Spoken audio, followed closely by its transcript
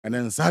And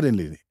then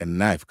suddenly a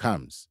knife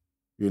comes,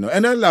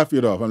 and I laugh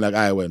it off. I'm like,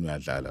 when we are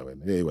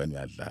done, hey, when we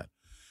are done.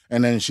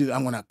 And then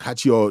I'm going to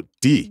cut your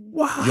D.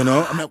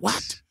 Wow. I'm like,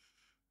 what?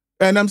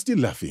 And I'm still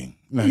laughing.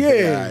 Like,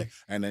 yeah.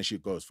 And then she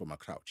goes for my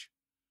crouch.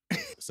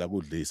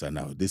 Sagudlisa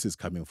now. This is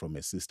coming from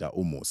a sister,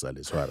 Umusa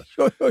Leswara.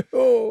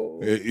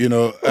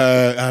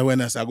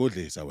 When I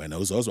sagudlisa, when I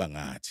was also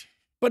ngati.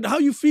 But how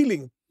are you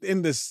feeling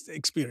in this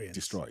experience?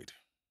 Destroyed.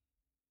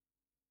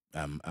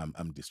 I'm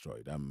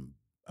destroyed. I'm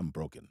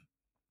broken.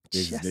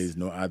 There's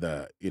no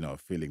other,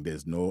 feeling.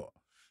 There's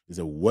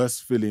a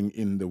worst feeling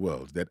in the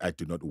world that I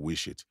do not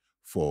wish it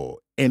for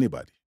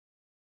anybody.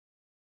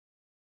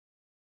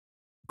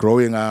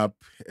 Growing up,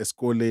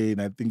 eskoleni,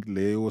 I think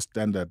Leo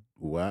standard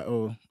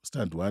one,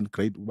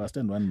 grade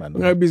man.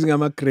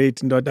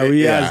 Great,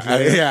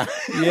 yeah.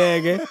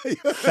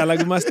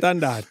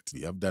 Standard.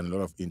 We have done a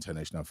lot of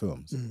international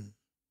films.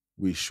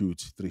 We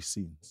shoot 3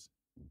 scenes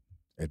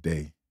a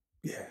day.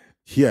 Yeah.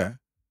 Here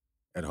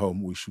at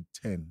home, we shoot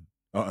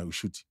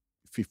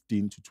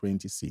 15 to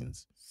 20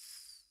 scenes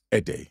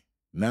a day.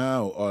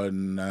 Now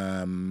on,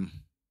 I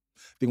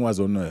think it was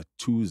on a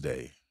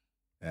Tuesday.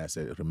 And I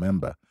said,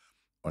 remember,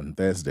 on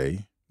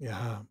Thursday,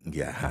 yeah. And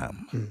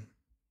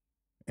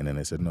then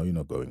I said, no, you're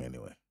not going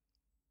anywhere.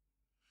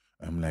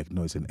 I'm like,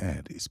 no, it's an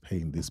ad. It's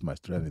paying this much,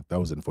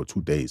 300,000 for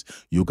 2 days.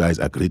 You guys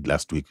agreed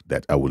last week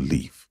that I will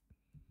leave.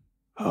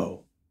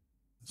 Oh.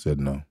 I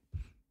said, no.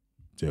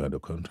 The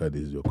contract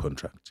is your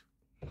contract.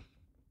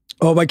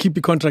 Oh, but keep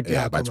your contract.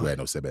 Yeah, but we're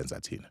no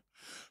sebenza thina.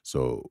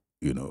 So,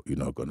 you're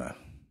not going to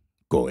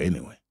go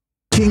anywhere.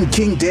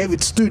 King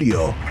David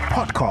Studio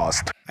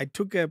Podcast. I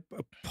took a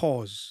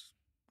pause.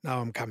 Now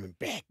I'm coming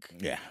back.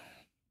 Yeah.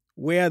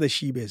 Where are the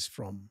Shibes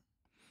from?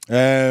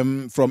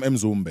 From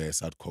Mzumbe,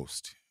 South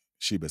Coast.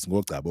 Shibe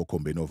singocaba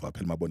okhombeni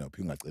phela mabona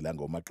uphi ngacela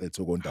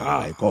ngomaqetho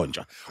kondawo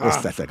ayikhonja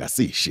osihlahla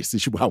kasishi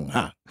sisho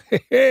ubuhanga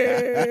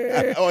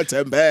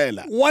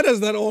othembela. What does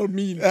that all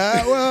mean?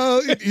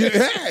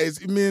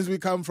 It means we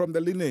come from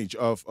the lineage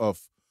of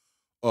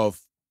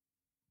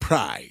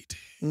pride,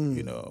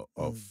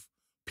 of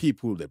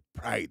people that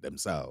pride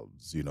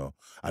themselves,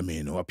 I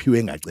mean,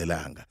 waphiwe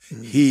ngacelanga.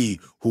 He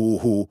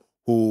who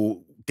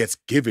gets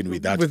given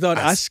without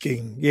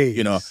asking.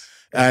 Yes.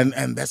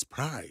 And that's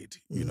pride,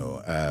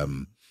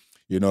 maqethuka,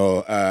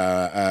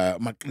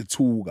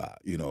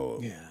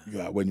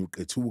 when you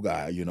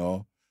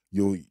qethuka,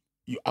 you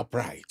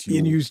upright.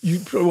 And you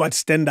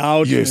stand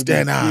out. You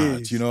stand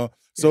out, yes.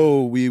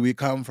 So we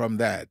come from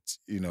that,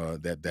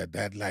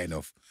 that line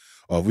of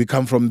we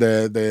come from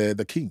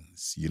the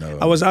kings,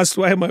 I was asked,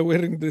 why am I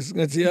wearing this?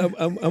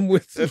 I'm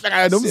with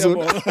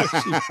Siyabonga.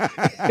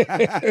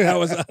 I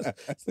was asked,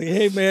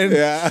 hey man,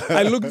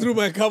 I looked through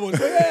my cupboard.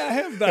 Yeah, I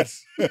have that.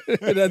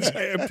 That's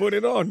why I put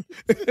it on.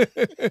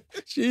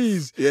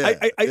 Jeez.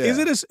 Is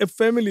it a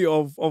family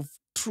of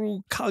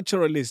true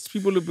culturalists,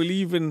 people who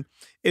believe in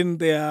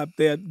their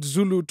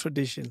Zulu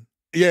tradition?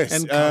 Yes.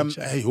 And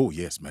culture.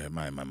 Yes. My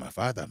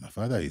father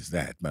is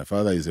that. My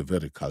father is a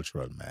very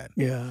cultural man.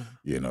 Yeah.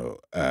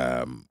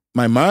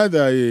 My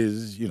mother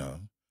is,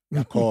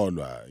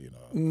 Nakolwa,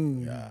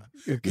 Yeah.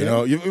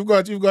 Okay. You've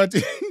got you've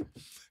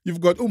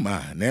got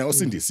Umane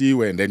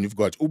Osindisiwe, and then you've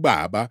got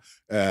Ubaba,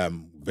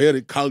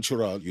 very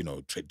cultural,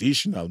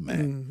 traditional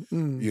man.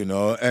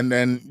 And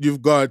then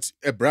you've got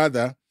a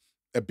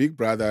big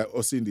brother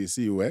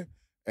Osindisiwe.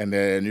 And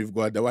then you've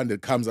got the one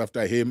that comes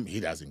after him.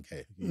 He doesn't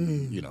care,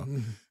 he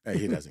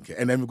doesn't care.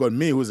 And then we've got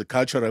me, who's a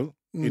cultural,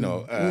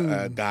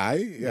 guy.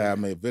 Yeah,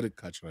 I'm a very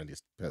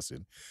culturalist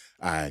person.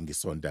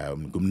 Ngisonda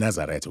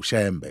ngumNazareth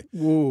uShembe.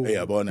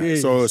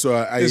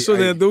 So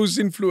there are those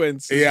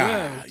influences.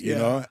 Yeah,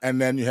 right, And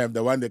then you have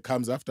the one that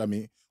comes after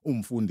me,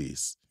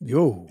 Umfundis.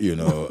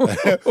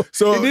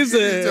 So it is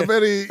a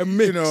very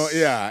mix.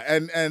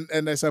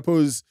 And I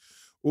suppose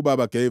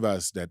Ubaba gave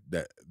us that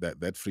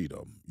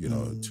freedom,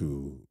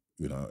 to.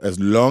 As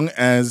long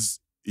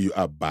as you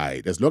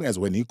abide, as long as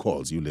when he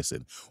calls, you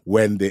listen.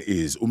 When there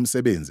is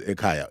umsebenzi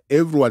ekhaya,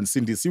 everyone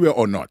sindisiwe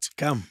or not,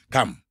 come.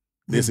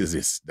 This is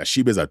this. The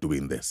Shibes are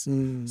doing this.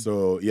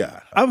 So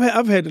yeah,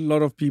 I've had a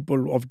lot of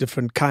people of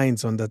different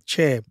kinds on that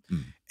chair,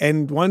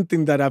 and one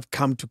thing that I've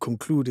come to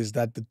conclude is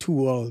that the two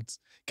worlds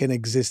can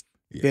exist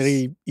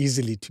very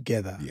easily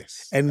together.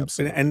 Yes,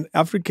 and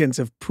Africans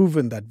have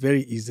proven that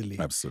very easily.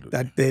 Absolutely,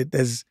 that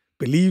there's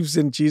believes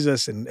in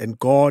Jesus and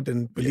God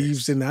and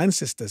believes in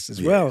ancestors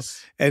as well.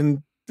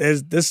 And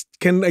this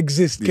can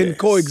exist, can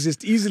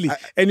coexist easily.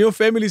 And your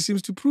family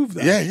seems to prove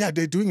that. Yeah,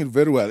 they're doing it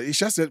very well. It's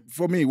just that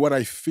for me, what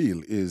I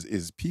feel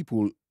is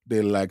people,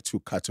 they like to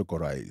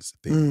categorize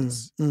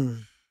things,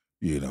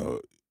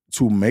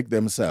 to make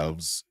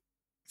themselves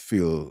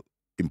feel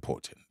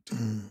important.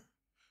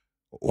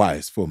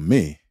 Whereas for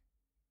me,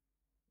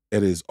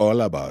 it is all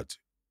about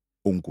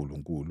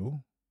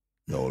uNkulunkulu,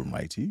 the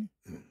Almighty.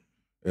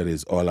 It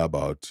is all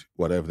about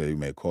whatever you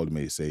may call,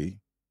 say,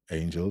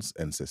 angels,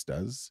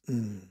 ancestors.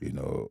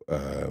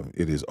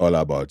 It is all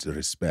about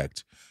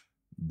respect,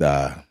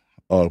 the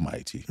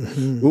Almighty.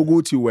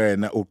 Uguti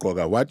wena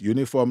uqoka what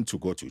uniform to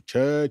go to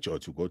church or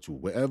to go to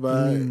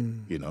wherever,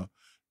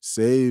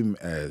 same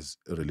as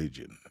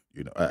religion,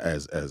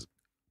 as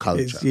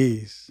culture,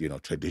 yes.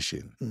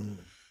 Tradition,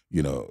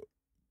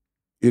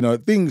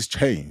 things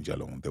change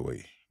along the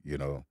way,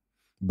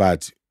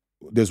 but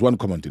there's one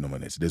common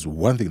denominator. There's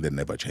one thing that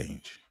never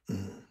change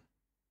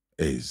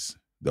is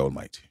the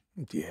Almighty.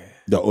 Yeah.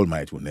 The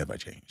Almighty will never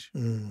change.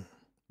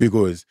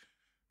 Because,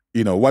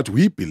 what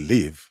we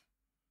believe,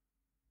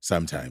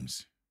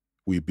 sometimes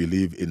we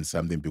believe in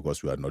something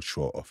because we are not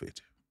sure of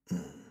it.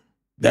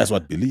 That's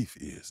what belief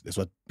is. That's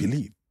what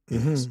belief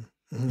is.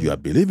 You are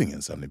believing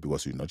in something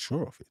because you're not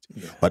sure of it.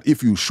 Yeah. But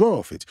if you're sure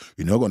of it,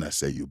 you're not going to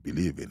say you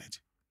believe in it.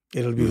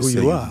 It'll be who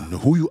you are. You know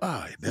who you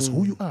are. That's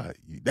who you are.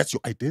 That's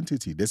your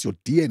identity. That's your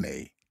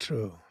DNA.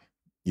 True.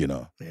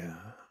 Yeah.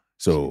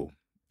 So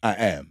I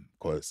am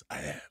because I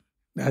am.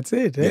 That's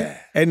it. Yeah.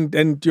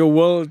 And your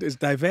world is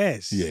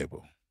diverse. Yeah,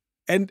 bro.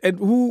 And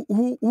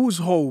who's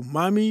home?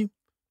 Mommy,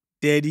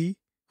 daddy.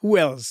 Who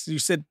else? You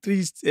said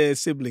 3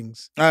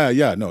 siblings.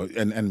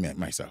 And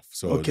myself.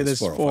 So okay, there's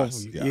 4 of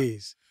us. you. Yeah.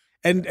 Yes.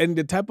 And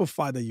the type of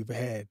father you've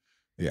had.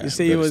 Yeah, you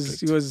say he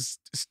was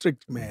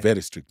strict man.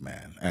 Very strict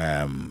man.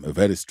 A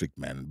very strict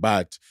man.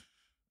 But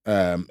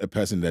a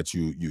person that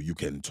you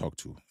can talk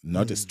to.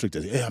 Not as strict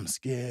as, hey, I'm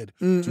scared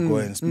to go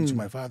and speak to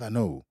my father.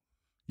 No.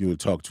 You will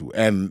talk to.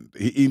 And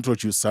he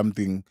introduced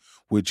something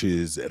which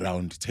is a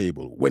round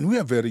table. When we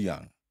are very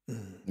young,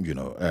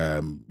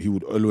 he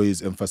would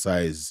always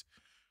emphasize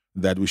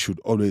that we should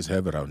always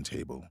have a round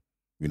table,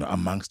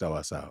 amongst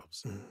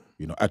ourselves,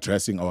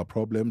 addressing our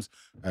problems,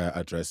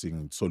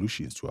 addressing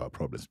solutions to our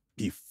problems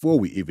before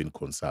we even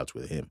consult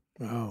with him.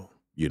 Wow.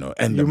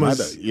 And you the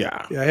mother,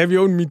 have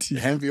your own meeting.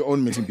 Have your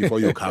own meeting before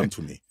you come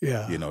to me,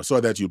 yeah.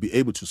 So that you'll be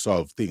able to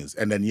solve things.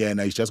 And then,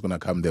 he's just going to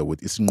come there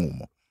with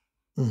isinqumo,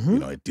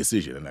 a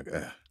decision.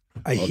 And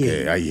I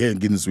hear.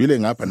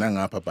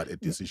 But a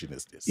decision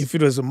is this. If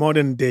it was a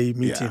modern day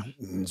meeting,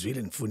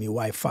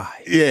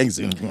 Wi-Fi. Yeah,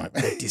 exactly.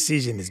 The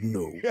decision is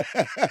no.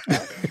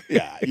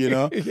 Yeah,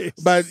 Yes.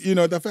 But,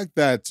 the fact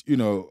that,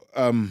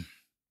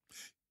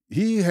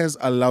 he has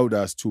allowed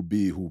us to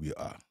be who we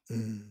are.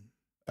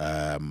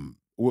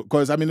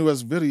 Because, it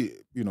was very,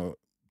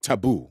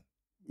 taboo,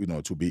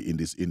 to be in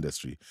this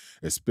industry,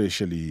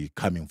 especially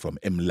coming from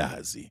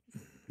Mlazi.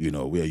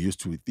 We are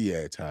used to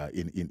theater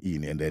in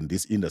and then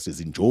this industry is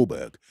in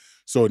Joburg.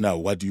 So now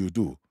what do you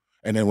do?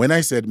 And then when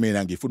I said,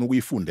 mina ngifuna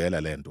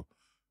ukuyifundela lento,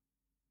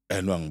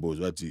 and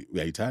wangibuza wathi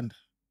uyayithanda?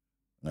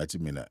 Ngathi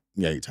mina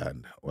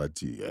ngiyayithanda.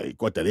 Wathi hayi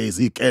kodwa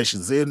lezi cash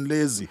zeni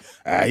lezi,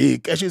 hayi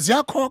cash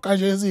ziyakhokha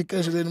nje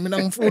izikeshi leni, mina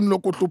ngifuni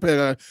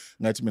lokuhlupheka.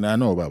 Ngathi mina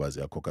no baba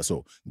ziyakhokha,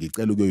 so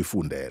ngicela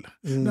ukuyoyifundela.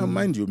 Now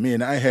mind you,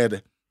 I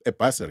had a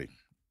bursary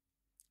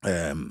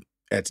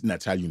at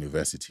Natal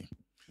University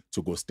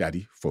to go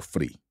study for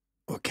free.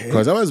 Okay.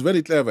 Because I was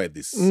very clever at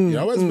this.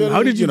 I was very,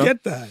 how did you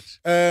get that?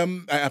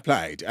 I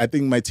applied. I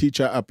think my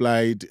teacher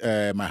applied,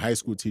 my high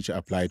school teacher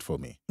applied for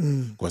me.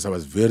 Because I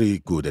was very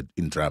good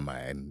in drama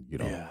and,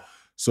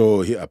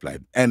 So he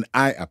applied. And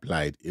I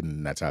applied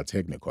in Natal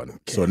Technicon.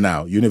 Okay. So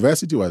now,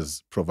 university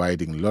was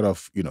providing a lot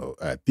of,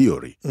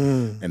 theory.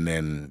 And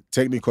then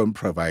Technicon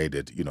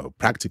provided,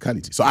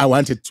 practicality. So I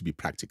wanted to be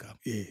practical.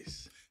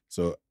 Yes.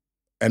 So,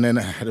 and then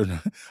I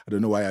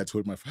don't know why I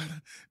told my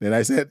father. Then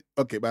I said,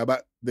 okay,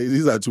 Baba,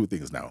 these are 2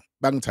 things now.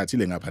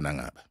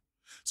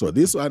 So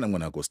this one I'm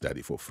gonna go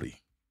study for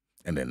free.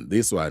 And then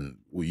this one,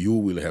 you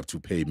will have to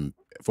pay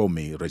for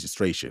me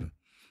registration.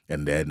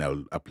 And then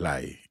I'll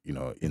apply,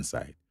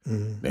 inside.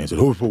 Then he said,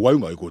 oh, why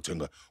you go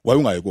tenga? Why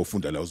you go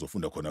funda la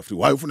uzofunda khona free?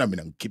 Why you funda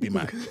mina keep him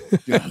like,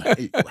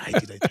 hey, why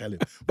did I tell him?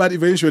 But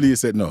eventually he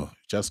said, no,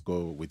 just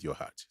go with your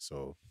heart.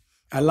 So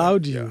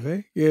allowed you,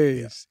 eh?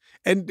 Yes.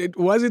 Yeah. And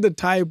was it the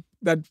type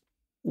that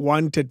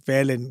wanted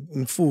Vel and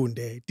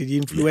Mfunde? Did he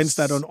influence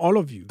that on all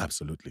of you?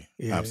 Absolutely.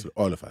 Yeah.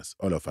 Absolutely. All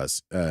of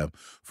us.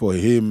 For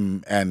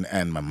him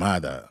and my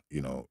mother,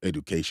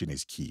 education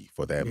is key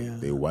for them. Yeah.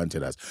 They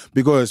wanted us.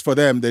 Because for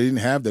them, they didn't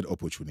have that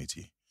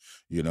opportunity.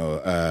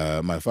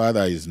 My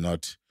father is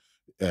not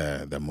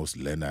the most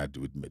learned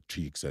with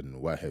matrics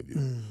and what have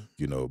you.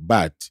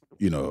 But,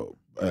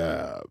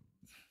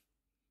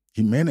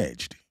 he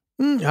managed.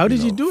 How did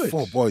you do it?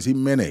 4 boys, he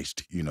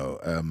managed,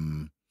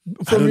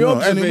 From your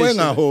observation.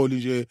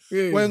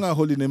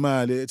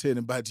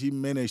 But he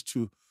managed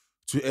to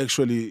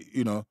actually,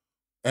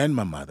 and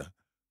my mother,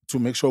 to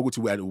make sure we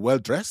were well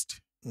dressed,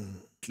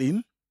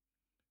 clean,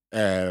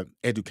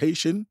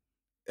 education,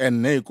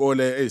 and I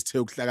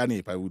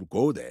would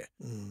go there,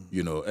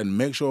 and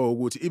make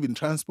sure even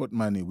transport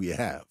money we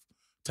have,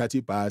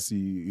 Tati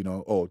Pasi,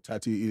 or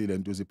Tati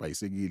Ilenduzi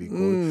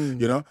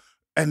Paisegili,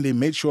 and they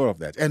made sure of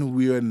that. And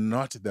we were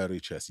not the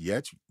richest,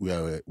 yet we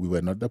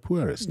were not the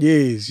poorest.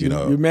 Yes, you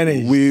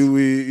managed.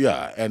 We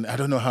and I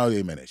don't know how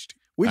they managed.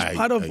 Which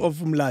part of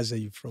Mlazi are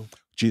you from?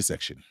 G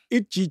section.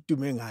 G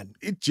Tumengan.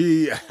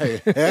 G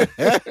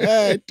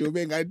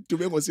Tumengan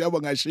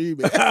Siyabonga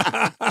Shibe.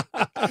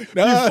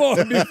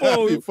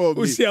 before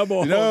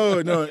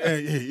Siyabonga. No,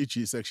 each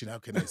section, how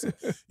can I say?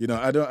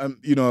 I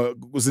don't,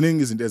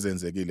 kuziningi izinto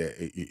ezenzekile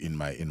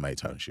in my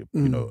township,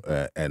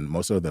 and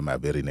most of them are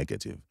very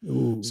negative.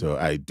 Ooh. So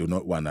I do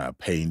not want to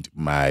paint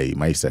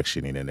my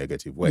section in a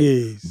negative way.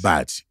 Yes.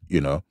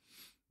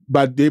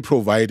 But they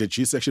provided,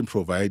 G-section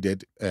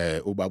provided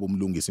Ubaba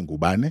Mlungisi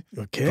Ngubane,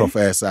 Okay.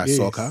 Professor Yes.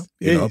 Soccer,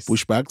 Yes.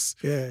 pushbacks,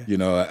 Yeah.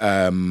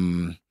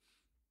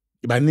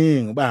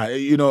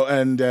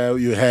 and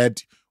you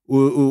had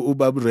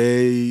Ubab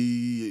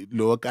Ray,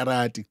 Lower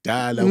Karate,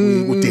 Dala,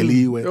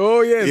 Uteliwe.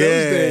 Oh, yeah, those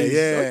days.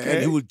 Yeah. Okay.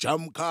 And he would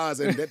jump cars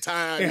and that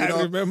time.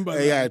 I remember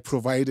that. Yeah, I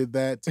provided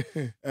that.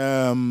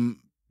 And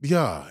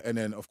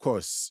then, of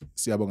course,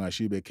 Siyabonga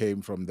Shibe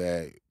came from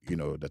there,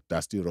 the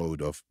dusty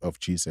road of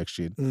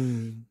G-section,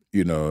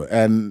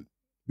 and,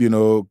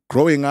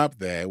 growing up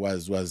there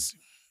was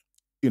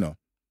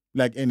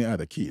like any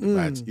other kid.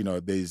 But,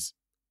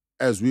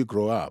 as we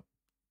grow up,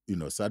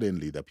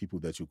 suddenly the people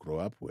that you grow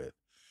up with,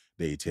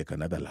 they take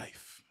another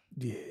life.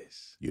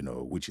 Yes.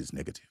 Which is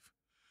negative.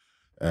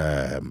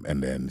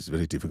 And then it's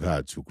very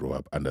difficult to grow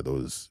up under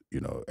those,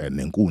 and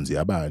nenkunzi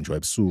yabanjwa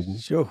ebusuku.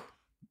 Sure.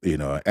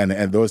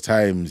 And those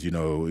times,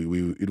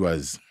 it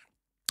was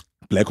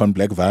black on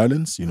black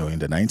violence, in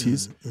the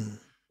 90s.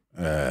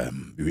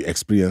 We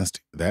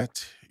experienced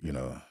that,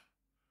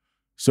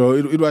 So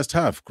it was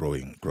tough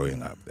growing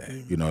up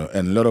there,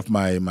 and a lot of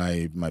my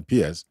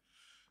peers,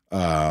 they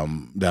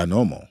are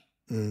normal,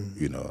 and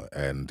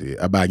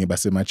abanye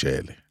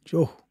basemajele.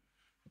 Sure.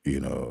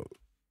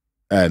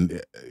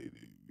 And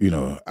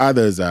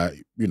others are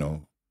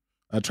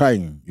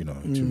trying,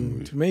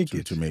 to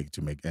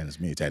make ends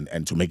meet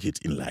and to make it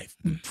in life.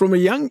 From a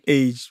young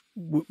age,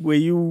 were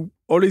you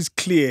always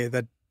clear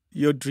that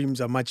your dreams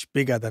are much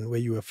bigger than where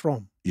you were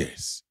from?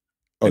 Yes,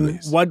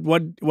 always. And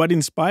what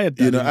inspired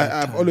that?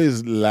 I've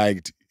always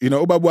liked,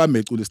 Ubaba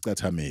wami ecula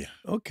isicathamia.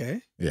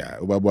 Okay. Yeah,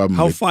 Ubaba wami.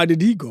 How far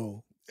did he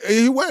go?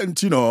 He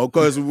went,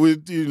 because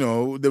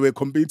they were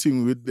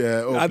competing with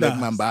the Black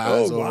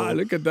Mambas. Oh, wow,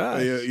 look at that.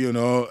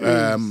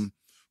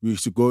 We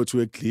used to go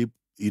to a clip,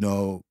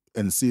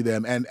 and see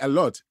them, and a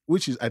lot,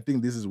 which is, I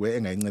think this is where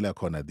Engainela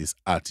corner this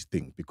art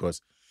thing, because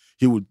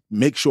he would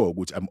make sure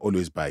which I'm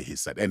always by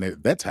his side. And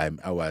at that time,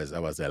 I was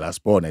the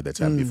last born at the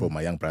time before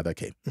my young brother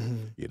came.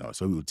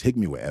 So he would take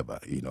me wherever,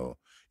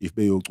 if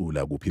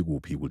Beyocula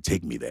Gupi, he would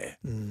take me there,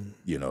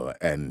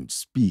 and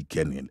speak,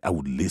 and I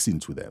would listen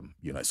to them,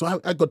 So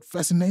I got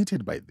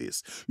fascinated by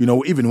this,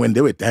 even when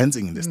they were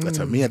dancing in this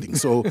Tatamia thing.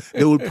 So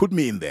they would put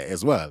me in there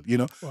as well,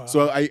 Wow.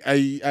 So I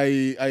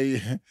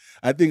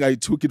think I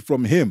took it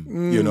from him,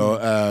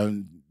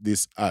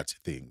 this art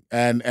thing.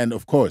 And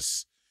of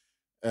course,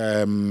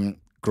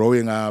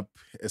 growing up,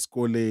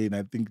 escolane,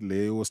 I think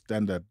Leo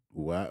standard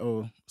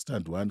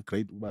stand one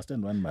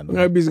man.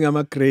 Ungabizing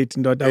ama-grade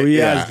ndoda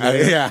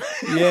uyazi. Yeah.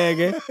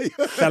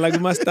 Hlala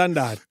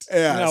kuma-standard.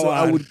 Yeah, so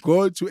I would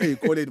go to a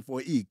college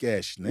for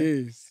e-cash.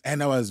 Yes.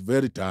 And I was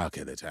very dark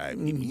at the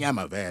time.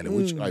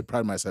 Which I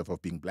pride myself of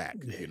being black,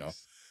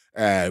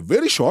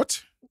 very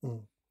short.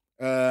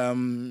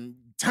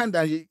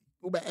 Tanda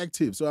uber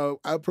active.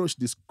 So I approached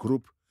this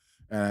group.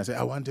 And I said,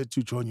 I wanted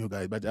to join you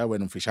guys, but I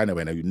went on Fishana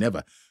when you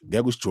never. They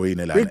was join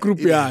a big group,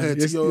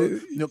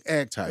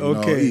 actor,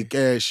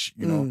 cash,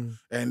 and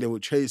they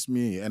would chase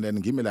me and then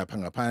give me like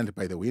pangapant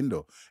by the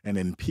window and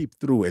then peep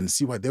through and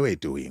see what they were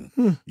doing,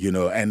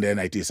 and then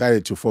I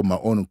decided to form my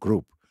own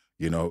group,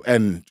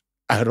 and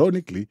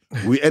ironically,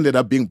 we ended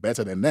up being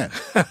better than them.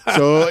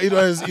 So it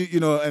was,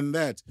 and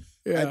that.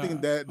 Yeah. I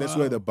think that's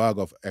where the bug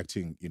of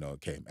acting,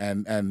 came.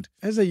 And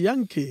as a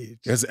young kid,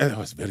 yes, I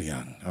was very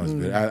young.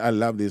 I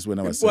love this when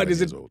I was 7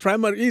 years old.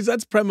 Primary?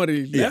 That's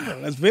primary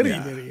level. That's very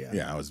young.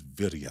 Yeah, I was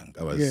very young.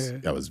 I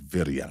was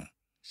very young.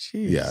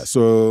 Jeez. Yeah.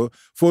 So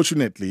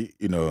fortunately,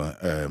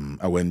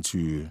 I went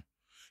to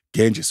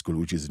Genji School,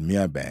 which is in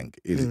Merebank.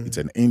 It's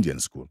an Indian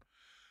school.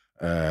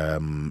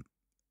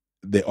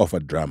 They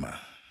offered drama,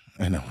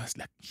 and I was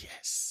like,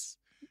 yes.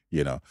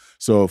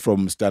 So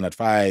from standard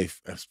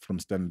 5,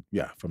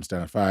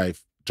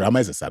 drama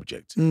is a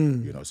subject,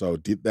 so I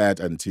did that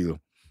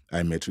until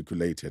I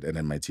matriculated. And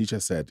then my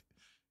teacher said,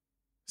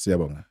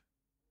 Siyabonga,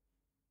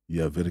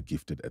 you are very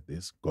gifted at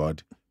this.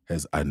 God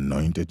has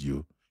anointed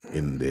you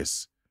in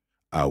this.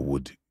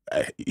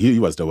 He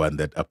was the one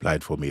that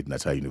applied for me at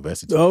Natal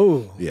University.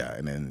 Oh. Yeah.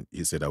 And then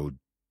he said, I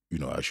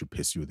should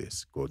pursue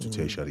this, go to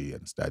tertiary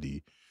and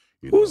study.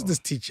 Who's this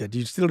teacher? Do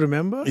you still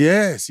remember?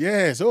 Yes.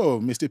 Oh,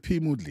 Mr.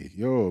 P. Moodley.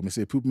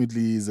 Mr. P.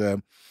 Moodley is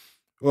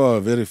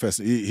very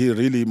fast. He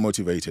really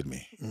motivated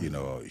me.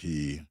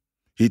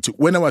 He took,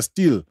 when I was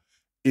still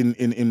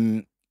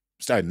in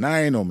standard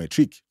 9 or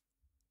matric,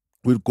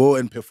 we'd go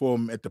and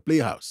perform at the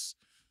Playhouse.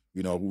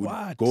 We'd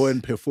go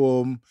and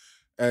perform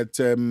at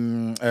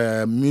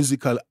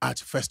musical art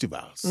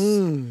festivals.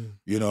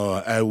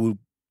 I would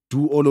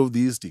do all of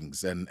these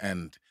things,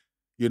 and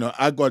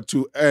I got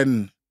to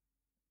earn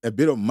a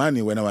bit of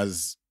money when I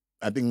was,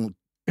 I think,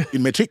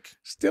 in matric.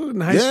 Still in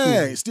high school.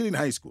 Yeah, still in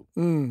high school.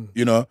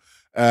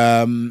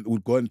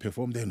 We'd go and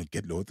perform there and we'd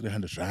get low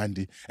 300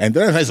 rand. And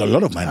 300 is a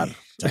lot of money.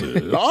 It's a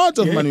lot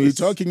of money. We're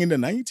talking in the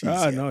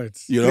 90s. No,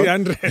 it's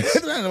 300. It was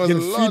can a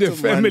lot feed a of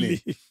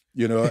family. Money.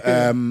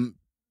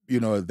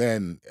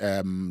 Then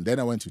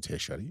I went to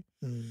tertiary.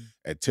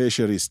 At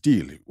tertiary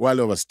still,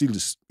 while I was still,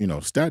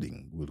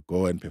 studying, we'd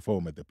go and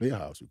perform at the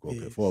Playhouse. We'd go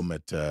perform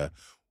at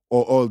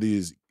all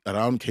these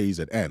around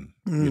KZN,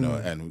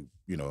 and,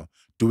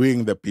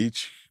 doing the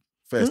beach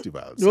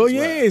festivals. Oh,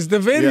 yes, the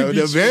very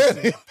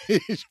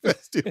beach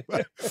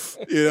festival.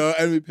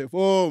 And we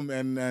perform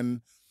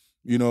and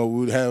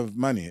we'd have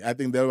money. I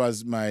think that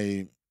was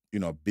my,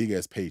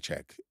 biggest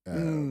paycheck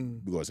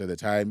because at the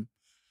time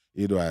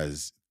it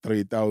was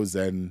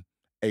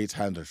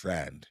 3,800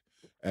 rand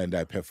and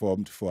I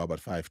performed for about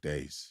 5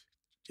 days.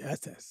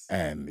 Yes.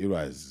 And it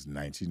was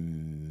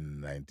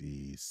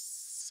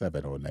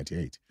 1997 or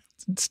 98.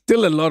 It's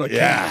still a lot of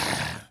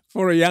cash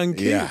for a young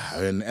kid. Yeah,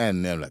 and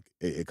I'm like,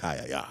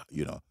 Ekaya,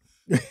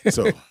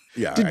 So,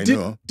 I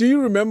know. Do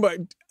you remember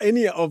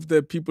any of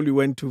the people you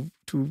went to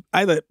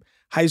either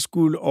high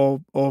school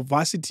or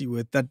varsity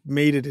with that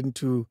made it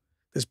into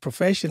this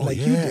profession you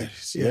did?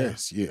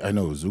 Yes. Yeah, I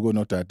know. Zugo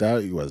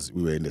Notata,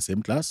 we were in the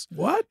same class.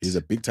 What? He's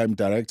a big-time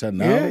director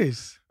now.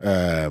 Yes.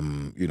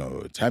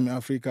 Time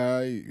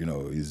Africa,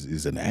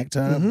 is an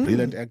actor,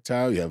 brilliant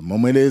actor. You have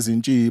Momeles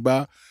in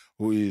Chiba,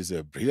 who is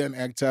a brilliant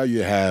actor.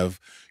 You have,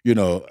 we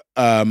have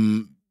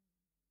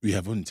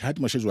Untati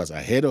Moshe was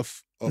ahead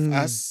of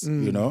us,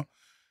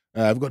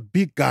 I've got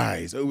big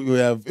guys. We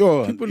have,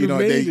 people who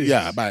made it.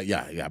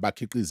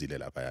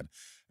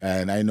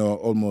 And I know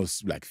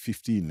almost like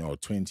 15 or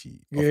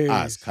 20 of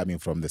us coming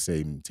from the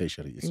same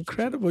tertiary institution.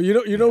 Incredible.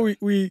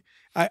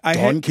 I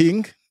Don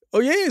King. Oh,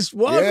 yes.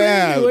 Wow.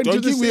 Yeah, really?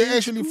 Don King, we're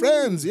actually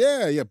friends.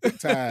 Yeah, big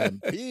time.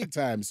 Big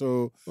time.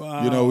 So,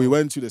 we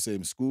went to the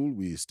same school.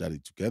 We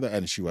studied together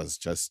and she was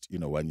just,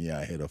 1 year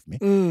ahead of me.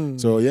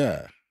 So,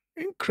 yeah.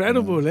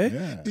 Incredible, eh?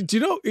 Yeah. Did you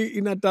know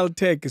in Natal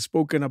Tech is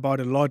spoken about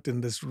a lot in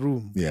this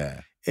room?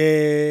 Yeah.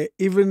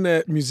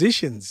 Even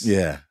musicians,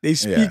 they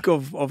speak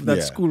of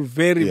that school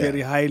very,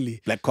 very highly.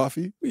 Black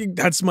Coffee?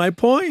 That's my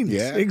point.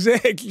 Yeah.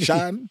 Exactly.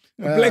 Shan?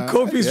 Black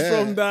Coffee's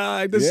from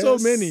there's so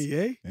many,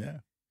 eh?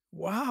 Yeah.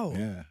 Wow.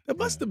 Yeah. That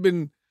must have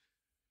been.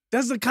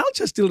 Does the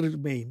culture still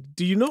remain?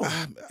 Do you know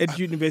at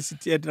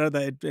university, at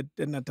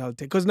Natal Tech?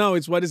 Because now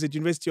it's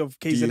University of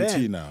KZN.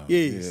 DUT now.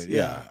 Yes.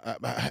 Yeah.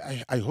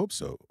 I hope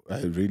so.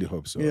 I really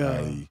hope so.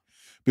 Yeah.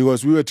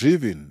 Because we were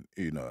driven,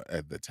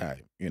 at the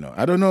time.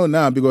 I don't know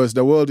now because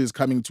the world is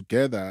coming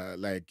together,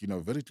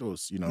 very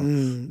close.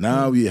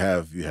 Now we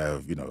have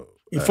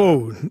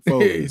phone.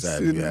 phones.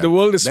 The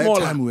world is smaller.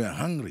 That time we were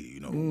hungry.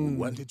 We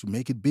wanted to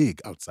make it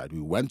big outside.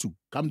 We want to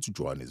come to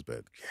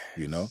Johannesburg.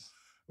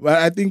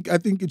 Well, I think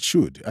it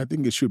should. I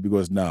think it should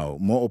because now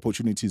more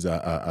opportunities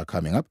are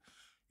coming up.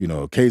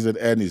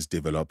 KZN is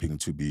developing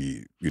to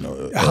be,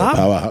 a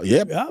powerhouse.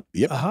 Yep. A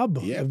hub.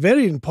 A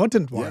very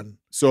important one. Yep.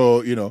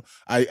 So,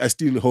 I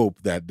still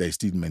hope that they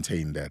still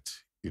maintain that,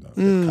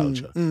 that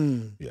culture.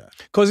 Yeah.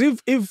 Because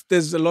if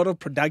there's a lot of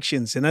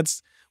productions, and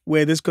that's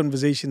where this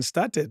conversation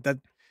started, that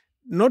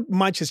not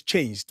much has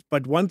changed,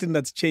 but one thing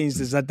that's changed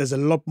is that there's a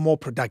lot more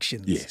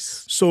productions.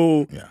 Yes.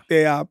 So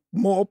there are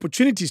more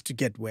opportunities to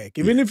get work.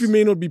 Even if you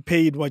may not be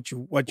paid what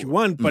you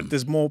want, but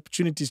there's more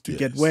opportunities to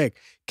get work.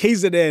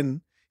 KZN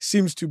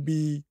seems to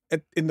be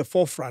in the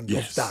forefront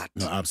of that.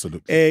 No,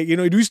 absolutely.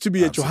 It used to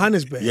be at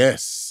Johannesburg.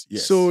 Yes.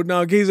 So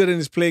now KZN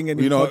is playing an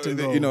important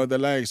role. The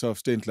likes of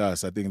Stained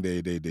Glass, I think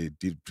they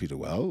did pretty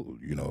well,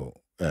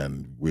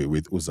 and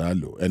with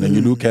Uzalo. And then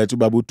you look at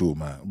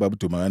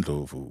Babutuma and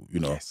Tofu,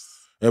 Yes.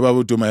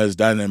 Babutuma has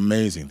done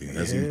amazing things.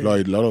 Has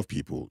employed a lot of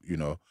people,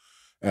 You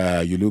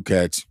look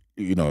at,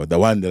 the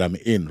one that I'm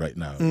in right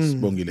now,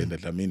 Bongile and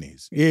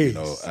Tlaminis. Yes.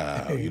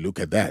 You look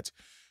at that.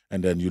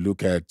 And then you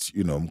look at,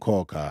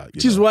 Mkoka.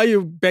 Which is why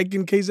you're back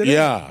in KZN.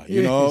 Yeah,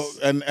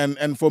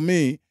 and for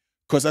me,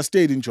 because I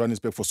stayed in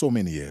Johannesburg for so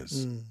many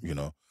years,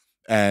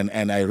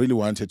 and I really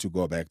wanted to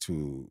go back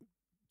to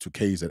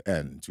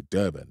KZN, to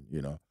Durban,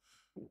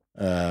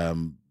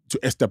 to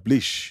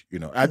establish,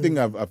 I think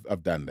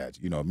I've done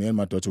that. Me and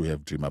my daughter, we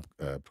have Dream Up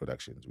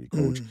Productions. We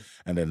coach.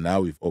 And then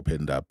now we've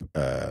opened up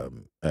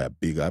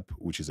Big Up,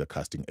 which is a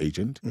casting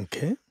agent.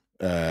 Okay.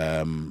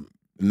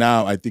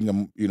 Now I think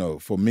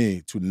for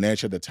me to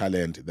nurture the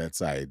talent that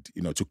side,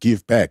 to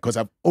give back, because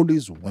I've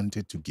always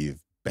wanted to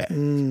give back.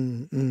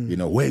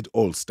 Where it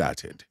all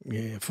started.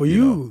 Yeah, for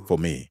you. For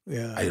me.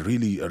 Yeah. I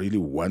really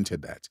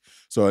wanted that.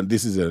 So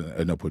this is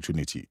an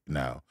opportunity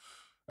now.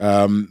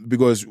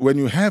 Because when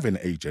you have an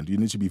agent, you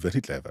need to be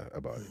very clever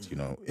about it.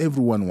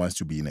 Everyone wants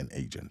to be in an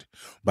agent,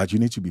 but you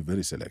need to be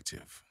very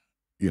selective.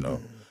 You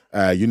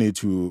need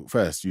to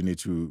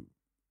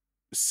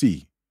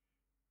see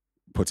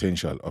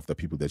potential of the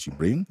people that you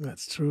bring.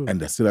 That's true. And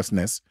the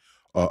seriousness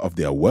of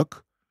their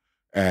work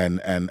and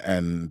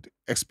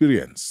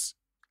experience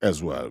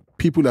as well.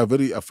 People are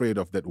very afraid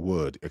of that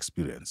word,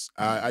 experience.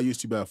 I used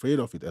to be afraid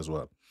of it as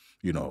well.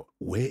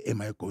 Where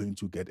am I going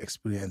to get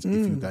experience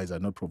if you guys are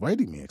not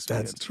providing me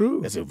experience? That's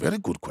true. That's a very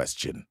good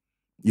question.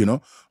 you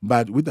know.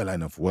 But with the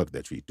line of work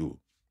that we do,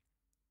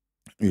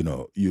 you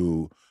know,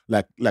 you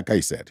like I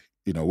said,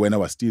 you know, when I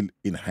was still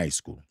in high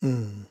school,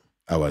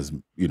 I was,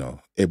 you know,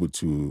 able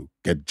to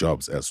get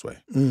jobs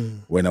elsewhere.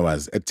 When I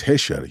was at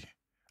tertiary,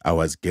 I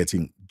was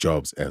getting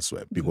jobs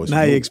elsewhere because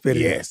now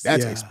experience. Yes,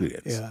 that's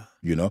experience. Yeah.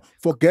 You know,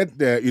 forget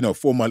the, you know,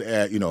 formal,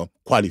 you know,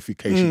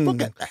 qualification.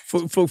 Forget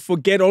that.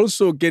 Forget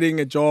also getting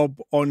a job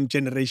on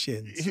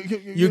generations.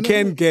 You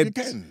can get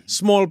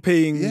small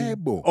paying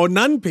or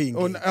non-paying.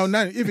 Or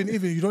none. Even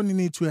you don't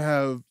need to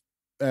have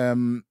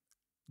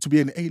to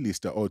be an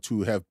A-lister or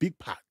to have big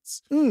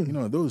parts. You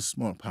know, those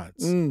small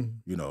parts. You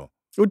know.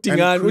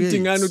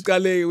 Utingani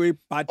uqale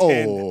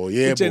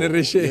we-bartender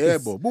generations.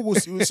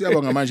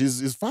 Siyabonga manje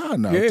is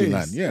fun now.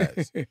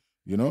 Yes.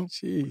 You know?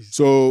 Jeez.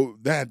 So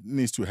that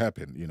needs to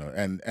happen, you know.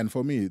 And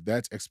for me,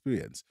 that's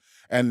experience.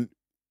 And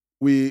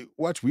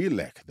what we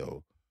lack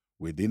though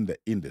within the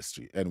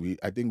industry, and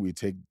I think we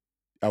take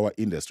our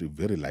industry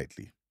very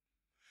lightly.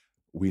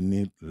 We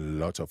need a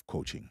lot of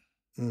coaching.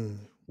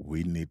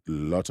 We need a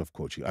lot of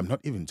coaching. I'm not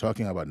even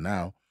talking about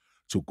now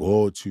to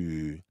go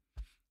to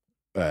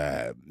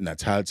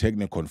Natal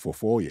Technicon for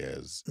 4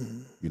 years,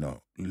 you know,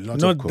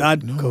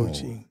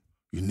 coaching.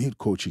 You need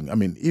coaching. I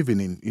mean, even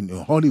in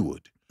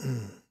Hollywood,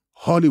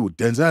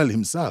 Denzel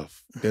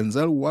himself,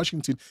 Denzel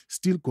Washington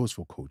still goes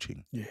for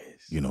coaching. Yes.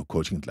 You know,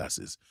 coaching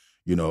classes.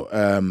 You know,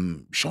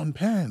 Sean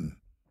Penn,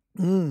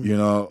 you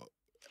know,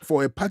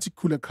 for a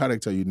particular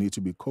character, you need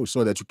to be coached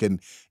so that you can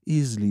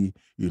easily,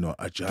 you know,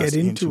 adjust get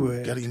into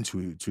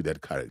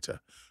that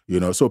character.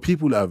 You know, so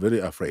people are very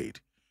afraid,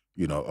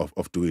 you know,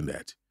 of doing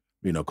that.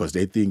 You know, because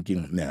they're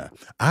thinking, nah,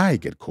 I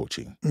get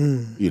coaching,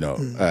 you know,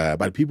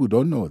 but people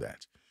don't know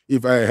that.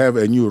 If I have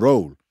a new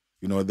role,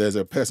 you know, there's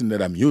a person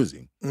that I'm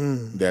using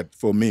that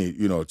for me,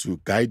 you know, to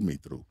guide me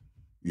through,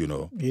 you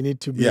know. You need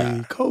to be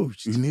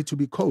coached. You need to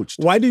be coached.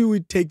 Why do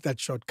we take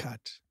that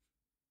shortcut?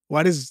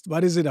 What is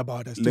it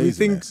about us? Do we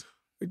think,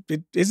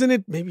 isn't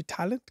it maybe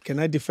talent? Can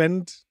I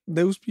defend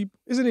those people?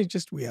 Isn't it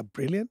just we are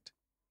brilliant?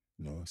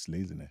 No, it's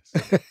laziness.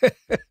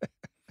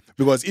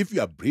 Because if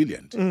you are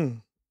brilliant,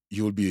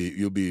 you'll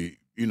be,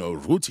 you know,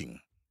 rooting.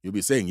 You'll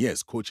be saying,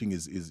 yes, coaching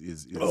is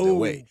the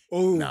way.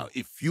 Now,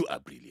 if you are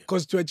brilliant.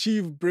 Because to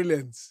achieve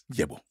brilliance,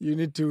 you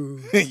need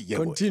to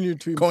continue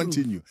to improve.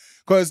 Continue.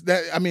 Because,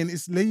 I mean,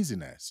 it's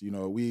laziness. You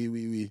know,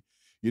 we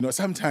you know,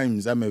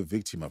 sometimes I'm a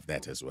victim of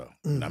that as well.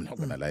 And I'm not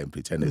going to lie and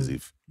pretend as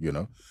if, you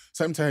know.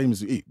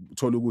 Sometimes,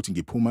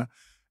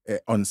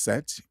 on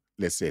set,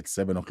 let's say at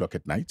 7 o'clock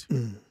at night,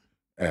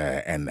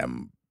 and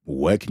I'm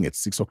working at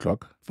 6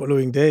 o'clock.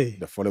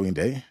 The following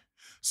day.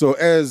 So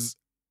as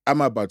I'm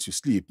about to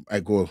sleep,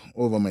 I go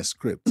over my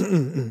script,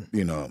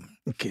 you know,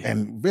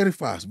 and very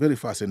fast,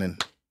 and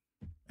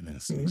then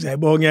sleep.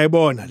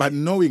 But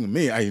knowing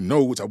me, I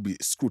know what I'll be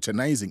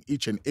scrutinizing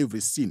each and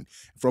every scene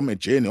from a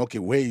journey. Okay,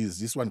 where is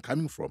this one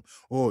coming from?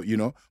 Or, you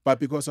know,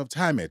 but because of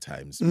time at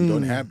times, we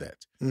don't have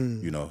that.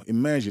 You know,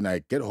 imagine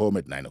I get home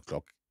at 9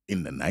 o'clock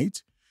in the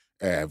night.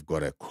 I've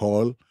got a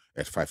call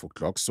at 5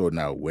 o'clock. So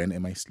now when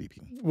am I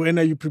sleeping? When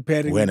are you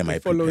preparing? When am I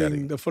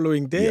preparing? The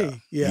following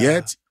day. Yeah.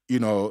 Yet, you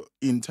know,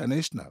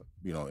 international,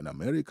 you know, in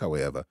America,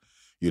 wherever,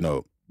 you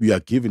know, we are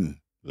given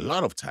a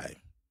lot of time.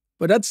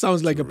 But that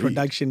sounds like a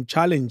production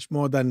challenge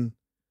more than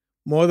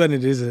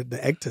it is the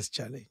actor's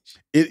challenge.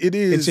 It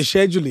is. It's a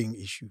scheduling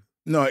issue.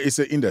 No, it's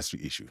an industry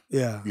issue.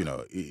 Yeah. You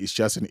know, it's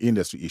just an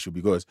industry issue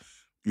because,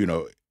 you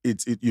know,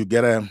 you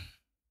get a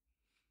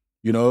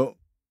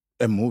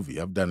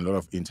movie. I've done a lot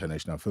of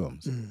international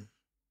films.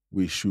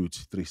 We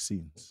shoot 3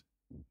 scenes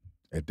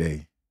a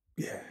day.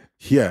 Yeah.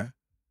 Here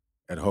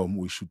at home,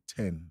 we shoot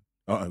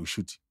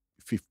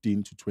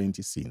 15 to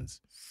 20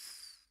 scenes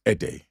a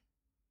day.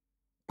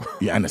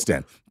 You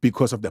understand?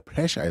 Because of the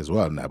pressure as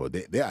well now, but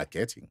they are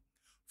getting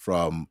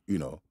from, you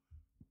know,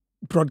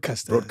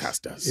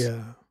 broadcasters.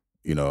 Yeah.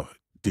 You know,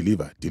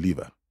 deliver,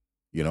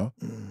 you know?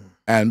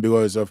 And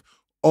because of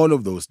all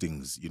of those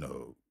things, you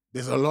know,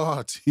 there's a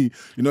lot, you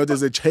know,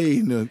 there's a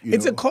chain.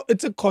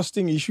 It's a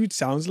costing issue, it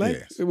sounds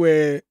like,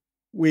 where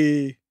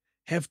we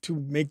have to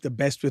make the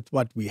best with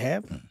what we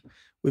have.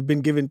 We've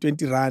been given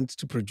 20 rand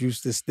to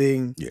produce this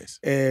thing. Yes.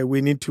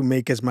 We need to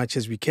make as much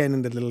as we can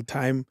in the little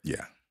time.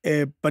 Yeah.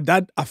 But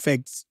that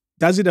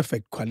does it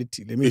affect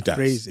quality? Let me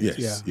phrase it.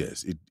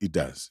 Yes, it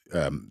does.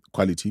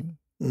 Quality,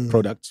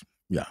 product,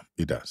 yeah,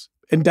 it does.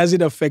 And does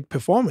it affect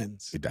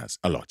performance? It does,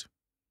 a lot.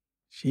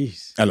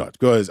 Jeez. A lot.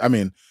 Because, I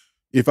mean,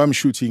 if I'm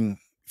shooting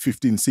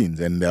 15 scenes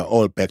and they're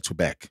all back to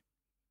back,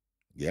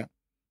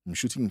 I'm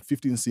shooting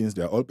 15 scenes,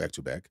 they're all back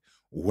to back.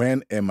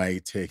 When am I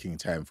taking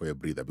time for a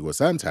breather? Because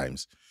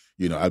sometimes,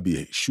 you know, I'll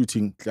be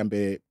shooting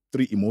 3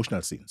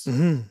 emotional scenes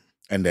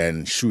and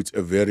then shoot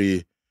a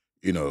very,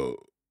 you know,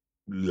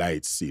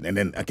 light scene. And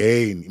then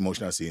again,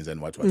 emotional scenes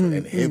and what,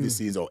 and heavy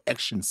scenes or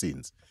action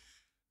scenes.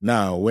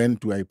 Now, when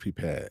do I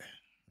prepare?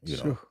 You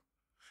know,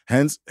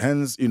 hence,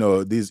 you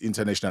know, these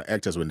international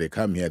actors, when they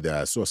come here, they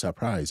are so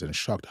surprised and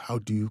shocked. How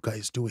do you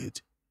guys do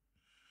it?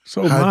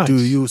 How do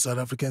you South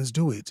Africans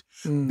do it?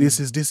 This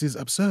is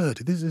absurd.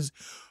 This is,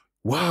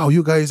 wow,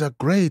 you guys are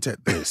great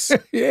at this.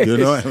 Yes, you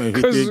know, I mean,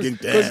 thinking,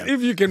 because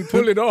if you can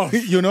pull it off,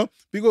 you know,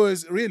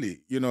 because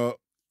really, you know,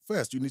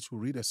 first you need to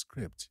read a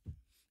script.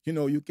 You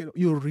know,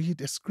 you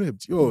read a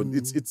script.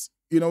 It's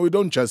you know, we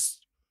don't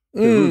just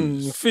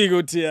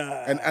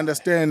and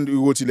understand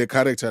what the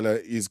character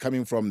is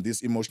coming from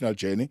this emotional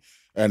journey,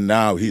 and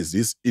now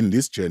he's in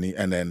this journey,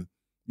 and then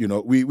you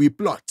know we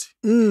plot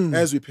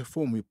as we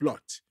perform, we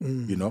plot.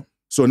 You know,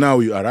 so now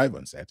you arrive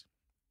on set,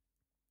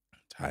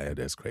 tired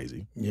as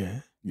crazy. Yeah,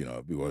 you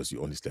know, because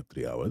you only slept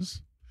 3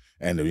 hours,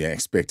 and we are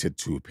expected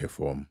to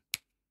perform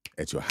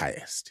at your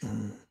highest.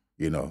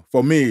 You know,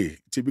 for me,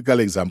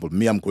 typical example,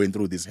 I'm going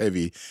through this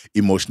heavy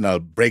emotional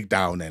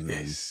breakdown and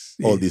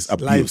all this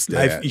abuse,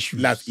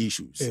 life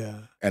issues. Yeah.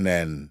 And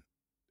then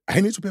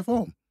I need to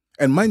perform.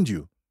 And mind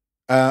you,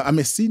 I'm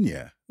a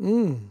senior.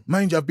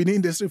 Mind you, I've been in the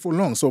industry for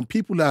long. So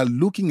people are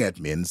looking at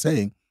me and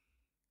saying,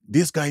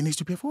 this guy needs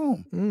to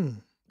perform.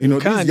 You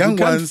know, these young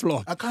ones,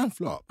 I can't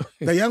flop.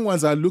 The young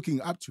ones are looking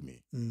up to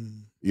me.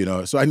 You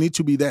know, so I need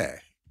to be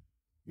there.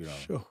 You know,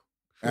 sure.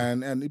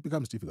 And it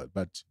becomes difficult,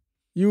 but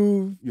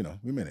you know,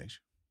 we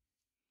manage.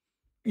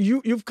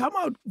 You've come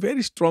out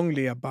very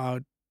strongly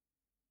about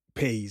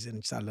pays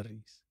and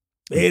salaries.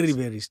 Very,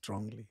 very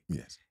strongly.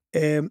 Yes.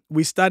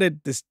 We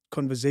started this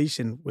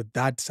conversation with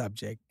that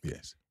subject.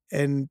 Yes.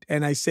 And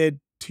I said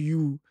to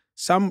you,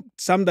 some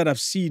that I've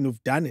seen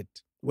who've done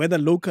it, whether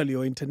locally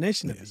or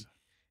internationally,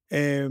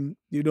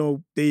 you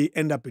know, they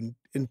end up in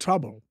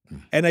trouble.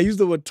 And I use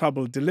the word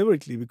trouble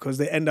deliberately because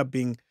they end up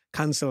being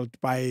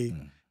cancelled by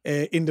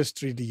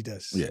industry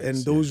leaders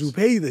and those who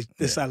pay the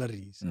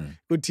salaries.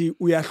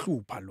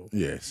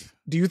 Yes.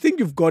 Do you think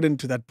you've gotten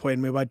to that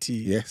point,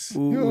 Mebati? Yes.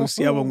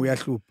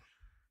 Siyabonga.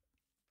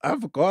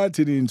 I've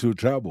gotten into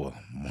trouble.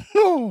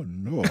 Oh,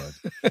 Lord.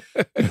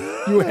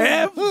 You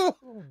have?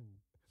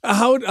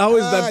 How is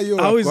that?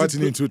 How is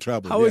gotten into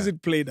trouble? How is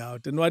it played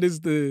out? And what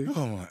is the...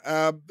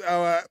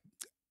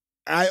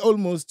 I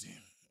almost...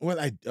 Well,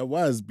 I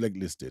was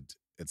blacklisted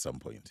at some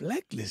point.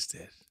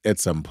 Blacklisted? At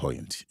some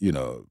point, you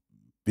know.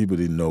 People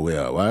didn't know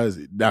where I was.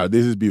 Now,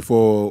 this is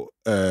before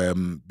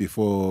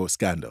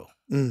scandal.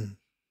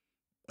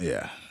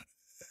 Yeah.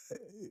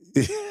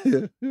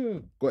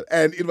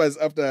 And it was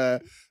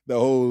after the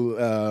whole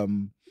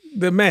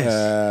the mess.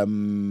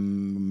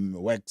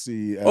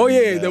 Waxy.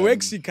 The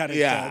Waxy character.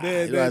 Yeah.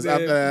 It was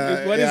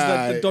after, what is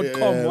that? The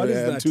 .com. What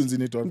is that?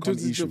 Tunzini.com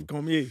issue.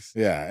 Yes.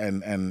 Yeah,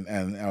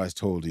 and I was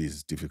told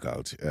he's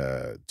difficult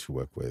to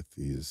work with.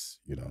 He's,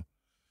 you know.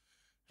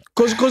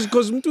 Because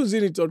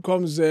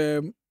Tunzini.com's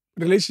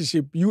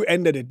relationship, you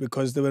ended it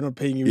because they were not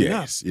paying you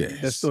enough.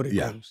 Yes. The story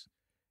goes.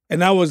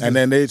 And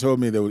then they told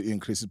me they would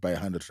increase it by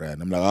 100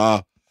 rand. I'm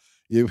like,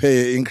 you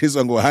pay increase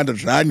on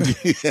 100 rand.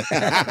 It's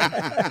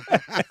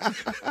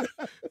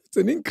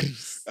an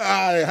increase.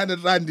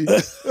 100 rand.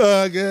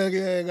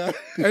 Okay.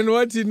 And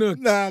what you know?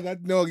 No,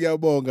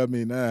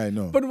 Siyabonga, I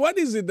know. But what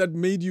is it that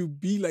made you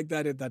be like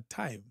that at that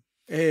time?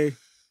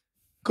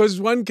 Because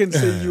one can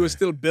say you were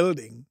still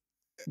building.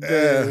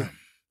 No,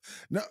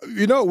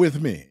 you know, with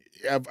me,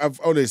 I've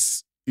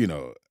always, you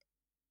know,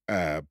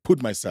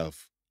 put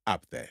myself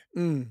up there.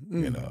 You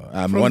know,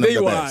 I'm from one day of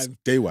the one. best.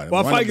 Day one.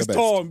 Well, one of the best.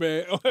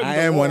 I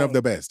am one of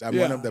the best. I'm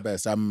one of the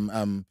best.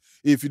 I'm.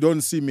 If you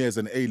don't see me as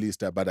an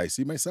A-lister, but I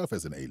see myself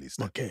as an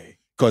A-lister. Okay.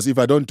 Because if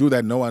I don't do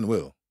that, no one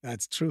will.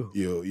 That's true.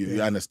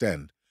 You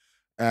understand,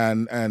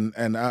 and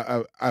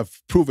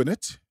I've proven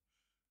it.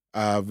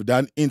 I've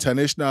done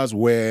internationals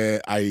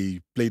where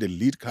I played the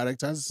lead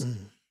characters.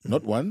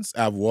 Not once.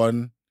 I've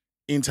won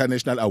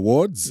international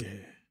awards.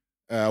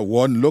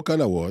 Won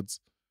local awards.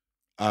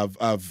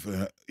 I've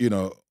you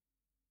know,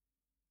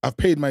 I've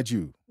paid my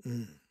due.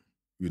 You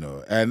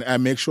know, and I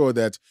make sure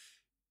that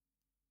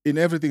in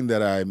everything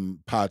that I'm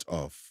part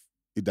of,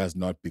 it does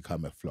not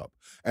become a flop.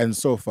 And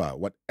so far,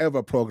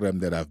 whatever program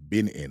that I've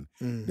been in,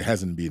 there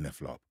hasn't been a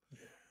flop.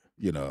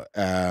 You know,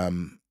 I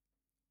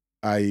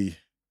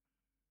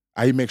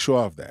make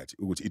sure of that,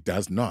 which it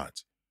does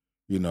not.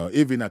 You know,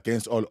 even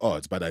against all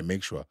odds, but I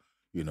make sure.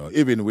 You know,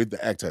 even with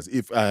the actors,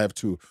 if I have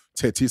to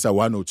tetisa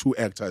 1 or 2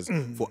 actors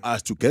for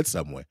us to get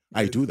somewhere,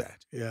 I do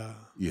that. Yeah.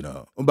 You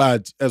know,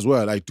 but as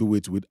well, I do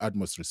it with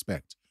utmost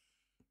respect.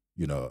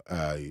 You know,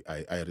 I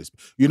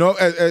respect. You know,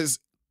 as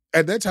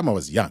at that time I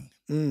was young.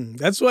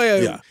 That's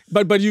why.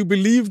 But you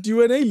believed you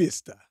were an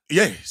A-lister.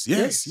 Yes.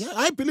 Yeah,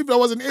 I believed I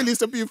was an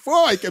A-lister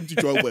before I came to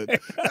Joburg.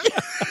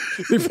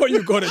 Before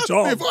you got a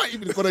job. Before I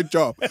even got a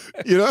job.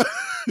 You know.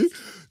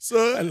 So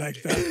I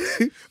like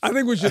that. I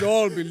think we should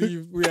all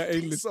believe we are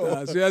A-listers.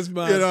 So, yes,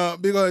 man. You know,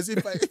 because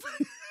if I...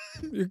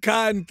 you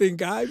can't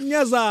think, I'm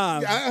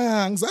Nyazam.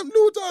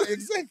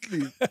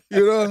 Exactly.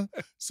 You know?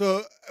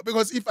 So,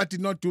 because if I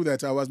did not do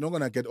that, I was not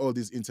going to get all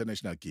these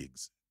international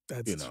gigs.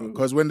 That's true.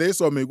 Because when they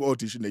saw me go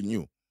audition, they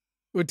knew.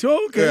 We're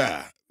talking.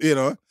 Yeah. You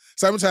know?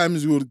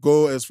 Sometimes we would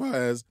go as far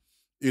as,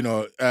 you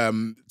know,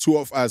 2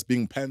 of us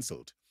being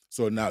penciled.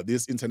 So now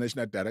this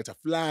international director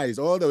flies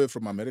all the way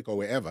from America or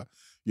wherever,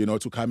 you know,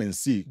 to come and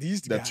see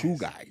these the guys. 2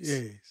 guys.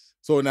 Yes.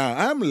 So now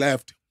I'm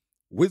left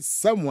with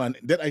someone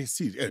that I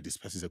see, this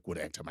person is a good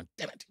actor, man.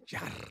 Damn it.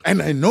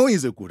 And I know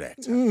he's a good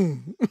actor.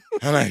 And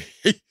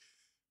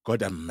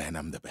God, man,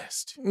 I'm the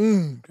best.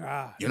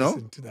 God, you know?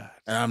 Listen to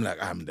that. And I'm like,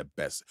 I'm the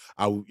best.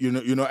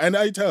 And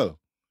I tell.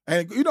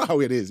 And you know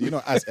how it is,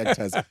 as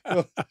actors.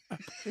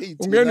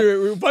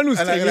 Imagine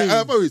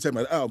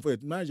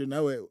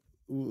now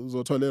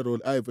uzothola role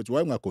mfethu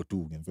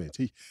wayengagoduki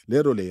mfethu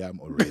le role yami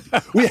already.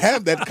 We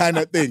have that kind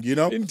of thing,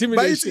 Intimidation.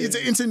 But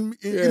it's in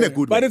a good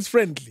way. But it's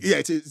friendly. Yeah,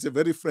 it's a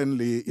very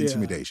friendly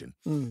intimidation.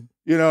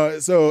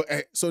 So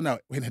now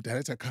when a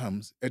director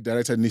comes, a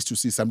director needs to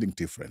see something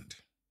different.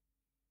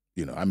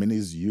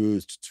 He's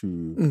used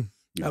to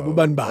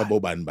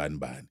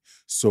ban.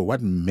 So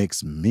what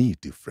makes me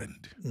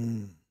different?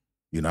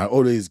 I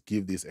always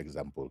give this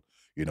example,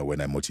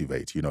 when I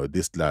motivate.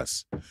 This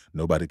class,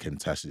 nobody can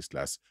touch this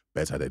class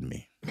better than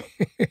me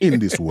in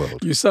this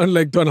world. You sound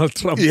like Donald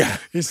Trump. Yeah.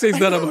 He says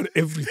that about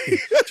everything.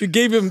 You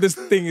gave him this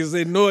thing, he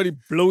said, nobody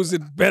blows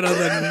it better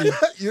than me.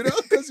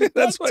 Because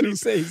that's what he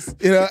says.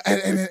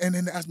 And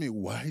then they ask me,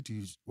 why do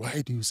you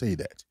say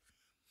that?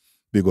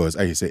 Because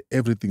I say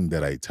everything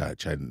that I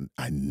touch, I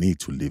need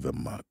to leave a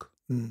mark.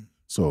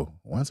 So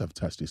once I've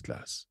touched this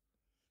glass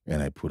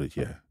and I put it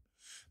here,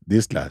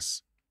 this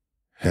glass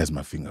has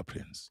my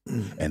fingerprints.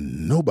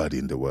 And nobody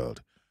in the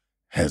world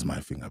has my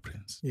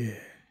fingerprints. Yeah.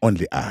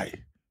 Only I.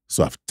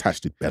 So I've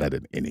touched it better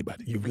than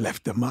anybody. You've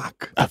left the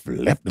mark. I've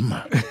left the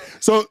mark.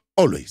 So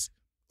always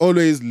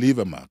leave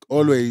a mark.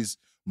 Always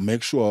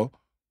make sure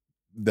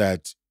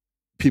that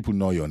people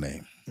know your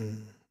name.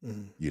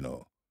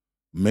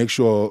 Make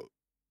sure,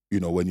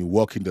 when you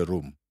walk in the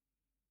room,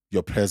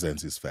 your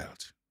presence is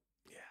felt.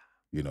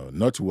 Yeah.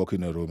 Not to walk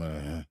in a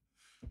room.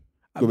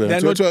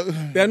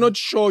 They're not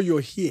sure you're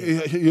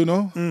here.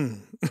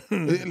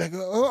 Like,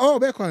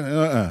 back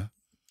on.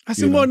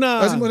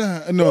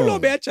 Asimona. No.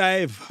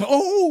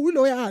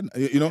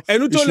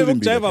 And utole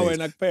ukujiva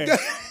wena kuphela.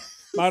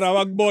 Mara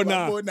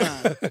wakubona.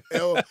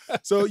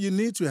 So you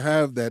need to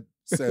have that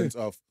sense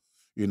of,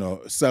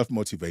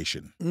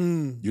 self-motivation.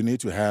 You need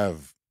to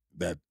have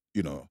that,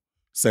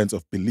 sense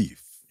of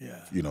belief,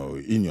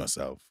 in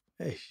yourself,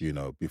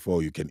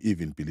 before you can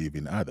even believe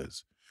in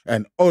others.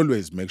 And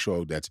always make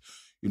sure that,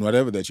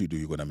 whatever that you do,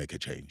 you're going to make a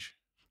change.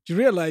 Do you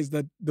realize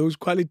that those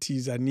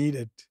qualities are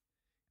needed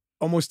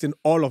almost in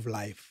all of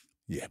life?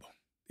 Yeah.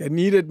 They're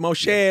needed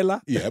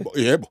mawushela. Yeah.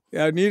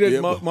 They're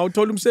needed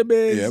mawuthola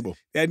umsebenzi.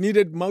 They're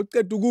needed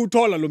mawuqeda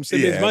ukuthola lo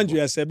msebenzi manje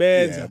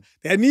uyasebenza.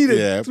 They're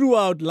needed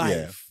throughout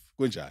life.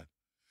 Kunjani?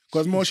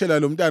 Because mawushela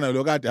lo mntana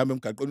lo kade hamba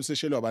emgaqweni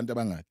useshelwa abantu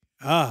abangaki.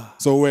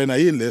 So wena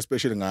yini le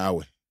special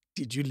ngawe?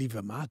 Did you leave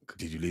a mark?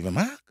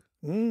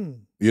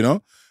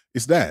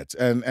 It's that.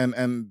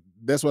 And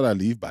that's what I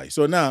live by.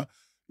 So now,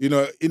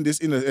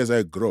 as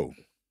I grow,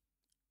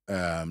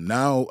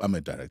 now I'm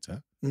a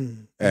director.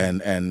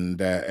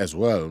 And as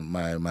well,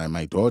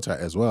 my daughter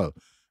as well,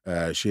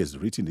 she has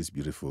written this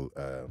beautiful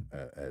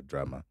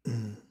drama,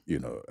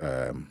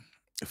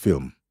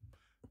 film,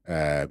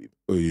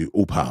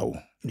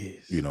 Upau.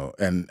 Yes.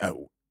 And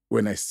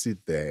when I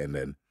sit there and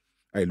then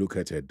I look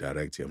at her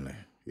directing, I'm like,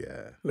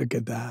 yeah. Look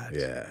at that.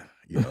 Yeah.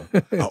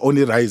 I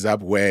only rise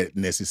up where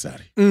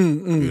necessary.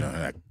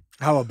 Like,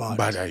 how about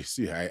but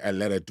it? I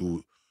let her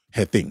do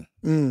her thing,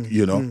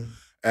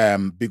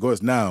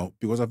 because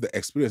of the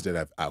experience that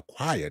I've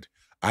acquired,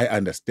 I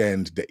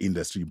understand the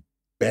industry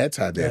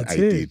better than I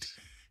did,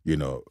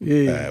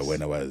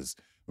 when I was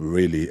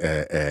really,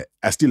 I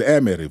still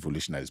am a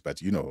revolutionist,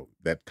 but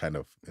that kind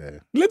of.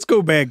 Let's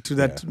go back to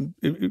that.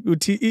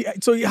 Yeah.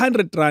 So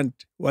 100 Rand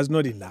was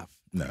not enough.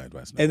 No, it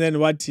was not. And then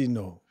what do you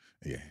know?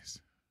 Yes.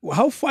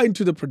 How far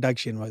into the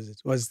production was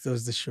it? Was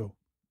the show?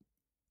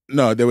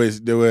 No, there were.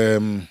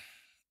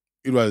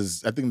 It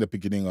was, I think, the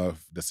beginning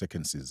of the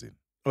second season.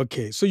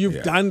 Okay, so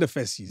you've done the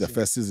first season. The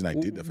first season, I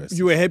did the first.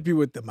 You were happy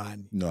with the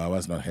money? No, I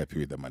was not happy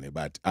with the money,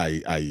 but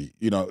I,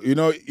 you know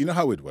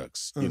how it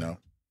works.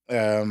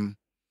 You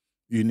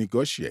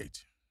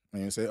negotiate,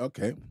 and you say,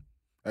 okay,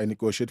 I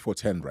negotiate for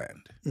 10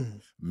 Rand.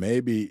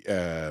 Maybe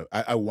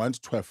I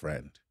want 12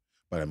 Rand,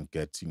 but I'm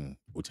getting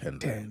 10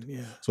 Rand.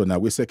 Yeah. So now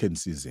we're second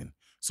season.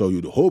 So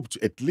you'd hope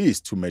to, at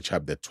least to match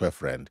up the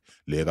 12 Rand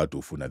lega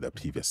dufuna the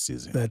previous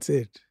season. That's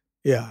it.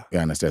 Yeah. You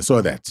understand?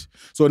 So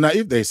now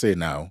if they say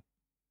now,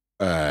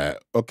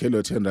 okay,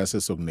 lo 10 Rand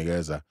says 50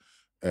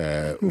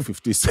 10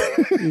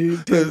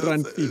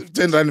 Rand 50.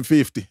 10 Rand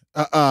 50.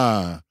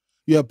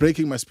 You are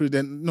breaking my spirit.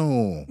 Then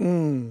no.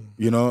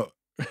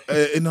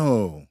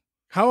 No.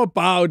 How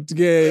about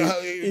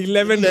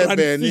 11 Rand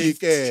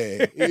 50?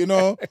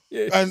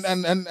 Yes.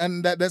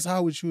 And that's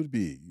how it should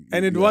be.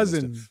 And it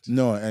wasn't. Understand?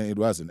 No, and it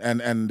wasn't.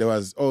 And there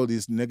was all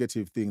this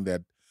negative thing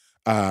that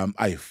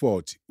I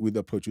fought with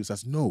the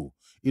producers. No,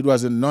 it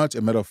was not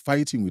a matter of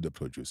fighting with the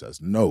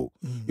producers. No,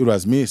 it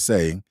was me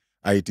saying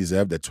I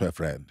deserve the 12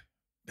 Rand.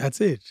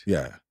 That's it.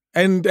 Yeah.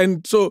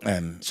 And so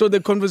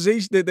the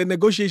conversation, the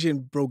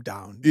negotiation broke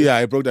down. Yeah,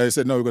 I broke down. I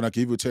said, no, we're going to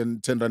give you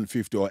 10 Rand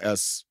 50 or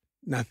else.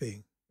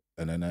 Nothing.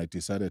 And then I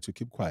decided to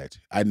keep quiet.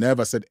 I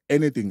never said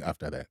anything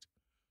after that.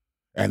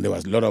 And there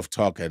was a lot of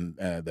talk, and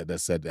that they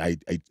said I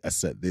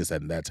said this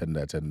and that and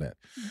that and that,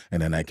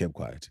 and then I kept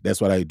quiet.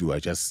 That's what I do. I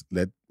just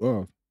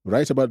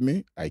write about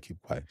me. I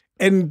keep quiet.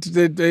 And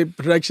the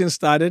production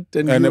started,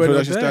 and the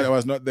production started. I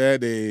was not there.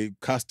 They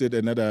casted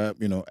another,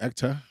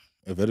 actor,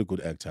 a very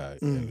good actor.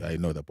 I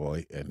know the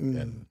boy,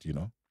 and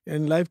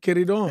and life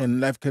carried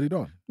on.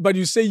 But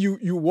you say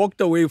you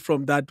walked away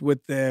from that with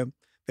the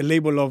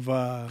label of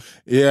a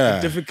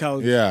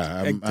difficult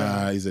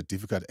actor. He's a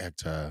difficult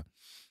actor.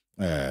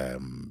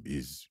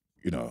 He's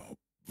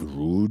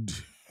rude.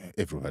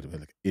 Everybody was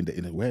like in the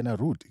when I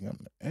rude.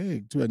 Hey,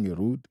 doing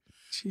rude.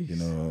 Jeez.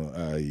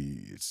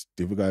 It's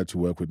difficult to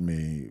work with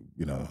me.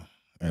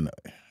 And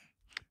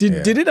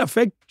did it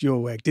affect your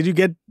work? Did you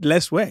get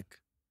less work,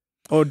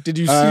 or did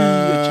you see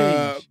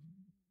a change?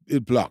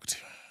 It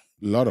blocked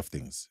a lot of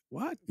things.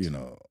 What? It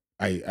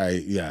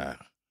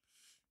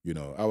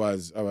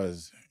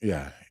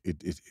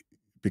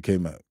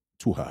became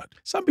too hard.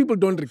 Some people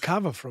don't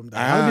recover from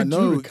that. How did you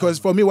recover? Because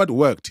for me, what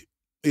worked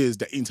is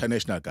the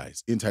international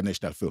guys,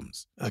 international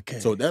films. Okay.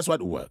 So that's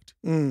what worked.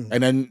 And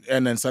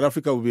then South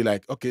Africa will be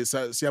like, okay,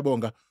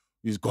 Siyabonga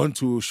is going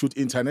to shoot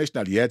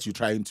international, yet you're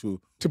trying to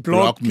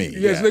block me.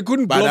 Yes, they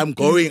couldn't block you. But I'm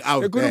going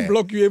out. They couldn't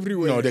block you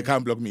everywhere. No, they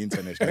can't block me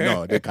international.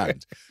 No, they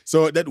can't.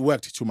 So that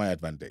worked to my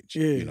advantage.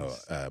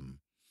 Yes.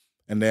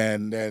 And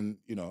then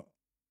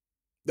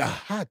the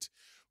heart.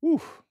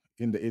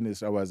 In the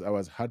industry, I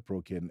was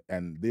heartbroken,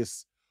 and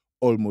this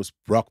almost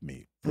broke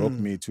me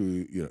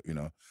to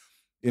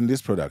in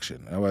this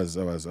production. I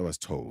was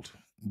told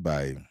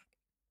by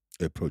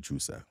a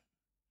producer,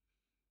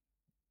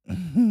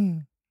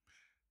 and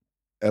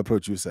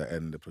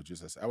the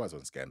producer said I was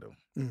on Scandal.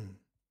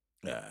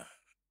 Yeah,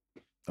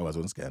 I was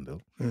on Scandal,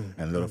 and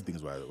a lot of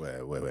things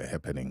were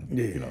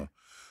happening.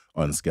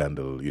 On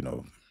Scandal.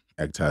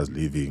 Actors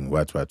leaving,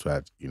 what.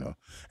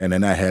 And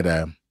then I had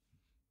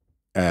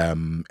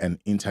an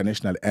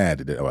international ad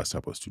that I was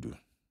supposed to do.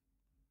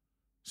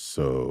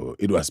 So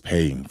it was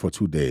paying for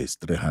 2 days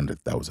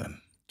 300,000.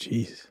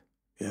 Jeez,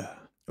 yeah.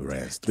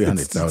 Rands,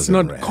 300,000. It's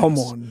not rands.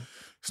 common.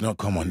 It's not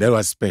common. That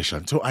was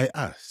special. So I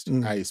asked.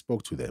 I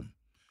spoke to them,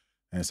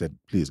 and I said,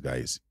 "Please,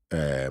 guys,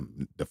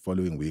 the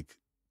following week,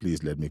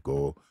 please let me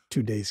go.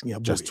 2 days,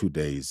 just 2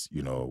 days.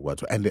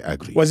 What?" And they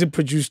agreed. Was it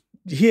produced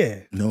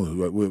here? No,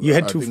 you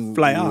had to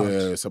fly out. We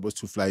were supposed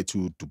to fly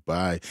to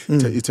Dubai.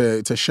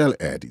 It's a shell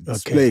ad.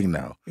 It's playing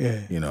now.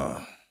 Yeah.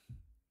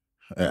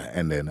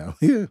 And then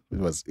it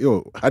was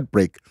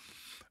heartbreak.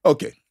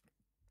 Okay.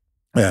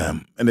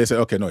 And they said,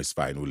 okay, no, it's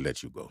fine. We'll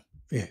let you go.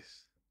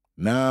 Yes.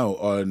 Now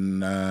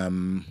on, I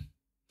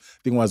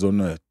think it was on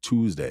a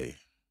Tuesday.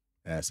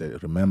 And I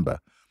said, remember,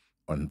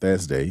 on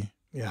Thursday,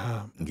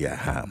 ham.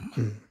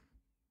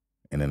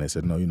 And then they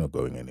said, no, you're not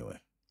going anywhere.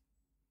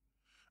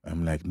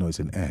 I'm like, no, it's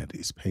an ad.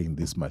 It's paying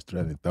this much,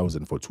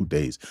 300,000 for 2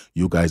 days.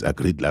 You guys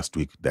agreed last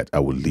week that I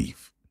will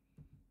leave.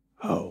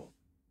 Oh.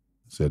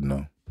 I said,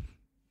 no.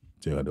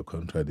 The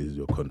contract is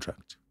your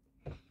contract.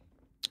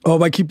 Oh,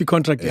 but keep the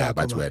contract. Yeah,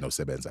 but we're no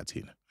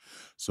sebenzatina.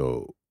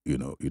 So, you're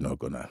not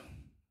going to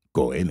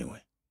go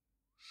anyway.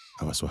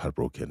 I was so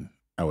heartbroken.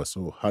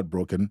 So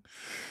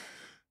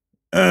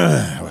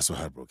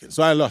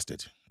I lost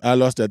it. I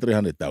lost that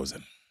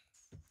 300,000.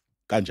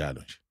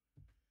 Kanjalo.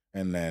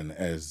 And then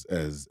as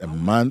a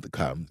month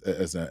comes,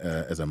 as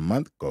a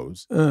month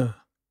goes,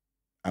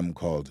 I'm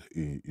called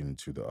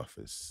into the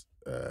office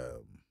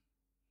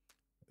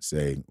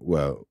saying,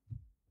 well,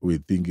 we're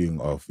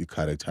thinking of the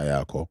character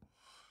yako.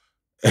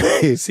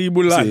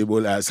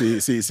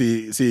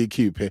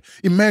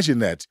 Imagine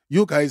that.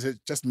 You guys have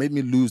just made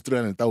me lose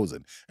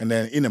 300,000. And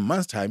then in a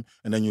month's time,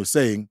 and then you're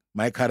saying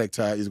my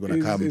character is going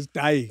to come. Is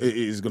dying.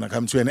 Is going to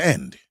come to an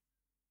end.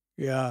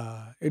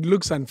 Yeah. It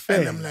looks unfair.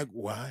 And I'm like,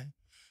 why?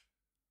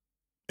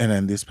 And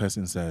then this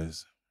person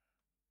says,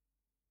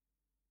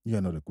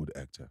 you're not a good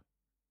actor.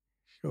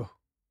 Sure.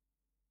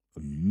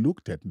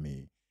 Looked at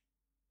me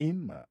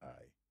in my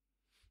eye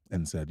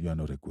and said, you are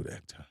not a good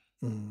actor.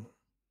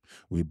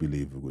 We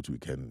believe we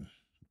can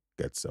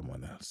get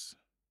someone else.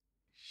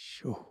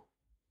 Sure.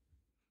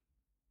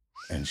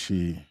 And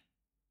she,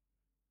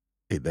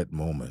 at that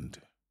moment,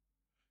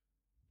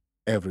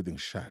 everything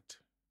shut.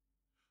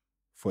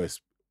 For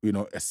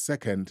a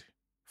second,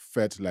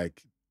 felt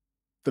like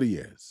 3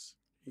 years.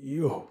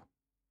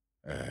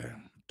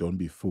 Don't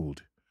be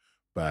fooled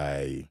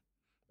by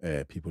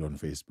people on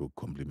Facebook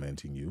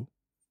complimenting you.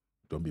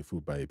 Don't be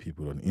fooled by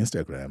people on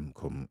Instagram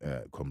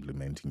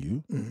complimenting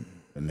you.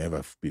 And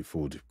never be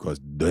fooled because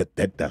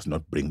that does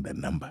not bring the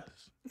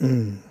numbers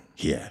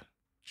here.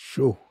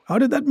 Sure. How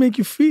did that make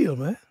you feel,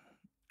 man?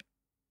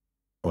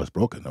 I was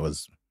broken. I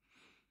was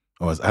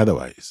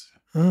otherwise.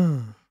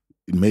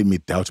 It made me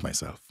doubt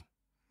myself.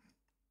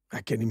 I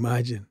can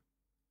imagine.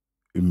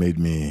 It made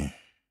me,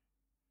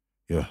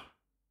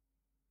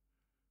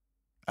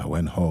 I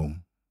went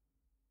home.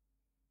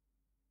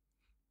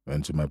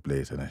 Went to my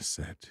place and I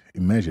said,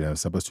 imagine I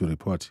was supposed to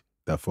report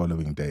the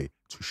following day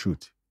to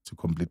shoot, to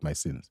complete my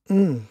sins.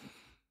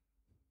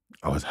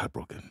 I was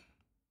heartbroken.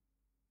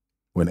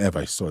 Whenever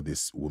I saw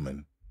this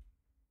woman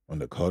on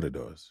the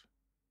corridors,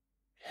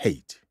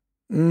 hate.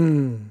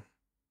 Mm.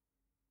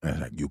 And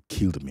like, you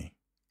killed me.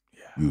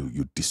 Yeah.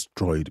 You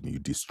destroyed me. You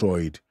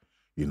destroyed,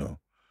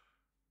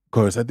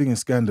 Because I think in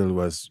Scandal I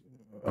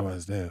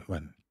was there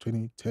when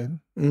 2010,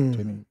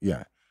 20,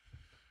 yeah.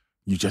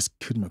 You just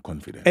killed my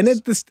confidence. And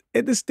at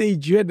the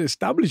stage, you had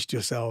established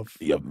yourself.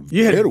 Yeah,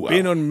 you had very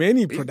been well. on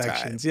many Big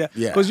productions, time.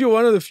 yeah. Because you're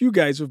one of the few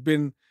guys who've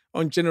been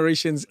on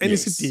Generations and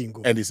Yes.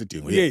 Isitingo. And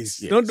Isitingo, Yes.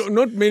 yes.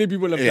 Not many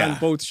people have done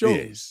both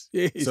shows.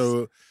 Yes.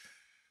 So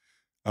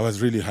I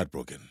was really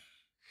heartbroken.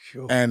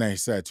 Sure. And I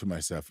said to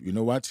myself, you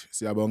know what,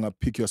 Siyabonga,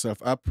 pick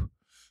yourself up.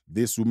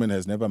 This woman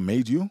has never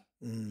made you.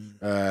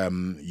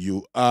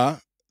 You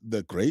are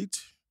the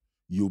great.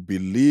 You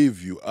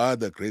believe you are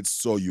the great,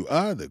 so you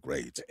are the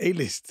great.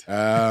 A-list.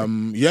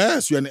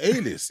 Yes, you're an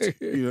A-list.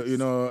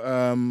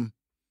 And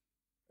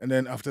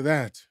then after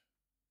that,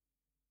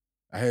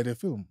 I had a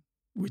film.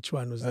 Which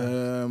one was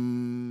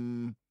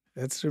that?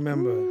 Let's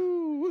remember.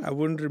 I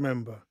wouldn't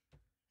remember.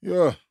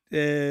 Yeah.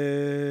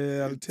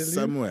 I'll tell you.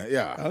 Somewhere,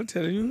 yeah. I'll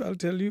tell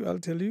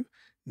you.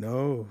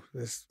 No,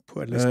 this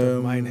poor list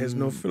of mine has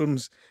no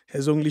films,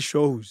 has only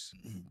shows.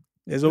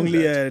 There's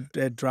only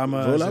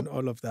dramas and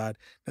all of that.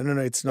 No,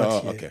 it's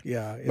not here. Okay.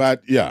 Yeah.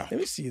 But yeah. Let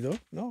me see though.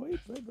 No, wait.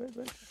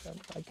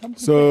 I come prepared.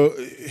 So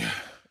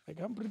I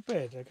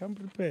come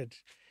prepared.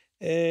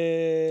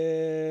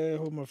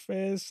 Home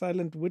Affairs,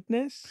 Silent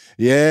Witness.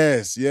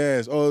 Yes.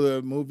 Oh,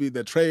 the movie,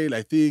 the trail,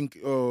 I think.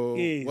 Oh,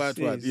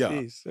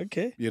 Yes.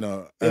 Okay.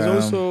 There's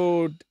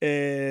also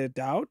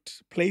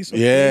Doubt, Place of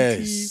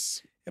Plenty,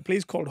 a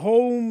place called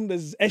Home.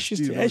 There's Ashes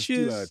to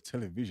Ashes. Still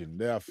television.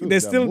 There are films.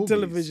 There's still movies.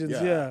 televisions.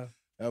 Yeah.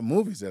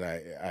 Movies that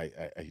I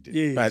did.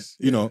 Yes, but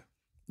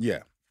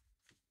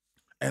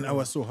and I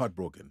was so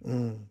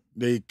heartbroken.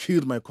 They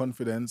killed my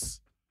confidence,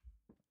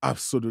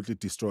 absolutely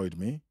destroyed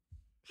me.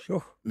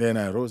 Sure. Then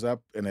I rose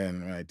up, and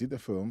then when I did the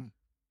film,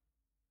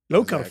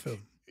 local film,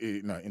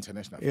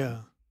 international.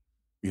 Yeah.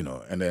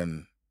 Film, and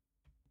then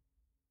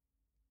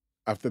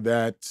after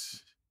that,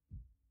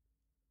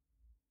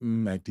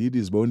 I did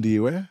Is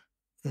Bondiwe,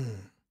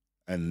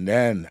 and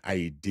then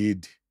I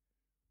did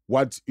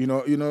what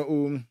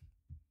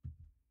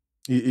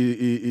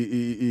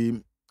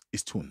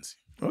It's Tunzi.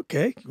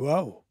 Okay.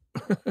 Wow.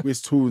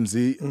 With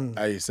Tunzi,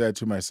 I said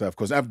to myself,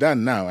 because I had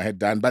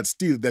done, but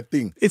still that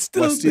thing it's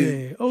still was still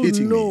there. Oh,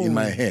 hitting no. me in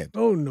my head.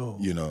 Oh no.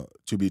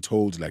 To be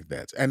told like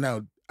that. And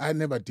now I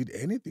never did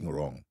anything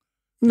wrong.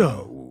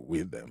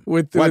 With them.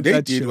 What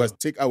they did was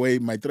take away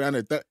my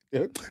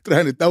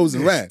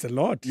 300,000 rand. That's a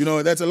lot.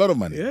 That's a lot of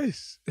money.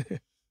 Yes.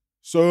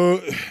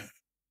 So,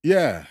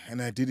 yeah,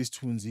 and I did this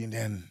Tunzi, and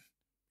then,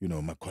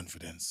 my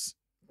confidence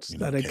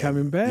started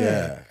coming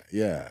back.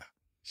 Yeah.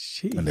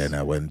 Jeez. And then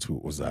I went to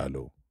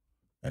Uzalo,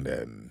 and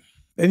then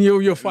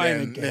you're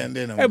fine again.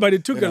 But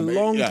it took a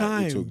long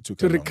time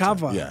to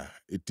recover. Time. Yeah,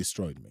 it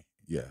destroyed me.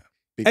 Yeah,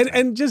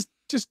 and just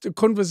a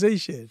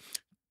conversation.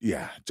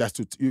 Yeah,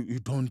 you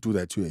don't do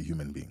that to a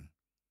human being.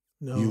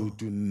 No, you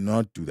do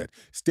not do that.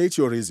 State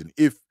your reason.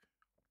 If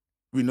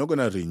we're not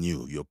gonna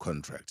renew your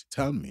contract,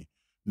 tell me.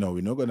 No,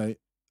 we're not gonna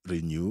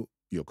renew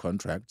your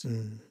contract.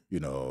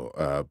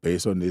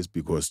 Based on this,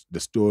 because the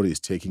story is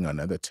taking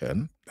another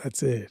turn.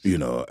 That's it.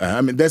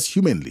 That's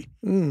humanly.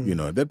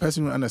 That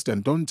person will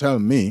understand. Don't tell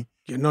me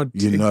you're not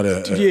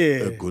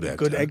a good actor.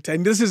 Good actor.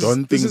 And this is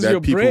don't think is that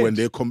your people bread. When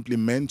they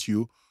compliment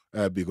you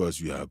because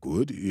you are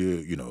good,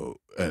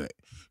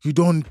 you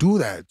don't do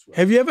that.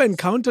 Have you ever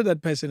encountered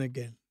that person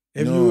again?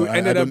 Have you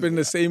ended up in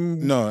the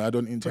same No, I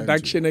don't intend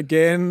production to.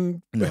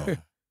 Again? No.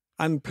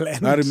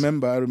 Unplanned. I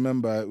remember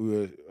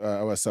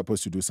I was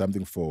supposed to do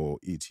something for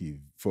ET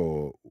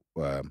for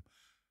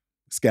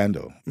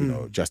Scandal,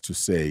 just to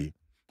say,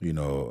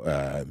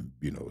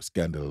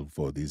 Scandal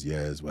for these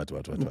years, what.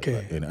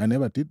 Okay. And I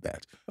never did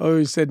that. Oh,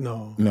 you said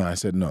no. No, I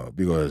said no,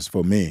 because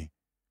for me,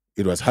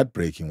 it was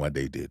heartbreaking what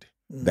they did.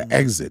 The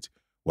exit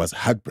was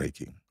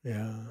heartbreaking.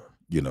 Yeah.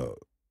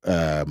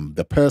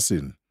 The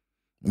person,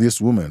 this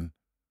woman,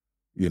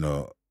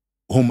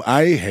 whom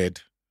I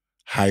had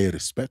high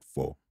respect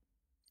for,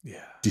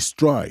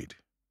 destroyed.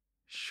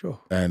 Sure.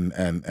 And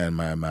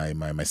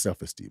my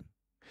self-esteem.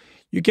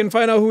 You can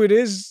find out who it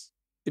is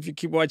if you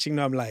keep watching.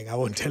 No, I'm lying. I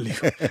won't tell you.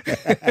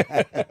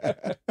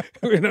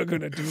 We're not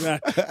going to do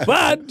that.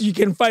 But you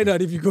can find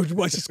out if you go to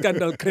watch the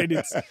Scandal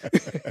credits.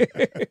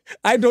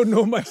 I don't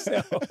know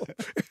myself.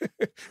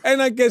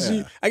 And I guess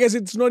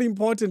it's not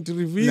important to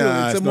reveal.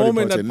 It's a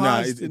moment that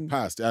passed. It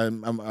passed.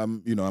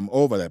 I'm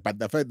over that. But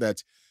the fact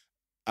that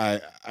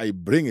I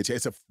bring it,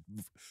 it's a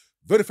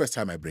very first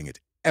time I bring it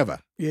ever.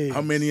 Yes.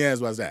 How many years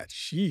was that?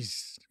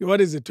 Jeez.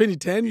 What is it?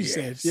 2010, you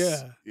said?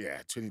 Yeah.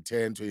 Yeah,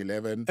 2010,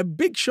 2011. A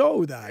big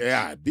show, that.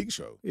 Yeah, a big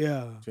show.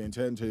 Yeah.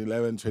 2010,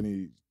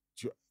 2011,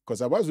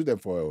 because I was with them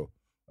for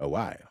a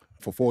while,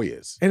 for 4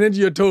 years. And then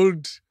you're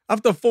told,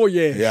 after 4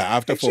 years. Yeah,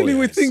 after 4 years. Actually,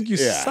 we think you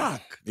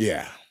suck.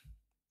 Yeah.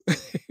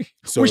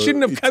 So we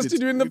shouldn't have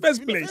casted you in the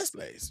first place.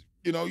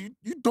 You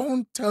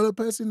don't tell a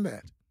person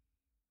that.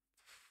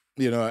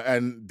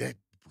 And that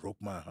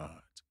broke my heart.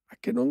 I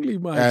can only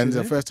imagine. And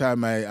the first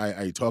time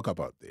I talk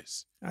about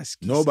this,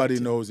 nobody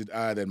knows it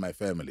other than my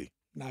family.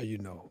 Now you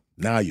know.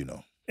 Now you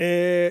know.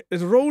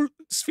 Roll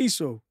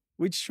Sfiso.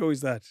 Which show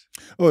is that?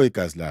 Oh,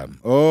 Ikazlam.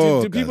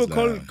 Oh, do people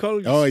call?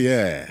 Oh,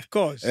 yeah. Of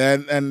course.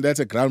 And that's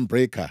a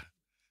groundbreaker.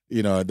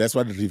 You know, that's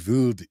what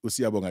revealed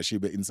Siyabonga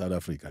Shibe in South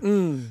Africa.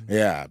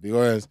 Yeah,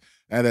 because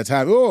at the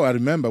time, I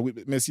remember we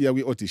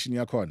audition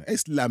yakona.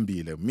 It's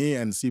Lambile. Me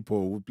and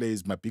Sipo, who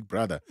plays my big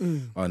brother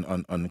on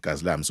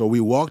Kazlam. So we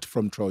walked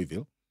from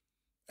Troyville.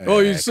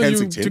 You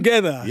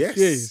together?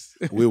 Yes.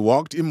 We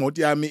walked in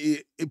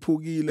Motiami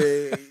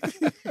Ipugile.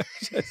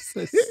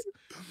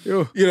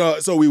 You know,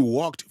 so we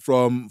walked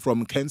from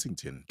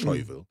Kensington,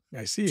 Troyville,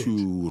 I see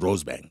to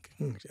Rosebank.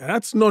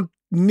 That's not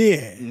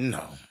near.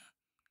 No.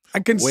 I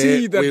can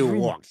see that we route.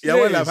 walked. Yes.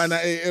 Yeah, well,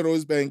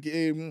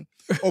 Rosebank,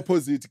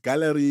 opposite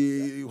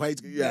gallery,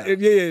 white.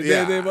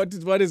 Yeah.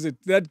 What is it?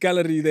 That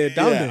gallery there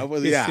down there.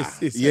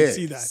 Yes, I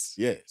see that.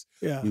 Yes.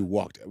 Yeah. We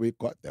walked. We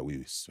got there. We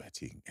were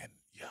sweating, and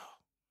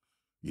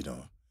you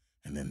know,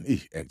 and then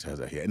actors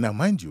are here. Now,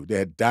 mind you, they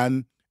had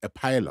done a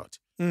pilot,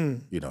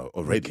 you know,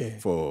 already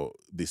for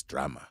this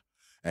drama.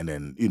 And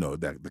then, you know,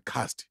 the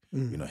cast,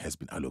 you know, has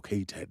been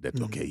allocated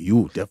that, okay,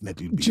 you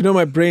definitely will be. Do you know,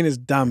 my brain is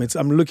dumb.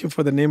 I'm looking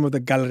for the name of the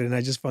gallery and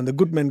I just found the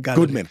Goodman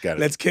Gallery. Goodman Gallery.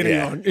 Let's carry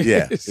on.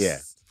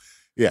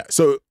 Yeah.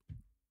 So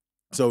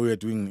we were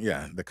doing,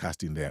 the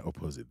casting there,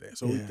 opposite there.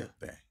 So we get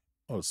there,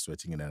 all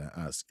sweating, and then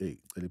I asked, hey,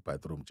 the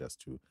bathroom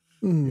just to,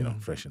 you know,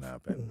 freshen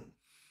up. And,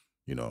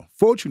 you know,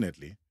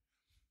 fortunately,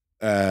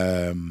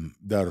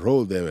 the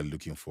role they were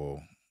looking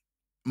for,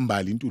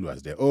 Mbalintulu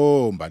was there.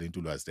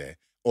 Mbalintulu was there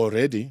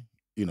already.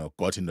 You know,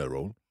 got in the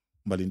role.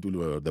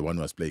 Mbalintulu, the one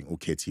who was playing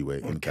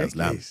Uketiwe in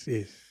Kazlam.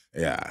 Yes.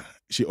 Yeah,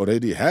 she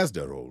already has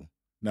the role.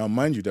 Now,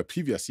 mind you, the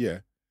previous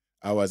year,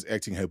 I was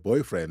acting her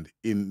boyfriend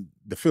in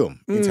the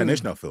film,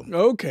 international film.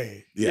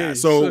 Okay. Yeah,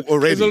 yes. so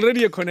already. There's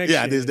already a connection.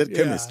 Yeah, there's that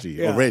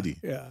chemistry already.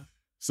 Yeah.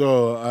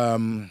 So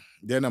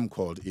then I'm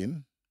called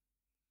in.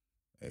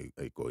 I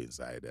go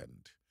inside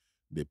and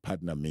they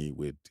partner me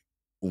with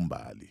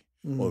Umbali.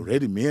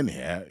 Already me and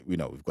her, you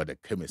know, we've got a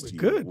chemistry.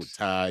 We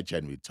touch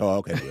and we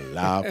talk and we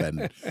laugh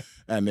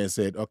and they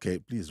said, okay,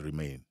 please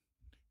remain.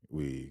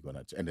 We're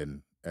gonna and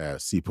then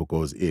Sipo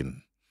goes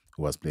in,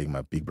 who was playing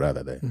my big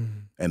brother there.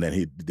 And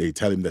then they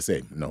tell him the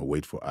same, no,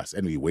 wait for us.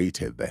 And we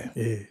waited there.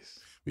 Yes.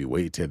 We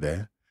waited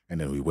there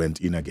and then we went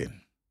in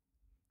again.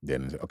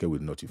 Then okay, we'll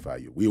notify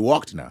you. We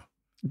walked now.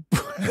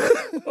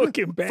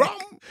 Okay, back. From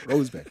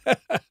Rosebank.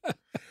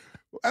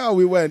 Oh,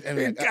 we went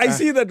and I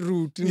see that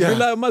route in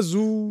Villa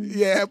Mazu.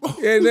 Yeah,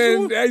 and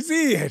then I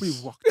see it. We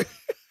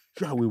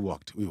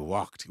walked. We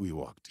walked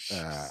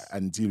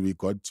until we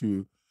got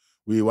to.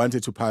 We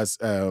wanted to pass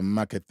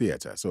Market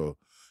Theatre, so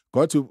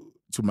got to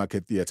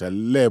Market Theatre.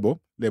 Lebo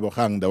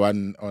Hang, the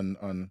one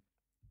on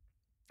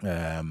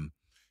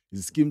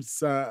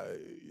Skimsa,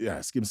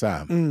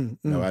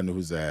 the one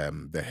who's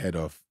the head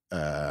of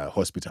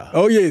hospital.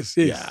 Oh yes.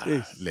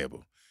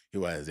 Lebo. He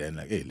was then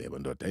like, hey, Lebo,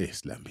 not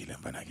Slambile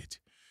Mbanagit.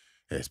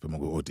 Yes, but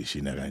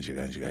audition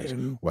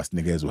was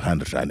niggas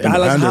 100 rand.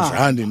 100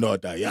 rand in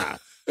order,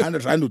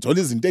 100 rand to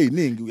izinto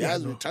eziningi. We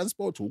had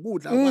transport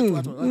what.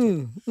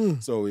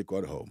 So we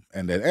got home.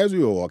 And then as we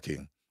were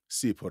walking,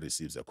 Sipo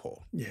receives a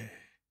call. Yeah.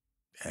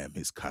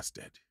 He's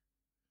casted.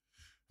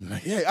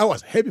 Like, I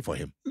was happy for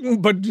him.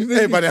 But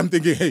I'm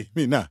thinking, hey,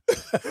 me nah.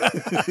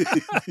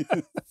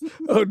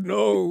 Oh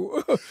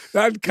no.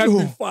 That can't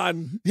be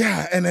fun.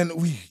 Yeah, and then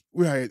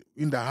we are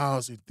in the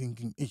house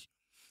thinking, hey.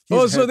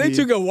 So they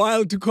took a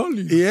while to call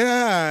you.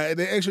 Yeah,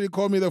 they actually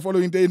called me the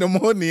following day in the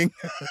morning.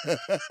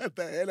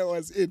 The hell I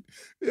was in.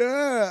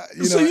 Yeah.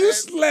 You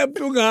slept,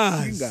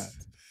 guys.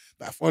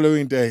 The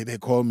following day, they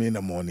called me in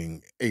the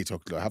morning, 8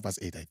 o'clock,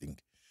 8:30, I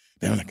think.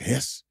 They were like,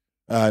 yes.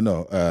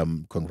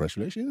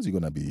 Congratulations, you're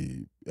going to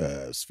be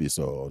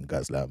Sfiso on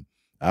Kazlam.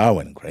 I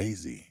went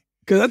crazy.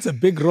 Because that's a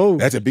big role.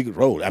 That's a big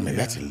role. I mean,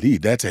 that's a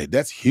lead.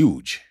 That's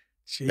huge.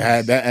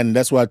 And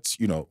that's what,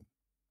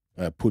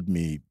 put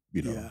me,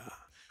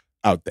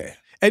 out there.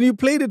 And you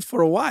played it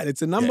for a while.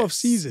 It's a number of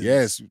seasons.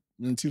 Yes,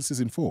 until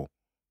season 4.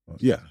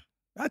 Yeah.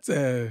 That's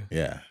a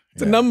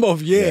it's a number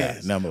of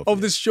years of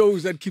the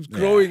shows that keeps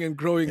growing and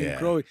growing and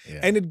growing.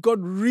 Yeah. And it got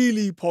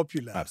really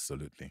popular.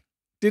 Absolutely.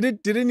 Did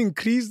it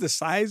increase the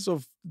size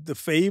of the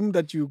fame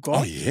that you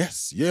got? Oh,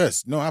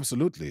 yes. No,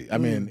 absolutely. I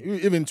mean,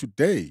 even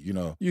today,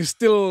 You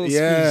still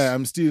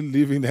I'm still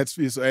living that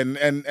space. And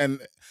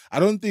I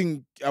don't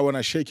think I want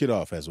to shake it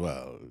off as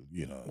well,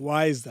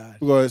 Why is that?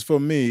 Because for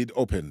me, it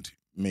opened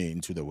me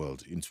into the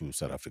world, into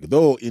South Africa.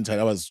 Though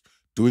I was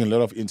doing a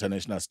lot of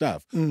international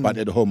stuff, but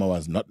at home I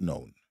was not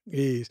known.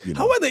 Yes.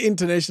 How are the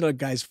international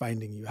guys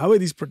finding you? How are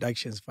these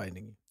productions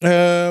finding you?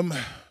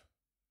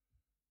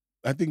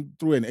 I think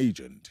through an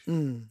agent,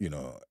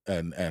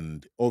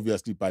 and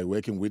obviously by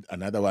working with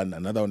another one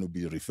will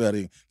be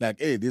referring like,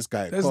 hey, this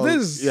guy.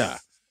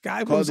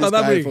 Guy from South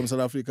Africa. From South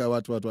Africa,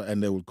 what,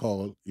 and they will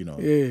call,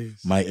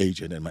 my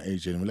agent, and my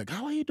agent will be like,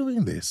 how are you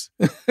doing this?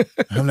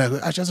 I'm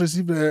like, I just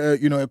received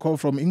a call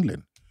from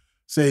England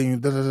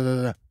saying da da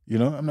da da.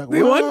 I'm like,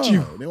 they want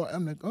you.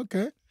 I'm like,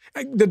 okay.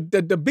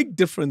 The big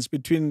difference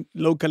between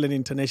local and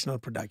international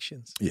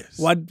productions. Yes.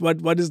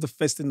 What is the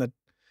first thing that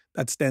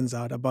that stands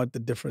out about the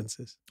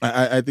differences?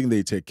 I think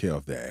they take care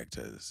of their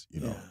actors,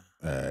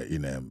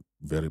 in a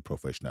very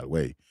professional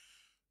way,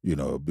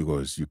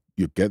 because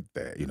you get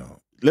there,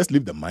 let's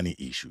leave the money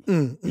issue.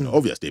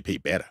 Obviously they pay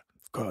better.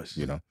 Of course.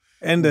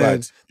 And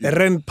the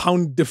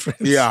rand-pound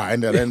difference. Yeah,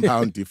 and the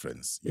rand-pound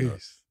difference.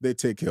 Yes. They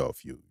take care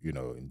of you,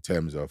 in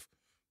terms of,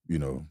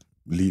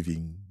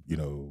 living,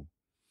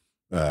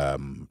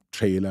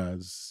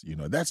 trailers,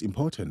 that's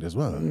important as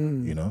well,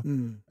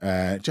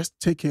 just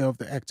take care of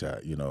the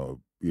actor,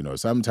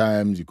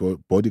 sometimes you go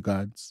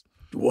bodyguards.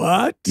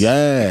 What?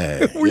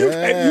 Yeah. You've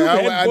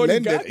had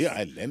bodyguards?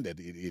 I landed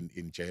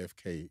in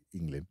JFK,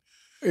 England.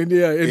 In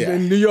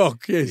New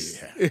York,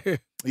 yes.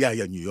 Yeah,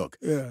 New York.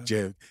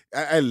 Yeah.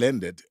 I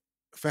landed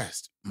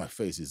first. My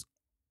face is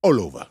all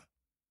over.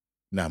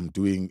 Now I'm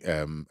doing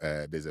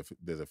there's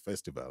a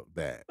festival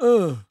there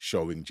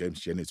showing James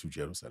Journey to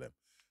Jerusalem.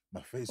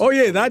 My face. Oh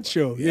yeah, that over.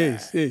 show. Yeah,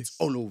 yes. It's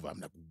all over. I'm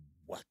like,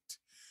 what?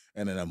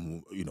 And then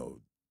I'm,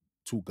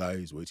 two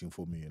guys waiting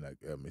for me, like,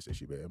 Mr.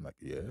 Shibe. I'm like,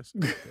 yes.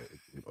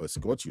 It's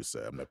got you,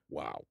 sir. I'm like,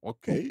 wow,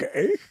 okay.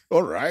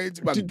 All right.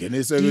 Do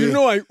you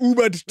know I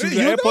Ubered to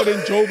the airport in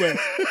Joburg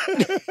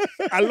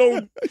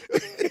alone?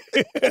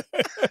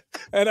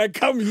 And I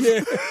come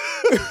here.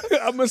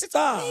 I'm a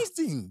star.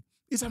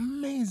 It's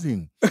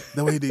amazing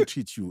the way they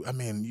treat you. I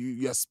mean,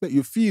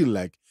 you feel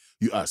like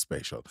you are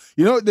special.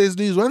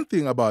 There's one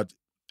thing about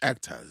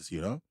actors,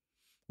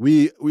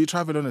 we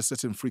travel on a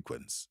certain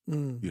frequency,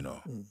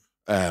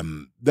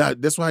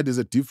 that's why there's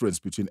a difference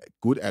between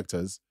good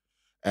actors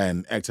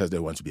and actors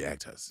that want to be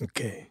actors.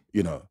 Okay.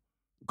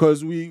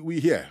 Because we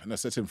hear on a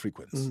certain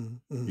frequency,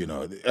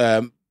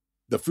 the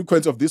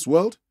frequency of this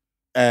world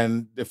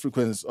and the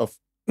frequency of,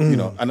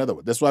 another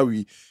world. That's why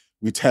we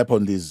tap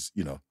on these,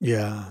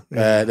 Yeah.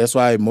 That's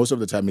why most of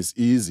the time it's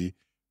easy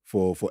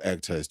for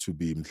actors to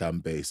be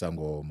mhlambe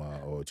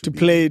sangoma or to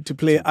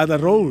play other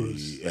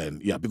roles.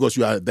 And because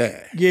you are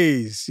there.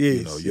 Yes.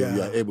 You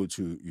are able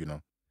to,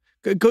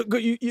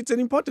 It's an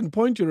important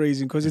point you're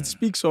raising because it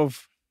speaks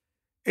of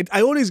it.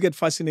 I always get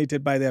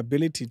fascinated by the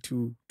ability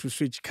to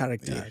switch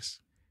characters. Yes.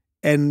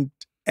 And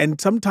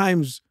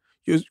sometimes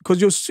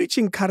because you're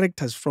switching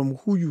characters from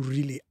who you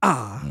really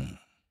are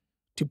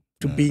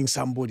to being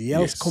somebody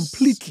else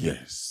completely.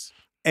 Yes.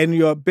 And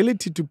your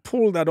ability to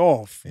pull that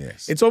off,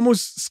 it's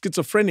almost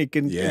schizophrenic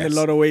in a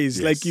lot of ways.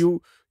 Yes. Like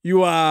you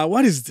are,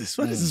 what is this?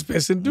 What is this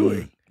person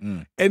doing?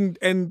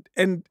 And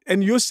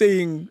you're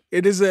saying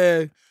it is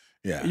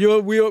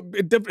we are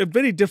a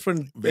very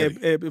different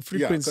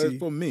frequency. Yeah,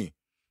 for me,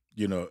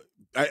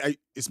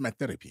 it's my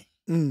therapy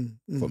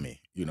for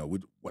me.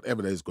 With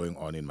whatever that is going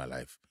on in my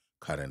life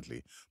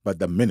currently. But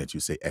the minute you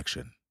say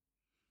action,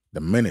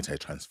 the minute I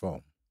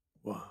transform,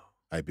 wow,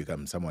 I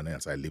become someone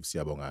else. I leave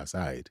Siyabonga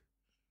aside.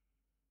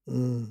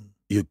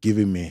 You're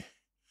giving me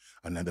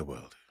another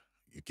world.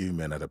 You're giving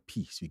me another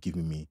piece. You're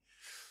giving me,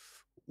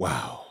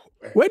 wow.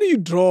 Where do you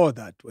draw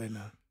that,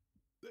 Wena?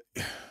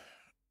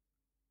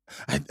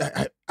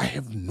 I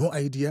have no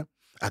idea.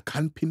 I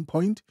can't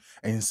pinpoint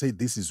and say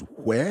this is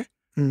where.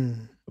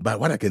 But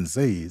what I can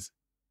say is,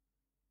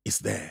 it's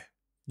there.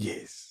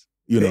 Yes,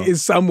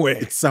 it's somewhere.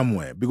 It's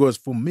somewhere because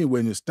for me,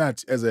 when you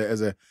start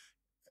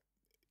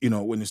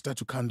when you start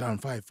to count down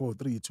 5, 4,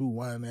 3, 2,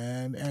 1,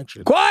 and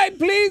action. Quiet,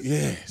 please.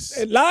 Yes.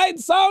 Light,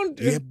 sound.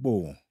 Yeah,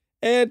 boy.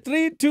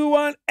 3, 2,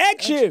 1,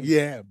 action.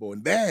 Yeah, boy.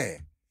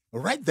 There.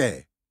 Right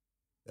there.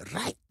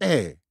 Right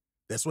there.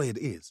 That's where it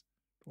is.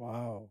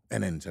 Wow.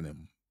 And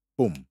then,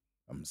 boom,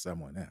 I'm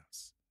someone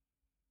else.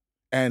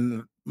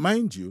 And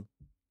mind you,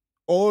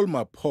 all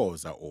my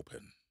pores are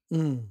open.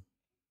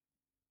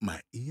 My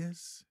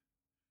ears,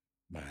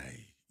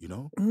 my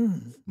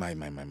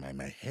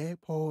hair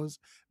pores,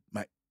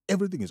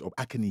 everything is open.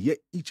 I can hear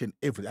each and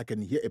every. I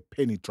can hear a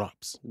penny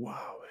drops.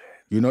 Wow,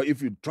 man.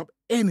 If you drop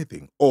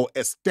anything or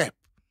a step,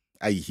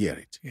 I hear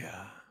it.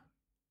 Yeah.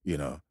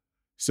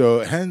 So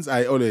hence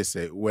I always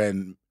say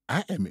when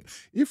I am,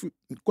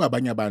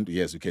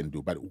 yes, you can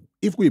do, but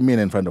if we mean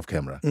in front of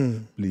camera,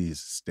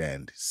 please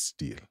stand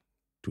still.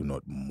 Do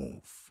not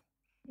move.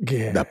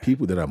 Yeah. The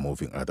people that are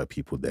moving are the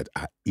people that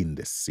are in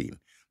the scene,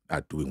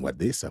 are doing what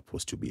they're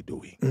supposed to be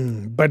doing.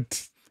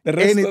 But the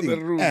rest anything of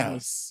the room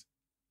else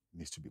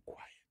needs to be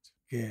quiet.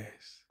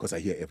 Yes. Because I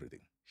hear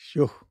everything.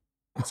 Sure.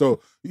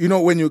 So,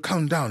 when you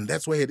count down,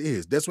 that's where it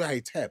is. That's where I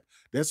tap.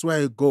 That's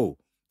where I go.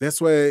 That's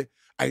where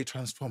I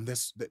transform.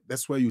 That's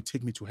where you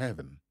take me to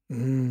heaven.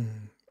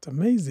 It's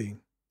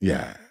amazing.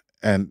 Yeah.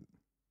 And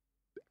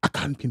I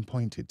can't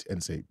pinpoint it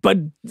and say. But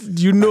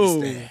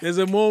there's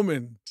a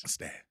moment. It's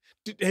there.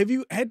 Have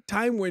you had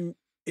time when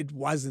it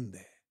wasn't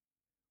there?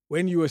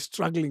 When you were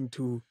struggling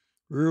to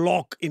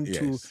lock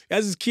into.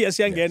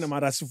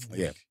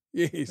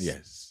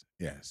 Yes.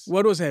 Yes.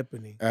 What was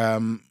happening?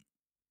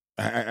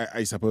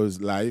 I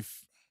suppose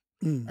life.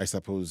 I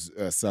suppose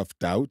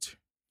self-doubt.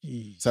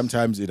 Yes.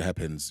 Sometimes it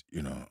happens,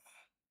 you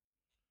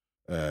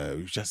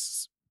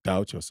just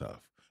doubt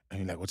yourself. And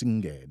you're like, what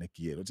ingene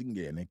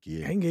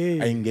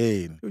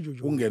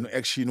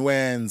action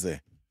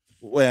wenze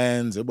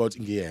about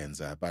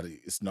ingiyenza, but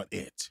it's not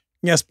it.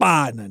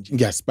 Ngiyaspana nje.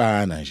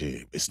 Ngiyaspana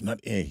nje. It's not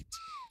it.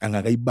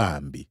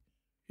 Angakayibambi.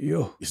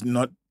 Yo. It's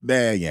not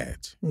there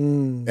yet.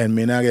 Mm. And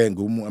mina ke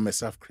I'm a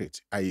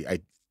self-crit.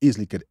 I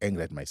easily get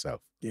angry at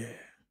myself. Yeah.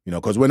 You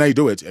know, because when I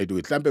do it.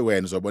 Mhlambe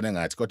wena uzobona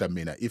ngathi kodwa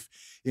mina if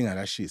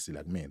ingakashisi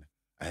like mina,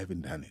 I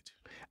haven't done it.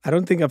 I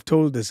don't think I've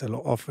told this a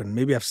lot often.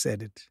 Maybe I've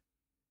said it.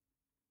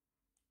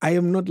 I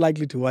am not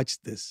likely to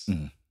watch this.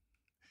 Mm.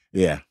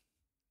 Yeah.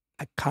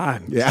 I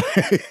can't. Yeah.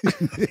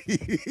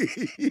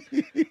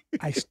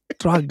 I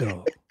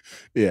struggle.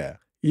 Yeah.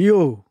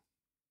 Yo,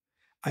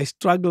 I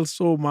struggle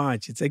so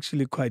much. It's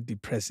actually quite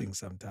depressing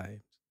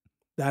sometimes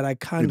that I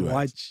can't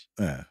watch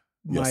my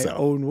yourself.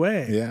 own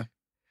work. Yeah.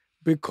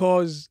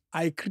 Because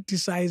I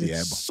criticize it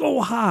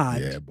so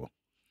hard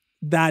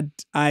that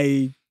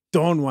I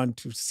don't want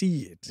to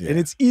see it. Yeah. And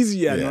it's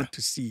easier not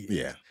to see it.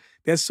 Yeah.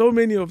 There's so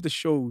many of the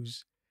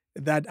shows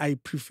that I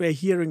prefer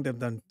hearing them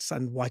than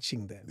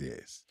watching them.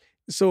 Yes.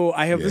 So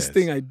I have this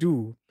thing I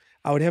do.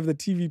 I would have the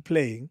TV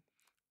playing.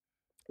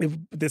 If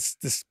this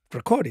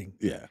recording.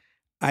 Yeah.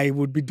 I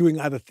would be doing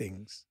other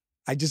things.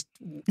 I just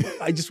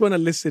want to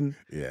listen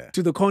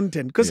to the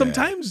content. Because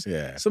sometimes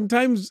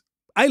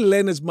I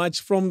learn as much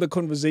from the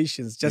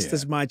conversations just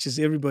as much as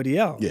everybody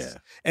else. Yeah.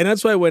 And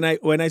that's why when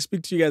I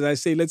speak to you guys, I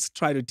say, let's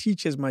try to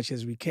teach as much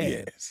as we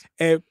can.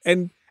 Yes.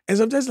 And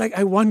sometimes like,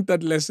 I want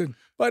that lesson,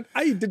 but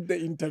I did the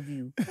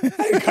interview.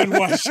 I can't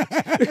watch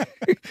it.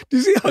 Do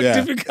you see how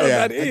difficult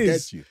that is? I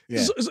get you.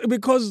 Yeah. So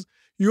because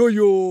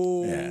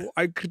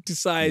I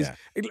criticize.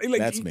 Yeah. Like,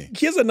 that's me.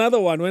 Here's another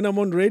one. When I'm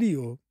on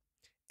radio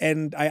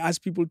and I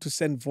ask people to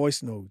send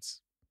voice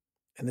notes,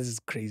 and this is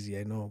crazy,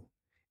 I know.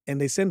 And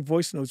they send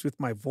voice notes with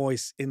my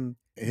voice in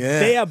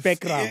their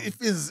background. It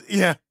is,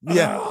 I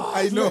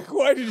know. Like,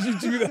 why did you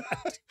do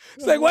that?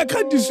 It's like, why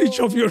can't you switch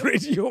off your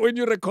radio when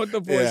you record the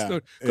voice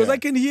note? Because I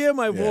can hear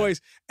my voice,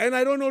 and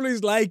I don't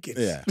always like it.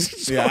 Yeah,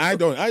 So, I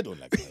don't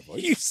like my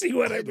voice. You see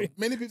what I mean?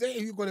 Many people say,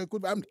 hey, you got a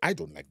good voice. I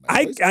don't like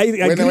my voice.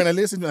 When I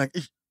listen, I'm like,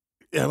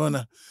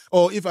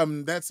 or if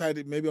I'm that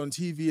side, maybe on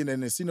TV, and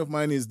then a scene of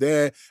mine is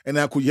there, and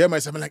I could hear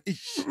myself, I'm like,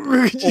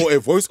 or a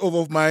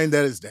voiceover of mine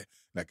that is there.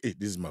 Like, hey,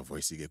 this is my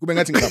voice again.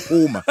 I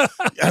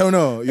don't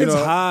know. It's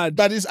hard.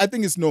 But I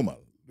think it's normal,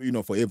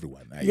 for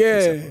everyone.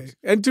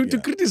 And to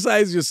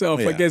criticize yourself,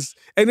 I guess.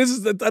 And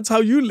that's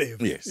how you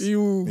live. Yes.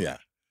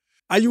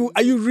 Are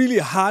you really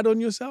hard on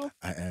yourself?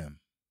 I am.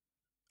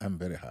 I'm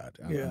very hard.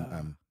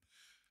 I'm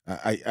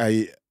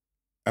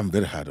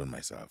very hard on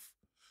myself.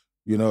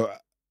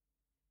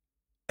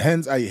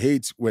 Hence, I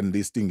hate when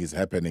this thing is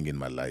happening in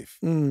my life.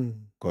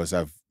 Because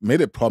I've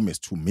made a promise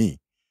to me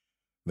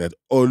that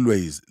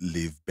always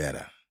live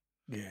better.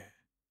 Yeah.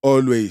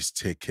 Always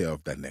take care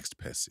of the next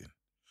person.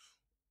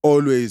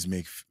 Always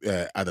make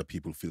other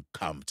people feel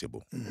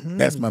comfortable. Mm-hmm.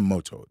 That's my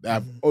motto.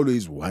 I've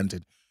always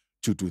wanted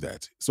to do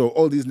that. So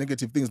all these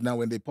negative things now,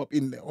 when they pop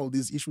in, all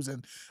these issues,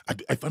 and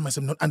I find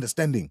myself not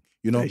understanding,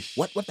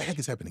 what the heck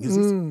is happening? Is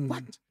this,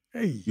 what?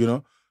 Hey.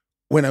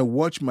 When I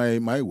watch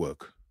my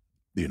work,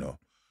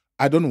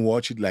 I don't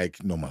watch it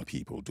like normal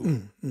people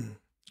do.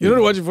 You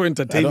don't watch it for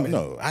entertainment. I don't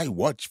know. I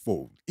watch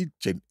for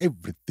each and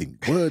everything.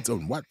 Words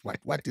on what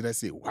did I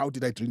say? How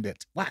did I drink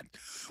that? What?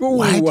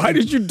 Why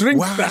did you drink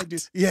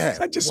that?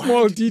 Such a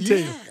small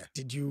detail. Yeah.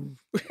 Did you?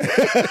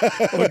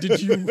 Or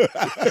did you?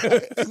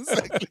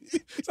 Exactly.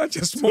 Such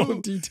a small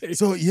detail.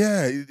 So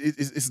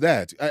it's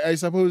that. I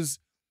suppose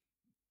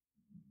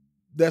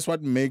that's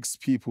what makes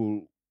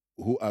people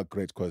who are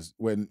great, because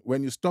when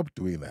you stop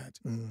doing that,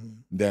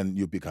 then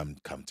you become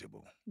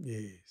comfortable.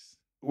 Yes.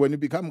 When you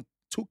become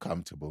too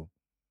comfortable,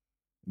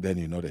 then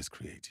you're not as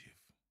creative.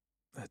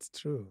 That's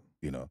true.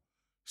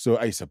 So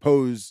I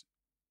suppose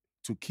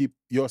to keep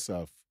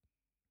yourself,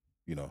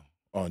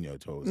 on your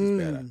toes is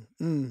better.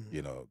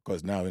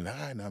 Because now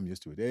I'm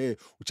used to it. Hey,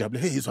 uzofana,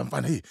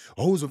 hey,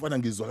 uzofana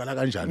ngizwakala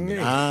kanjani?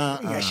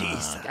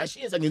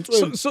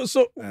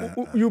 So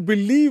you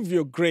believe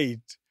you're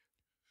great,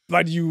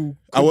 but you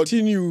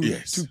continue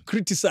to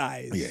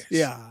criticize. Yes.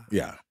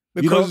 Yeah.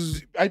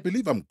 Because I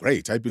believe I'm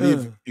great. I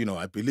believe,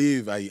 I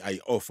believe I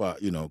offer,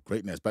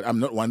 greatness. But I'm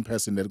not one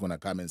person that's gonna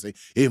come and say,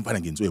 hey,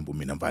 mfana ngintswembu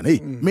mina mfana. Hey,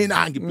 mina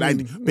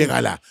angiblind.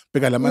 Bheka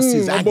la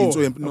masiza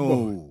angintswembu.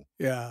 No.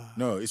 Yeah.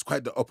 No, it's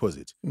quite the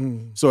opposite.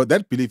 So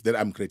that belief that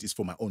I'm great is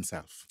for my own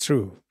self.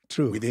 True.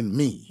 Within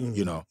me,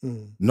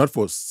 not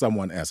for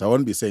someone else. I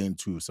won't be saying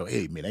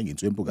hey, mina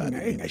ngintswembu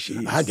kabi.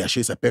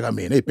 Ngiyashisa bheka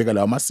mina, hey, bheka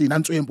la masina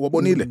antswembu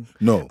wabonile.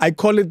 No. I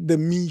call it the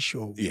me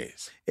show.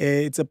 Yes.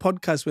 It's a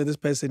podcast where this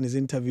person is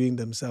interviewing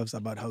themselves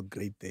about how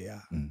great they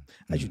are.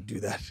 I should do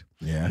that.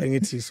 Yeah. And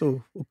it's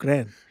so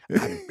Ukraine.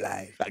 I'm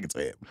blind.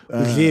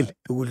 Udlile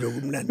ukudla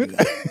okumnandi.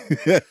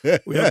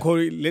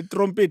 Uyakhona le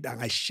trumpet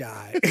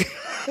angashaya.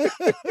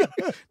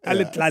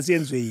 Ale class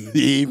yenziwe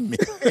yimi.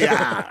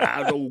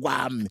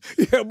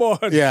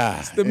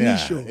 It's the me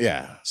show.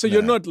 Yeah. So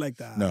you're not like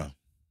that. No.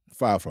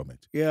 Far from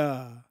it.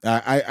 Yeah.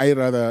 I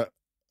rather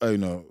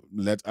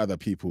let other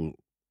people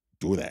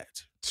do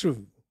that.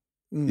 True.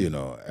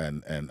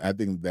 And I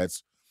think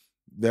that's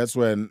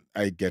when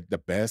I get the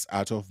best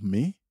out of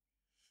me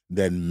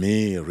than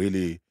me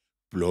really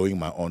blowing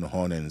my own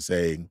horn and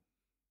saying,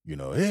 you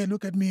know, hey,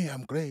 look at me,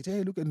 I'm great.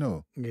 Hey, look at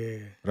no. Yeah.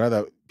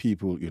 Rather,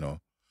 people, you know,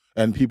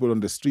 and people on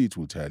the street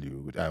will tell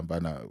you,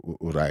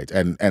 right.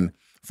 And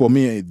for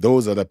me,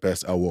 those are the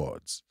best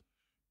awards,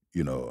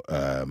 you know,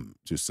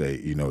 to say,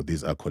 you know,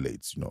 these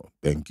accolades, you know,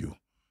 thank you.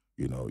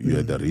 You know,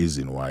 you're the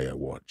reason why I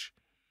watch.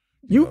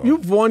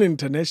 You've won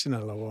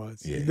international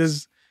awards.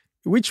 Yes.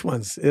 Which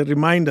ones?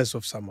 Remind us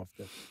of some of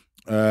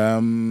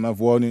them. I've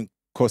won in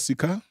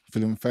Corsica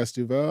film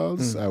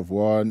festivals. I've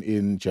won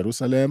in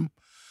Jerusalem.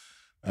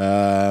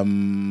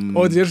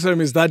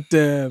 Jerusalem is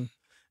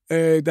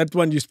that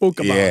one you spoke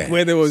about,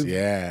 where there was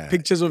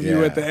pictures of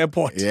you at the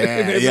airport.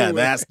 Yeah,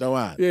 that's the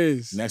one.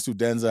 Yes. Next to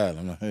Denzel.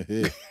 I'm like,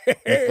 hey,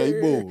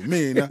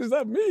 me. Is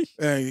that me?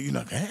 You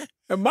know,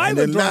 Am I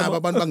the drama?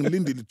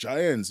 The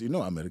Giants, you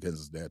know, Americans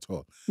is there at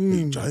all.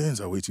 The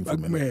Giants are waiting for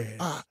me.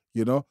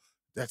 You know,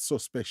 that's so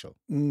special,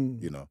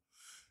 you know.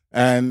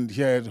 And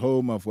here at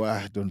home, I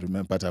don't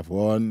remember, but I've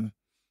won.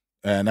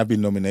 And I've been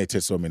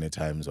nominated so many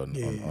times on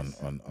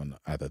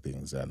other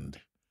things. And,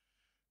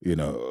 you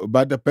know,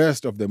 but the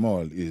best of them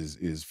all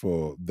is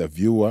for the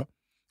viewer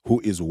who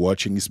is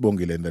watching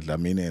Siyabonga and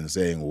Dlamini and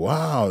saying,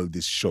 wow,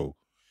 this show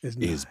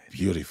is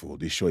beautiful.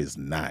 This show is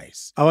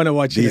nice. I want to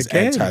watch it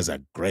again. These actors are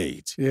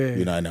great.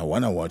 You know, and I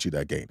want to watch it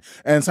again.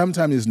 And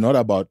sometimes it's not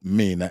about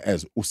me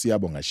as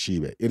Siyabonga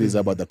Shibe. It is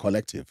about the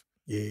collective.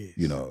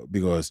 You know,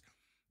 because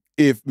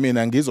if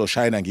mina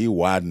ngizoshine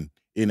ngiyi-1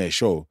 in a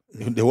show,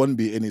 there won't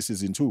be any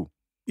season 2.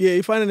 Yeah,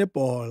 if I need a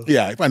ball.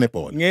 Yeah, if I need a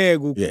ball.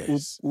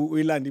 Yes.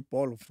 We land the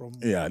ball from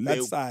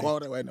that side.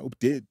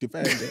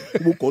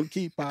 Defender,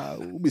 goalkeeper,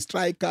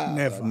 striker.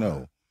 Never.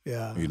 No.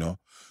 Yeah. You know?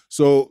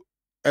 So,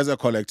 as a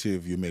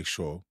collective, you make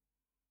sure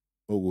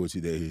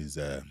there is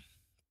a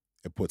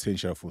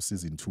potential for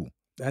season 2.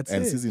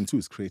 And season 2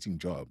 is creating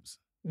jobs.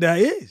 There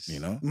is. You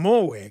know?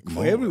 More work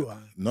for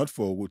everyone. Not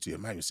for Uguti.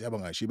 Man, you see,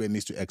 Shibe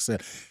needs to excel.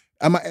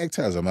 I'm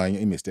actors,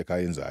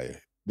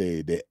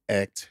 they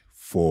act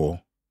for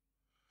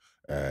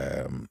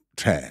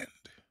trend.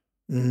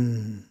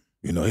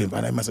 You know,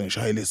 I must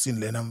ngishayele scene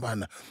lena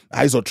mfana.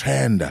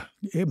 Ayizotrenda.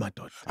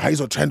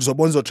 Ayizotrenda,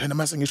 sobonzotrenda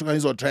mase ngisho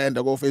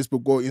ayizotrenda go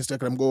Facebook, go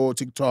Instagram, go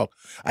TikTok.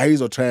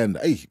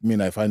 Ayizotrenda. Hey,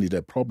 I find it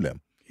a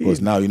problem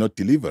because now you're not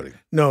delivering.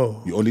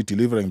 No. You're only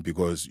delivering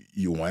because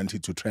you want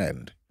it to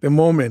trend. The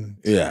moment.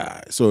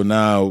 Yeah. So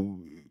now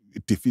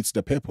it defeats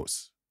the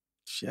purpose.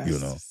 You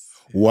know,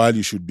 while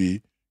you should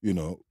be, you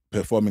know,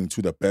 performing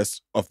to the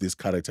best of this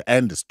character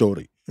and the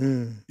story,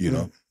 you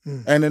know.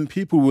 And then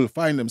people will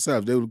find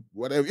themselves, they will,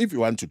 whatever, if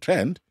you want to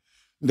trend,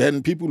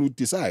 then people will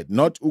decide,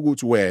 not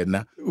ukuthi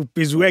wena.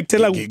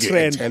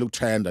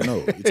 Trend. I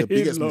know. It's a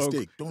biggest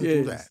mistake. Don't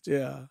do that.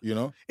 Yeah. You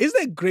know? Is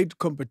there great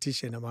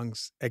competition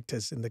amongst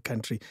actors in the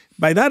country?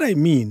 By that I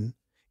mean,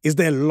 is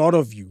there a lot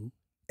of you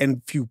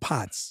and few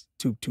parts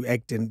to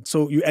act in?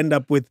 So you end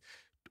up with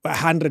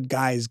 100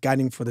 guys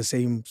gunning for the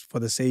same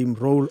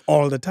role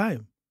all the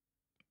time?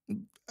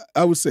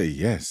 I would say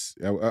yes.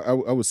 I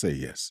would say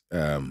yes.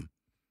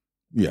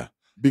 Yeah,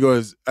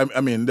 because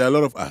I mean there are a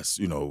lot of us,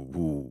 you know,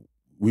 who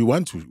we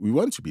want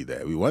to be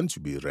there. We want to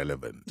be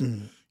relevant.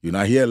 You know,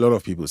 I hear a lot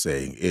of people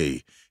saying,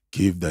 "Hey,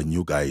 give the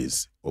new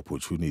guys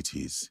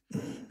opportunities,"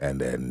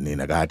 and then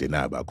nina kade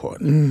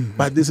nabakon.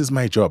 But this is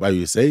my job. Are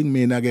you saying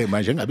me again?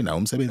 But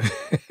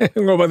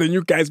the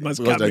new guys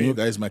must come in. The new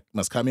guys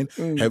must come in.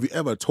 Have you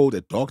ever told a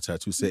doctor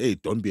to say, "Hey,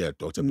 don't be a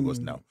doctor because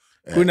now"?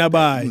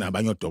 Never. No,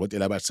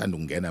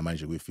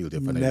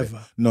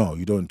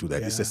 you don't do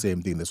that. It's the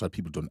same thing. That's what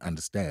people don't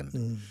understand.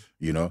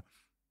 You know,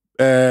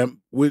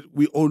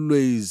 we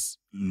always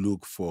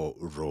look for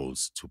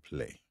roles to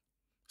play.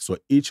 So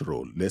each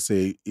role, let's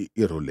say I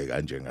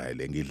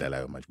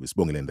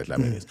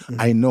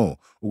know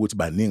ukuthi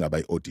baningi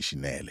abayi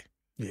auditionele.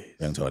 Yes.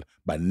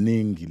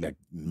 Baningi, like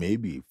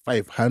maybe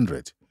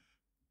 500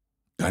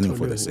 gunning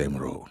for the same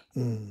role.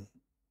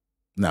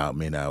 Now,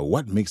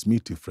 what makes me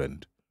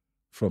different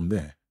from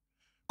there?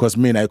 Because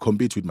I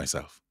compete with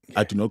myself.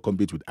 I do not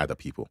compete with other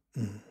people.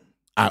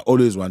 I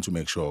always want to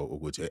make sure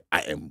ukuthi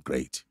I am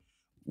great.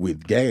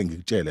 With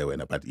gang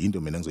but into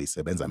mina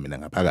ngizoyisebenza mina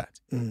ngaphakathi.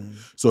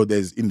 So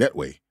in that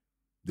way,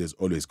 there's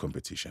always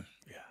competition.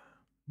 Yeah.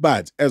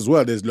 But as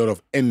well, there's a lot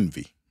of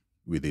envy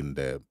within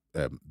the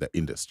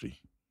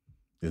industry.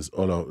 There's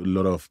a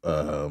lot of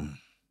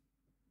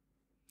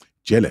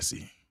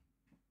jealousy.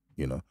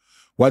 You know,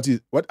 what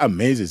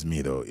amazes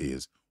me though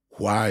is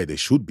why there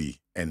should be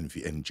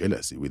envy and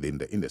jealousy within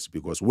the industry.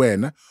 Because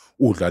when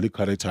udlala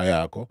character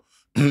yakho,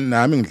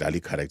 nami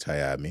ngidlala character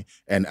yami,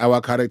 and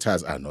our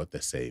characters are not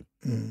the same.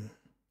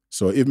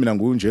 So if mina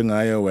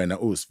ngunjengaye wena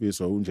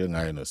uSifiso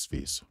unjengaye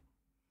noSifiso,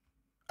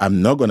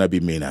 I'm not gonna be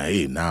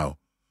hey, now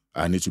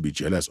I need to be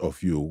jealous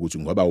of you ukuthi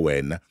ngoba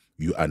wena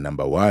you are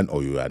number 1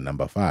 or you are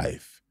number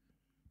 5.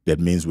 That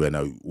means when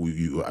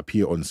you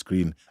appear on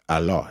screen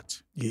a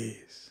lot.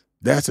 Yes.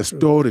 That's a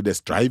story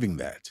that's driving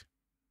that.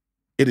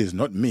 It is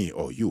not me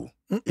or you.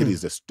 It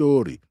is a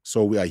story.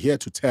 So we are here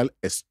to tell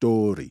a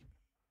story.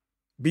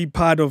 Be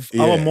part of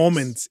our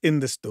moments in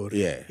the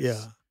story. Yes.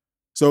 Yeah.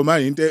 So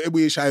manje into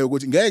ebuyishayo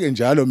ukuthi ngeke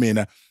njalo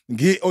mina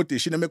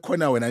ngi-audition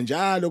emekhona wena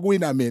njalo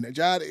kuwina mina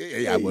njalo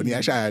yabona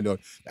iyashaya lo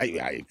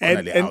hayi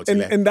khona le out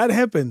le. And that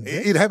happens.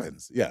 It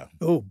happens, yeah.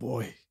 Oh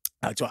boy.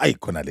 Athi ayi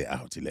khona le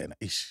out lena.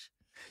 Ish.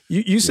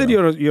 You said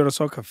you're a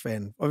soccer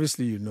fan.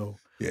 Obviously you know.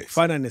 Yes.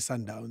 Fana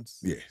ne-Sundowns.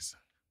 Yes.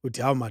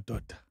 Uthi hawu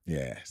madoda.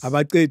 Yes.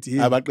 Abaqedi.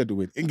 Abaqedi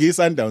wena.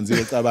 Ngiyi-Sundowns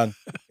ngicabanga.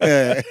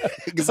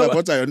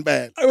 Ngisapota yona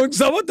impela.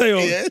 Ngisapota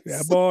yona.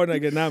 Yabona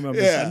ke nami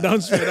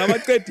ama-Sundowns fan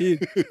abaqedi.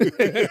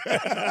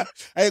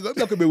 Hayi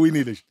lokho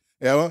bewinile nje.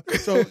 Yabo.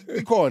 So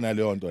ikhona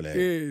leyo nto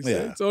leyo.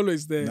 Yes, it's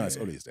always there. No, it's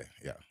always there.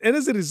 Yeah. And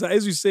as a result,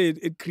 as you said,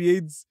 it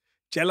creates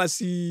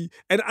jealousy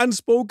and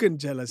unspoken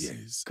jealousy.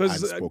 Yes,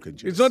 because unspoken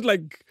jealousy. it's not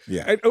like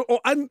or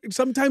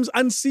sometimes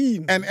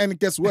unseen. And it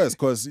gets worse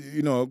because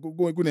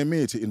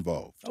kunemiti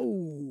involved.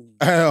 Oh,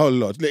 a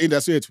lot. The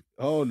industry yethu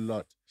a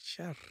lot.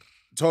 Sure.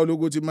 Thola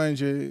ukuthi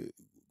manje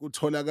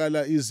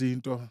kutholakala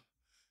izinto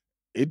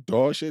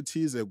idoshe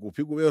ethize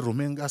kuphi kube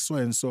rooming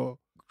kaswenso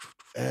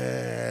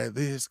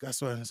this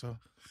kaswenso.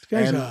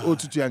 And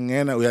uthi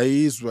uyangena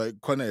uyayizwa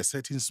khona a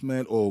certain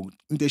smell or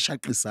into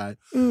eshaqisayo.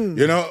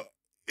 You know,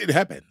 it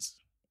happens.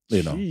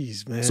 You know.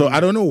 Jeez, man. So I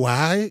don't know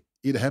why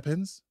it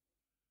happens.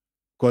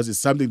 Because it's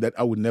something that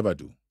I would never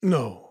do.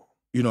 No.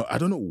 You know, I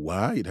don't know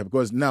why it happens.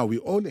 Because now we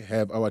all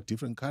have our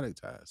different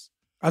characters.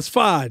 As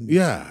fun.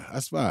 Yeah,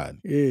 as fun.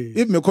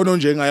 Yeah. If mekhona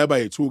njengaye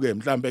abayithuke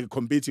mhlambe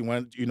competing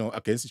one,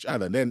 against each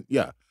other, then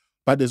yeah.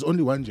 But there's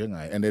only one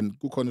njengaye, and then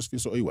kukhona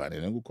usifiso oyi-1,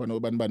 and then kukhona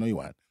ubani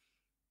oyi-1.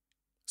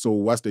 So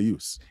what's the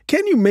use?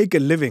 Can you make a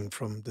living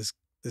from this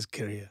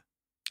career?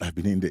 I've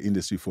been in the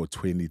industry for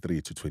 23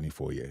 to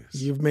 24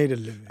 years. You've made a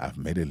living. I've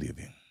made a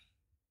living.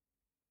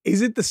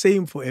 Is it the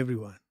same for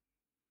everyone?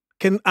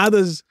 Can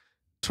others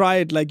try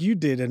it like you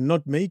did and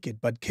not make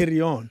it, but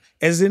carry on?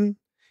 As in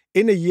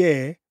a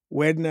year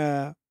when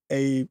an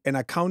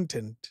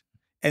accountant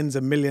earns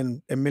a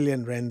million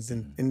rands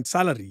in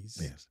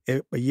salaries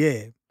a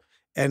year,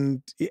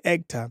 and the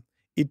actor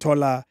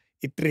itola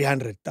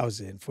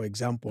 300,000, for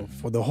example,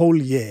 for the whole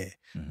year.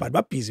 But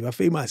we're busy, we're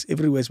famous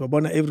everywhere,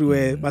 we're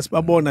everywhere, we're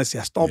stop,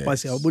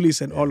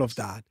 and all of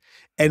that.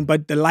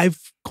 But the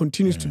life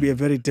continues to be a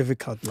very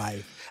difficult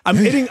life. I'm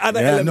adding other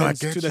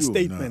elements to the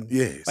statement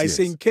by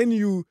saying, can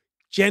you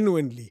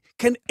genuinely,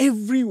 can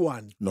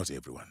everyone? Not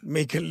everyone.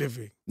 Make a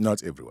living?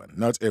 Not everyone.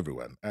 Not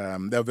everyone.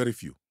 There are very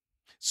few.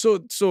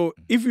 So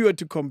if you were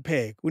to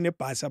compare,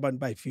 by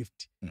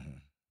 50,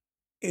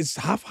 is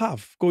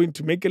half going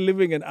to make a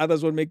living and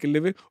others won't make a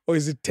living? Or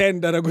is it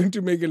 10 that are going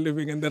to make a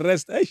living and the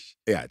rest, 10.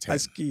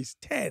 Askis,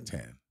 10.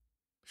 10.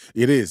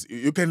 It is.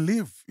 You can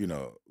live,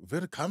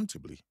 very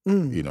comfortably,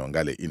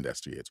 ngale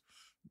industry.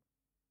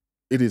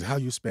 It is how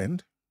you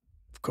spend.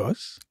 Of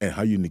course. And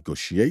how you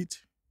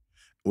negotiate,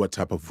 what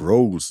type of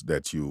roles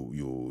that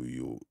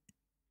you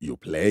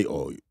play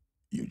or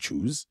you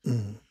choose.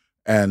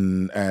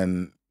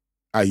 And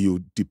are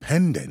you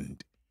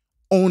dependent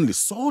only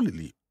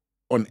solely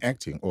on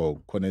acting or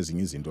konezing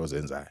izinto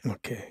ozenzayo?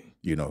 Okay.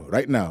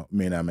 Right now,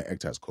 I'm an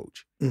actor's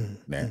coach.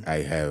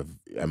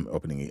 I'm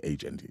opening an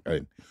agent.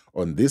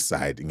 On this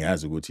side,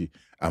 ngiyazi ukuthi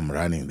I'm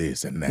running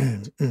this and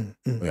that.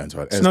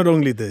 It's not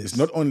only this. It's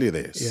not only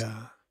this.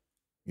 Yeah.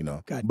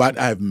 But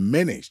I've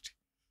managed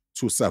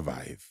to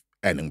survive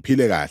and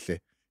ngiphile kahle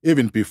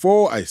even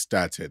before I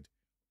started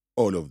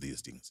all of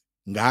these things.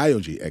 Ngayo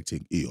nje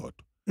acting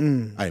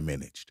iyodwa. I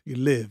managed. You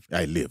lived.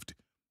 I lived.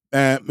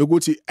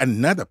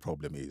 Another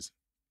problem is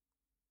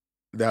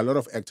there are a lot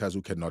of actors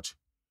who cannot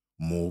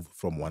move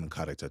from one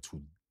character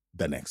to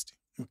the next.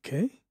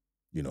 Okay.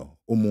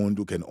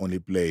 Umuntu can only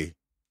play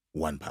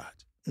one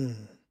part.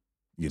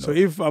 So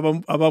if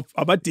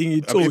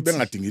abadingi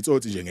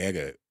itsotsi nje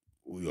ngeke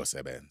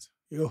uyosebenza.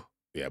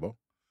 Yebo.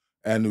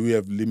 And we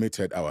have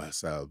limited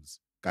ourselves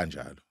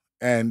kanjalo.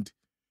 And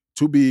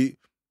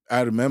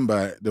I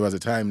remember there was a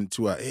time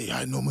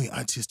I know my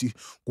artist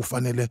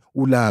kufanele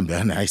ulambe,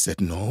 and I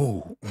said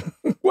no.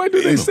 Why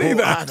do they say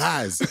that?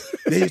 Guys,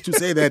 they used to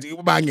say that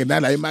abanye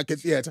nala market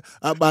theater,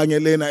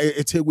 abanye lena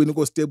eThekwini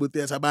ko stable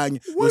theater,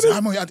 abanye.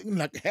 I'm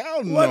like,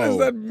 hell no. What does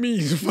that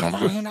mean?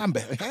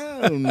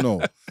 Hell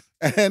no.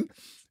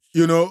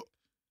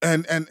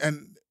 And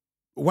and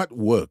what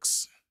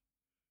works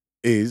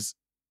is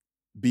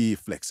be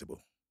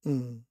flexible.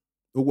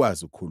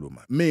 Ukwazi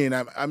ukukhuluma.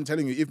 I'm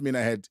telling you, if I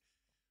had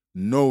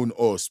known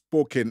or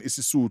spoken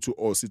isiSuthu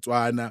or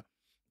Setswana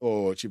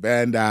or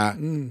Tshivenda,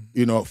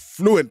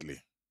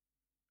 fluently,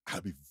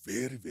 I'll be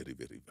very, very,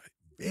 very,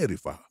 very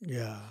far.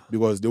 Yeah.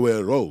 Because there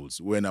were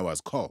roles when I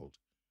was called.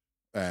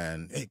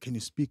 And, hey, can you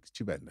speak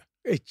Tshivenda?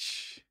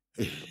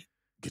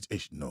 Get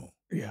H, no.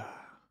 Yeah.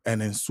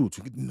 And then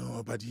Suthu,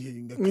 no, but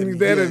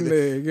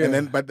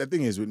but the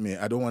thing is with me,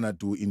 I don't want to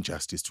do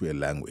injustice to a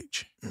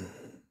language.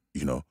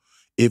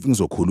 If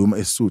ngizokhuluma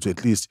isiSuthu,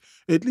 at least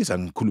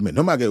angikhulume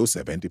noma ke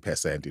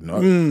 70%,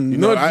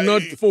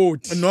 not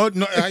 40. Not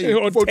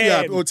or 40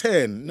 10. Or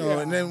 10. No,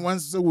 and then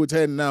once it's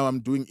 10, now I'm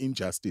doing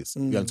injustice.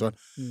 You understand?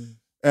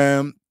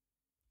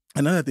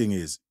 Another thing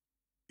is,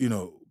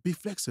 be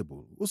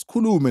flexible.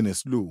 Usikhulume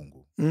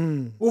nesilungu.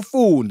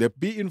 Ufunde,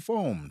 be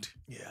informed.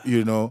 Yeah.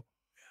 You know.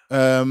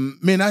 I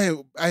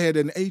had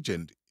an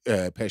agent,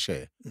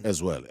 Peshe,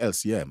 as well,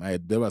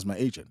 LCM. There was my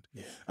agent.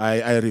 Yeah.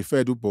 I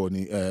referred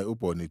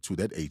Uboni to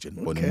that agent,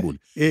 Boni Mbuli.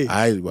 Yes.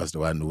 I was the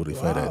one who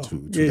referred her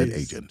to that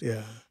agent.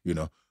 Yeah. You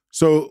know.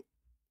 So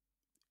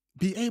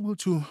be able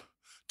to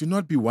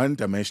not be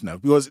one-dimensional.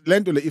 Because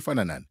lento le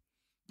ifana nani.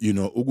 You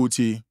know,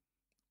 ukuthi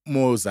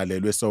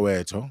mozalelwe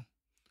Soweto,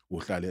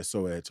 uhlale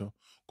Soweto,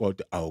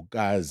 kodwa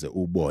awukaze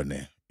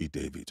ubone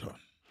iDavidton.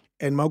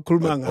 And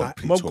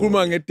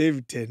mawukhuluma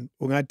ngeDavidton,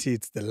 ungathi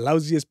it's the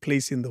lousiest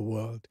place in the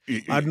world.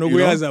 But no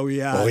kuyazi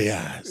awuyazi. Oh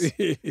yes.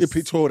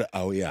 iPretoria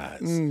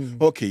awuyazi.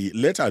 Okay,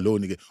 let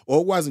alone ke.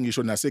 Okwazi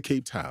ngisho nase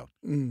Cape Town.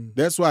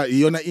 That's why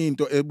iyona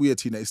into ebuye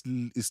thina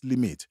is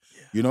limit.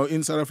 You know,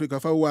 in South Africa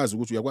fa uwazi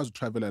ukuthi uyakwazi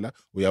travel la,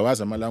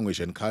 uyawazi ama language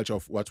and culture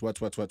of what.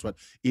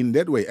 In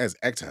that way as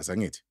actors,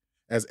 angithi.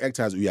 As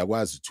actors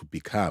uyakwazi to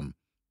become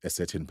a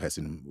certain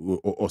person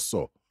or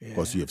so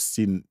because you have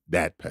seen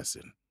that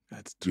person.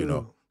 That's true. You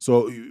know.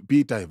 So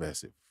be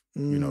diverse,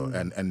 you know,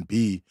 and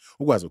be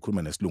ukwazi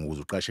ukukhuluma nesilungu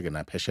uzuqasheke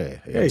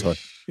naphesheya.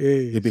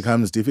 It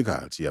becomes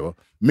difficult, yabo.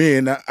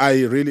 Mina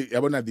I really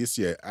yabona this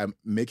year I'm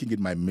making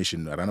it my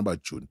mission around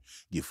about June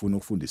ngifuna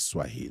ukufunda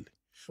iSwahili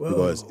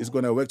because it's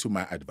going to work to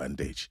my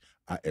advantage.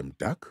 I am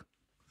dark,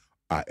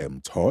 I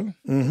am tall.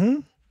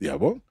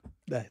 Yabo.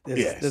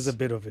 There's a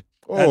bit of it.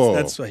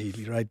 That's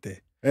Swahili right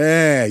there.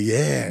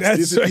 Yes.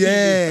 That's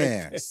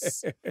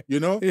yes. You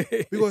know?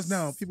 Because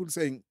now people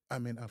saying,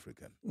 I'm an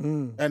African.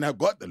 And I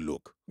got the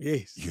look.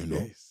 Yes. You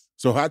know? Yes.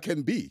 So I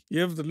can be.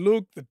 You have the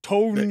look, the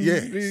tone.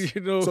 Yes.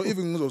 You know? So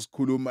even those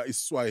kuluma is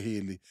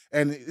Swahili.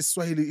 And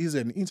Swahili is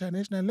an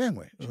international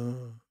language.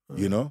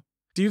 You know?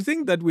 Do you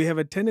think that we have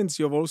a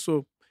tendency of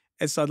also,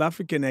 as South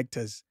African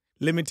actors,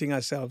 limiting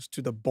ourselves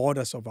to the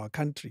borders of our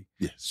country?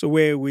 Yes. So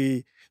where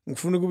we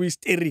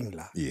steering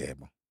la. Yeah.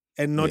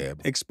 And not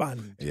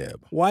expand. Yeah.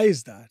 Why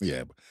is that?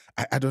 Yeah.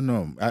 I don't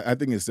know. I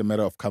think it's a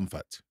matter of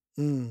comfort.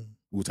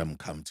 Which I'm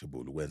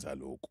comfortable with.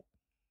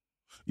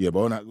 Yeah,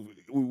 but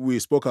we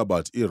spoke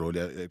about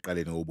irole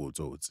eqaleni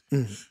obutsotsi.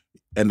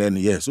 And then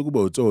yes,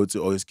 ukuba utsotsi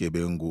or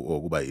isigebengu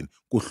or kuba yini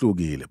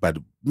kuhlukile, but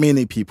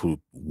many people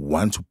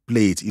want to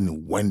play it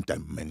in one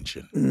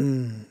dimension.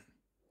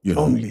 You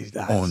know, only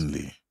that.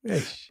 Only.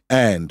 Yes.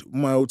 And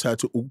uma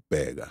uthatha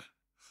ukubheka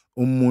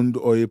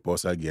umuntu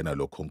oyibhosa kuyena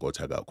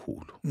lokhonkotha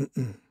kakhulu.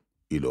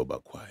 Iloba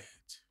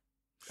quiet.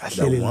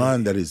 The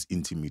one that is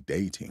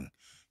intimidating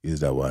is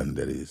the one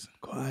that is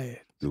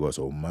quiet. Because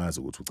awumazi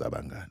ukuthi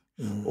ucabangani,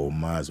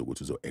 awumazi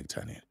ukuthi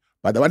uzo-acta nini.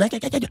 But the one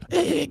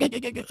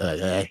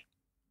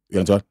you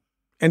understand?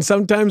 And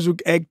sometimes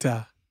with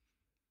actor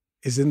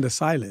is in the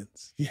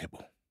silence. Yeah,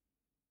 bro.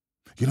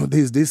 You know,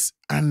 there's this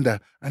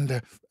undertone,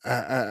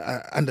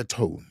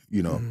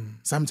 you know.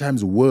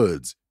 Sometimes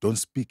words don't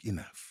speak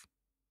enough.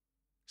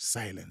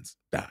 Silence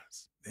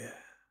does. Yeah.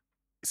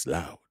 It's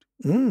loud.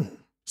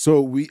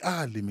 So we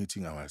are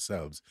limiting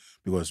ourselves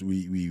because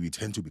we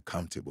tend to be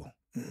comfortable.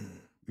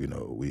 You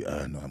know,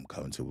 I'm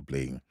comfortable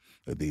playing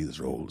these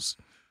roles,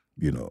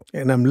 you know.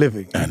 And I'm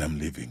living. I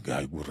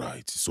go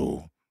right.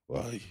 So,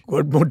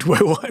 what more do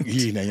I want?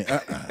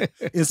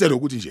 Instead of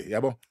nje,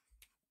 yabo.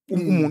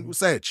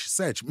 Search.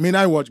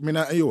 I watch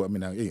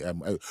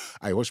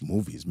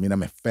movies.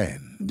 I'm a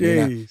fan.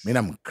 Yes.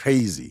 I'm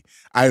crazy.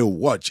 I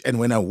watch, and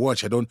when I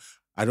watch, I don't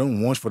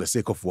watch for the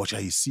sake of watch.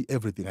 I see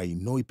everything. I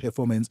know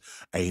performance.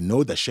 I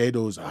know the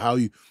shadows, how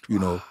you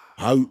know,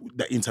 how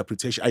the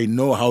interpretation. I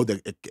know how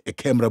a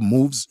camera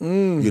moves.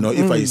 You know,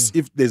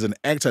 if there's an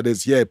actor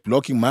that's here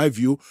blocking my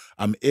view,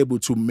 I'm able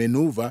to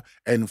maneuver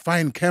and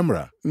find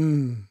camera.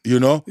 You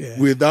know,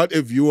 without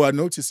a viewer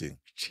noticing.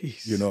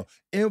 Jeez. You know,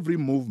 every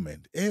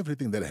movement,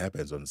 everything that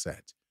happens on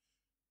set,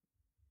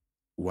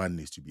 one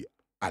needs to be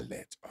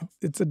alert of.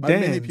 It's a but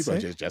dance. Many people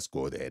just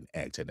go there and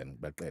act and then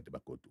go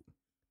do.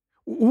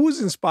 Who's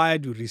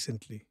inspired you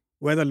recently,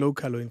 whether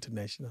local or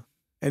international?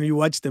 And you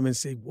watch them and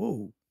say,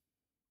 whoa,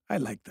 I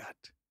like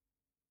that.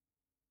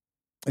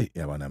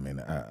 Yeah, well, I mean,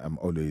 I'm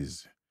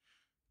always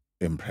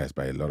impressed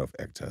by a lot of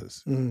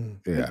actors.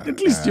 Yeah.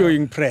 At least you're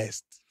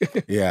impressed.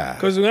 Yeah.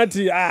 Because we're not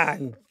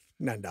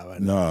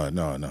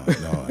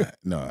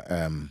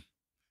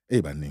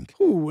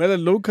whether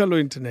local or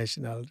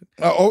international.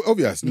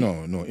 Obvious,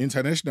 no.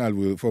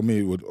 International for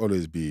me would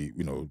always be,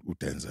 you know,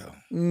 Denzel.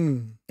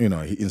 You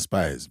know, he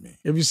inspires me.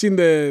 Have you seen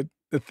the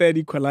Third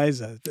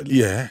Equalizer?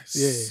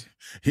 Yes.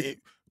 Yeah.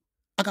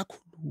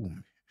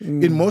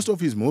 In most of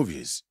his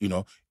movies, you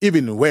know,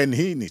 even when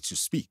he needs to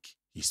speak,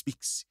 he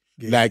speaks.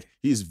 Yeah. Like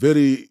he's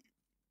very,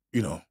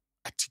 you know,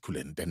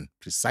 articulate and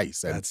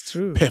precise. And that's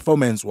true.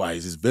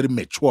 Performance-wise, he's very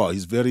mature.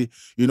 He's very,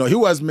 you know, he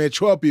was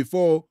mature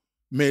before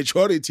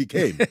maturity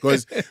came.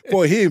 Because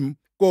for him,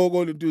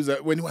 when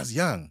he was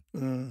young,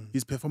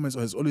 his performance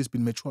has always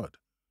been matured.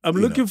 I'm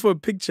looking for a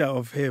picture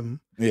of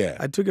him. Yeah.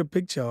 I took a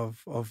picture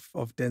of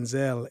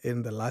Denzel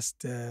in the last,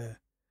 the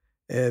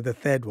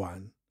third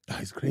one.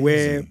 That's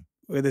crazy.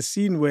 Where the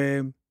scene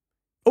where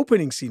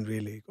opening scene,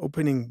 really,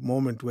 opening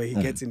moment where he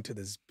gets into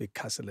this big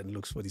castle and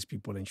looks for these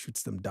people and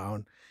shoots them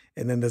down.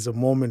 And then there's a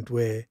moment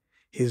where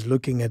he's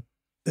looking at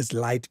this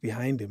light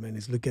behind him and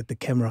he's looking at the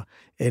camera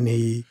and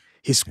he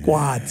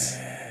squats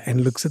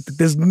and looks at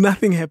there's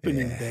nothing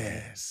happening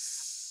there.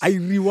 I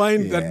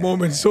rewind that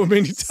moment so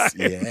many times.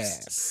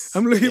 Yes.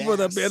 I'm looking for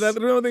that bed. I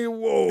remember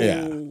thinking, whoa.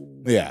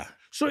 Yeah.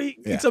 So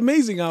it's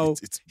amazing how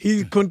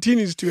he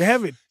continues to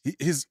have it.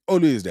 He's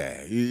always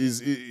there. He's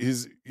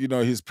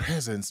his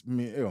presence.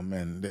 Oh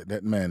man,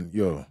 that man,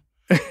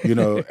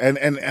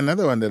 and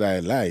another one that I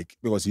like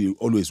because he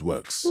always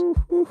works.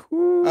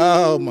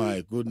 Oh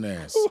my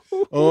goodness.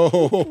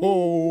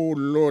 Oh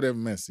Lord have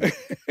mercy.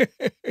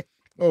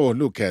 Oh,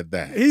 look at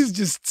that. He's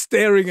just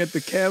staring at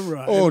the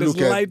camera. Oh, and there's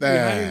look light at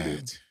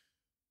behind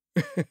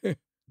that. him.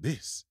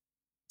 This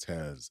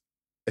tells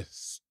a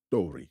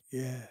story.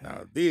 Yeah.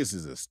 Now, this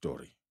is a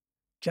story.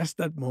 Just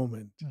that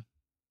moment.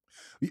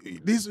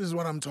 This is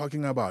what I'm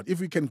talking about. If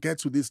we can get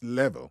to this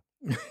level,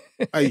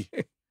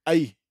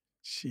 Jeez,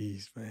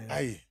 man.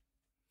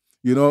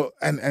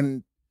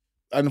 And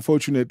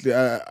unfortunately,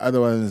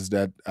 other ones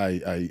that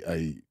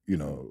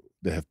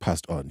they have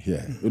passed on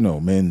here.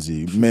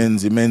 Menzi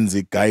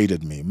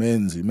guided me.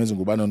 Menzi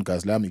Ngubanon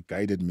Kaslami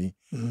guided me.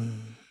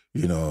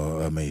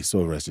 May his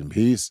soul rest in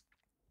peace.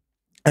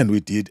 And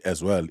we did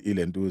as well.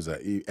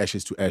 Ilentuza,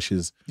 Ashes to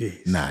Ashes.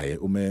 Yes. Naye,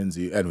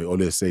 umenzi. And we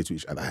always say to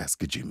each other,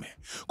 askijime.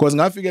 Because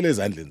ngafikele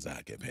ezandleni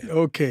zakhe phela.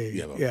 Okay.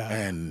 Yeah.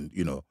 And,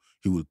 he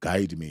will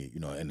guide me,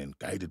 and then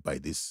guided by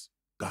this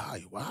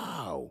guy.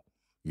 Wow.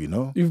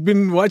 You've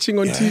been watching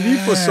on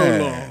TV for so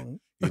long.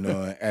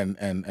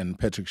 And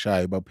Patrick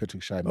Shibe, may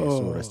his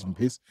soul rest in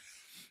peace.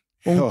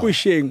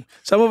 Unkwishing.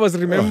 Some of us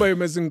remember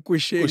him as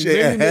Unkwishing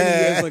many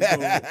years ago.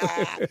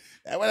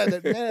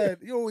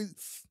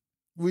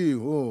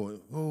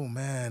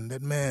 Man,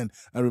 that man.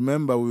 I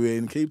remember we were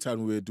in Cape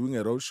Town, we were doing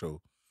a road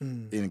show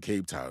in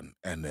Cape Town,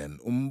 and then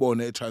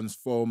Umbone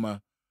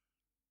Transformer,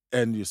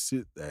 and you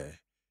sit there,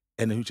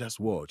 and then you just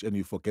watch, and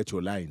you forget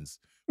your lines.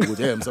 Because,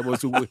 hey, I'm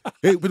supposed to,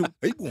 hey, boom.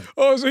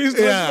 Oh, so he's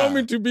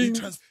transforming to being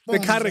the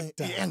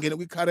character. Yeah,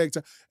 with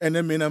character. And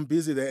then I'm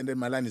busy there, and then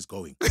my line is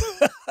going.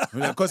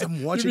 Because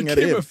I'm watching at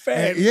him. You became a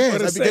fan.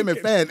 Yes, I became a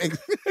fan.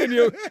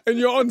 and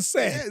you're on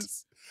set.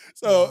 Yes.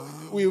 So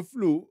we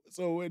flew.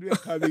 So when we were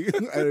coming,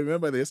 I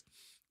remember this,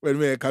 when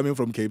we were coming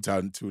from Cape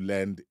Town to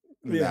land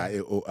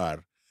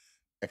OR,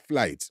 a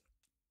flight,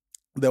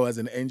 there was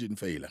an engine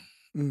failure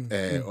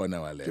on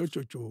our left.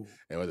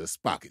 There was a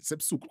spark. It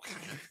said,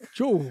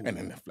 and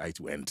then the flight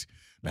went.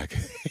 Like,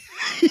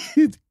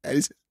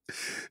 I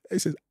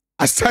said,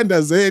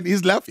 Asanda Zen,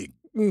 he's laughing.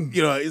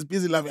 He's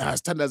busy laughing.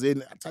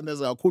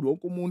 Athandaza kakhulu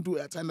wonke umuntu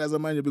athandaza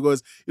manje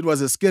because it was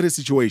a scary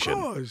situation. Of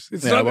course.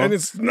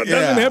 Doesn't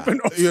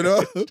happen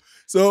often.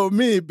 So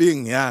me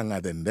being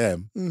younger than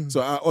them,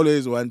 so I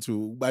always want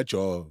to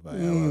bajo.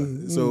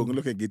 So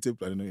look at Gitip,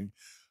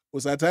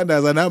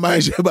 usathandaza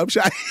namanje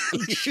babshaya.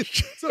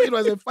 So it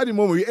was a funny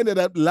moment. We ended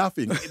up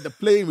laughing. In the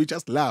plane, we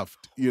just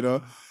laughed,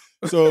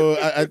 So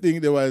I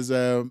think there was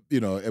a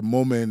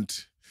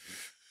moment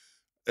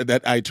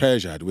that I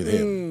treasured with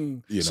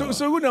him. So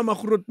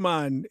Makhurut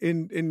man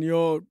in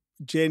your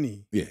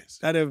journey, yes,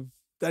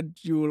 that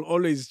you will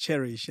always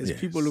cherish as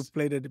people who've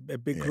played a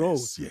big role.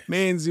 Yes.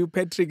 Means you,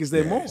 Patrick, is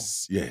there more?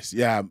 Yes,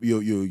 yeah.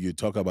 You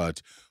talk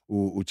about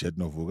Chet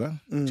Novuga,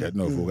 Chet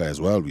Novuga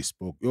as well. We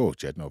spoke.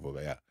 Chet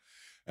Novuga,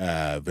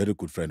 yeah, very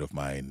good friend of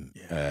mine.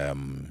 Yeah.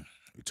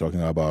 We're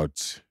talking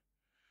about.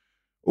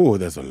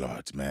 There's a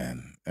lot,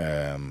 man.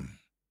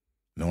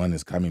 No one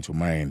is coming to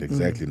mind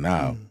exactly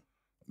now.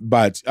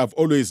 But I've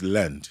always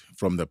learned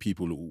from the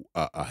people who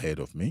are ahead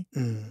of me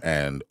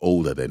and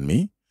older than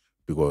me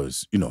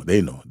because,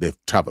 they know, they've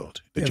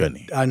traveled the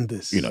journey. Done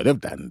this.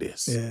 They've done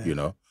this,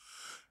 so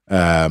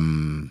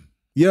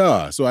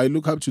I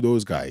look up to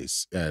those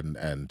guys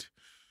and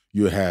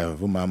you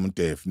have Umam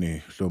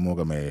Tefni,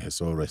 Shlomoga, may his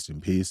soul rest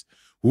in peace,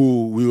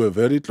 who we were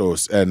very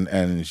close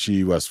and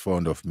she was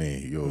fond of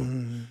me,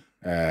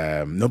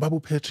 No,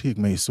 Babu Patrick,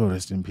 may his soul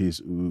rest in peace.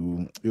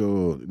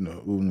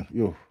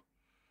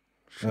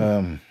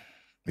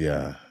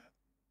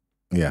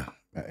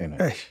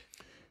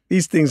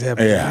 These things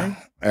happen. Yeah.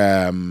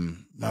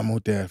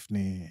 Mamu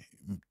definitely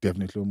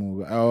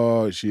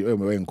Lomuga. She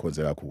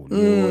wengikhonze kakhulu.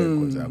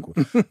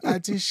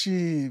 Athi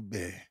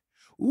Shibe.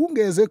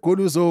 Ungeze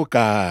khona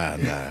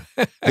uzoganga.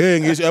 Hey,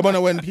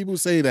 ngisho when people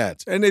say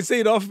that. And they say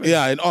it often.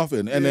 Yeah, and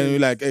often. And then you're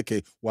like,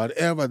 okay,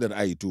 whatever that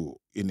I do,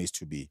 it needs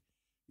to be,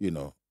 in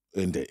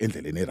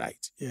the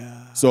right.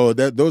 Yeah. So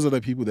those are the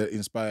people that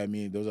inspire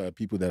me. Those are the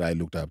people that I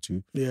looked up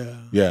to.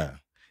 Yeah. Yeah.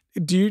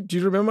 Do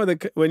you remember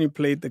when you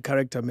played the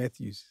character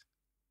Matthews?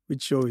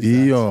 Which show is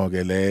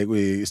that?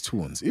 It's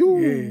Tunes.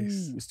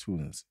 Yes. It's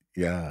Tunes.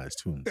 Yeah, it's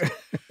Tunes.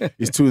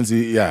 It's Tunes.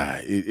 Yeah,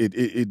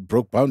 it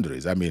broke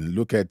boundaries. I mean,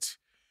 look at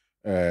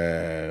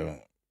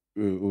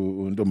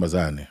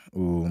Ntombazane,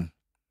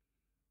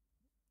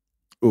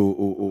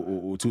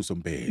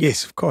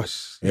 Yes, of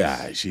course.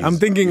 Yeah, I'm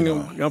thinking,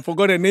 I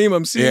forgot her name.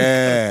 I'm seeing.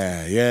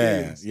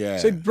 Yeah.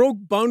 So it broke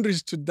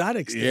boundaries to that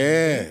extent.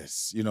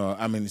 Yes,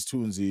 I mean, it's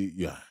Tunzi,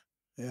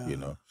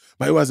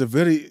 but it was a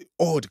very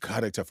odd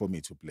character for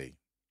me to play.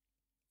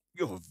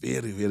 It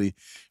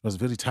was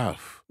very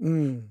tough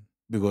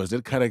because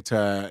that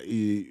character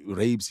he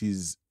rapes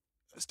his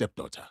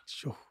stepdaughter.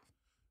 Sure.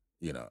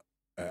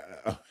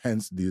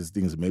 Hence these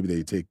things maybe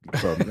they take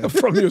from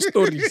from your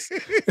stories.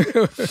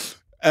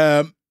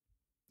 It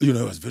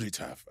was very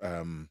tough.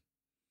 The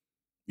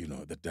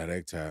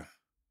director,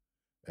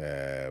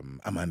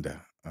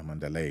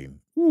 Amanda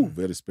Lane,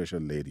 very special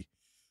lady,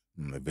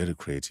 very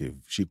creative.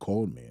 She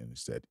called me and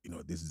said,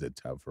 this is a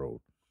tough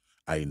role.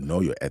 I know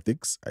your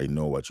ethics. I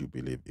know what you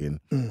believe in,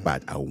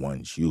 but I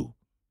want you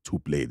to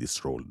play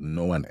this role.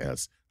 No one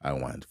else I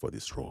want for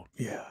this role.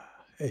 Yeah.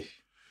 Hey.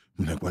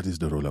 I'm like, what is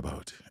the role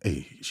about?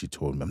 Hey, she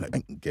told me. I'm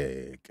like,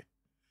 gag.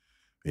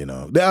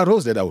 There are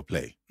roles that I would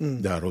play.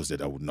 There are roles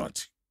that I would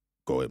not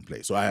go and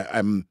play. So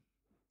I'm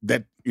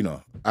that,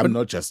 I'm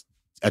not just,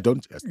 I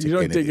don't just take anything. You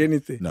don't take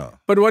anything. No.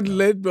 But what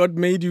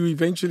made you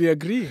eventually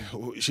agree?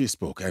 She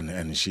spoke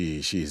and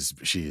she's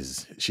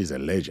a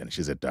legend.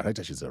 She's a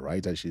director, she's a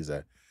writer,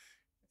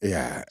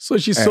 So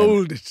she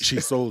sold it. She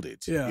sold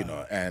it.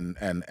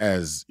 And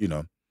as,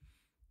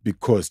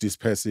 because this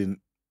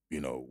person,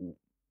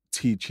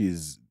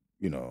 teaches,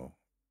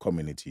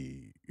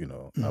 community,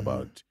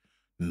 about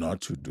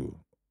not to do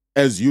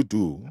as you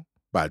do,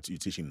 but you're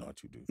teaching not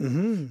to do.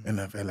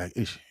 And I felt like,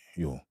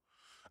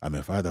 I'm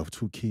a father of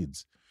 2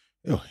 kids.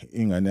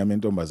 Ingane yami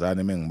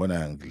entombazane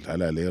mengibona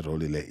ngidlala le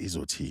role le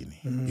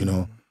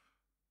izothini,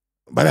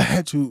 But I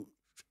had to,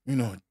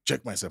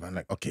 check myself. I'm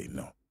like, okay,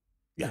 no.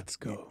 Yeah, let's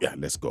go. Yeah,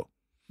 let's go.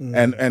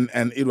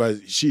 And it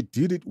was, she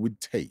did it with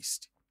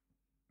taste.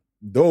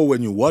 Though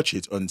when you watch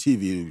it on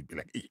TV, you'd be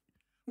like,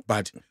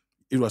 but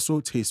it was so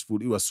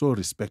tasteful. It was so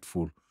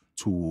respectful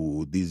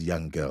to these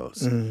young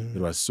girls. It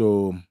was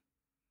so,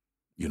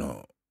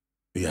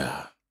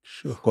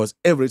 Sure. Because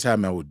every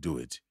time I would do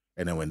it,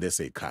 and then when they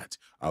say cut,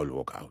 I will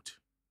walk out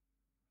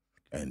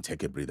and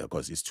take a breather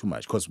because it's too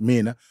much. Because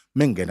mengena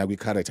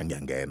kwi-character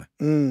ngiyangena.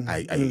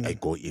 I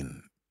go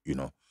in,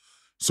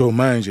 So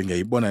manje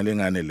ngiyayibona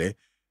lengane le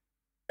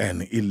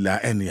and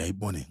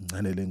ngiyayibona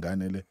incane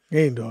lengane le.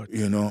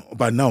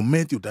 But now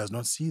Matthew does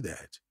not see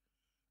that.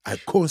 I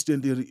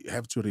constantly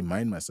have to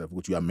remind myself,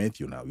 which you are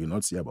Matthew now, you're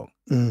not Siyabonga.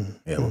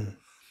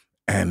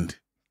 And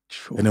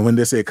then when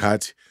they say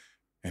cut,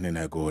 and then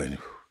I go and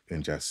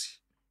just,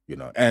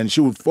 and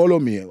she would follow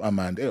me,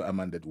 Amanda,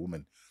 that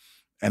woman.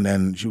 And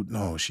then she would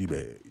know,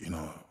 Shibe,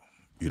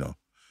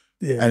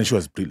 And she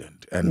was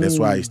brilliant. And that's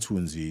why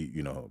Tunzi,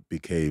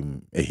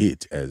 became a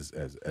hit as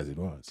it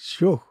was.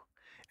 Sure.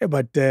 Yeah,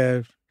 but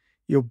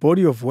your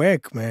body of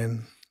work,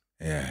 man.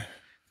 Yeah.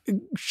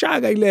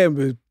 Shaka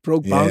Ilembe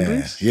broke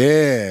boundaries.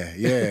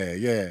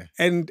 Yeah.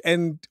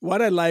 And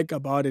what I like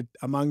about it,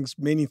 amongst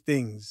many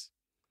things,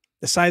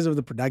 the size of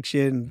the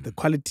production, the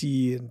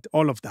quality, and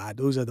all of that,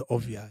 those are the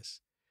obvious.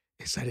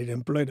 Is that it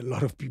employed a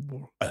lot of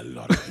people. A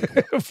lot of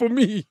people. For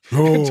me,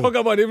 talk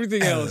about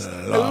everything else.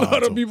 A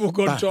lot of people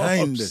got jobs.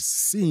 Behind the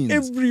scenes.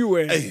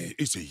 Everywhere.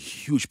 It's a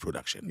huge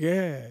production.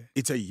 Yeah.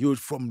 It's a huge,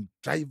 from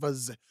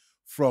drivers,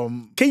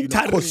 from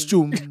catering,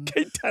 costume,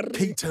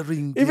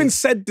 catering, even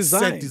set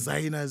design, set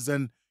designers,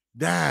 and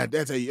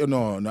that's a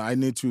I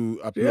need to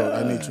upload. Yeah.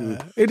 I need to.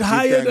 It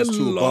hired a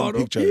lot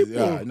of people.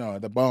 Yeah,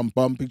 the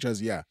bomb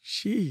pictures. Yeah.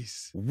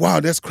 Jeez. Wow,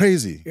 that's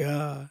crazy.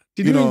 Yeah.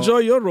 Did you enjoy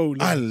your role?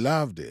 I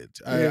loved it.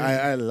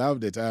 I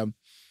loved it.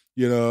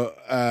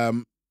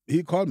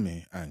 He called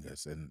me,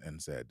 Angus,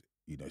 and said,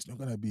 it's not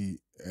gonna be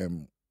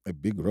a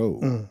big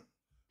role,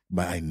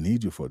 but I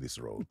need you for this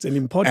role. It's an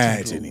important role.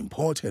 It's an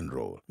important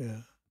role.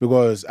 Yeah.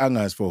 Because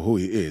Angus, for who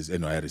he is,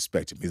 I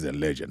respect him. He's a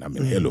legend. I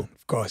mean, hello.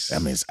 Of course. I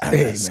mean, it's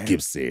Angus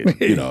Gibson,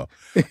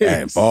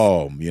 and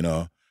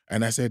boom,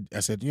 And I said,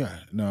 yeah,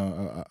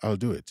 no, I'll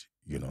do it,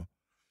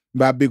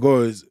 But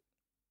because,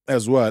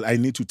 as well, I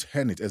need to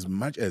turn it, as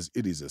much as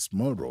it is a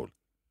small role,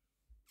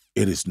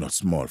 it is not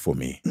small for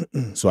me.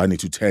 So I need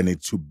to turn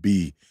it to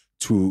be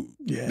to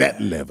that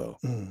level.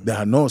 There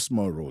are no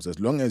small roles. As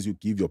long as you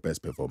give your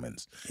best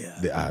performance,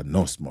 there are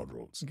no small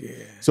roles.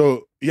 Yeah.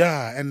 So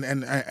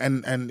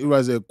and it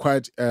was a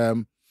quite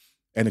an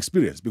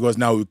experience, because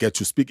now we get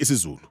to speak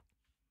isiZulu.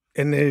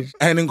 And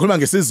ngikhuluma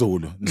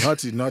ngesiZulu, not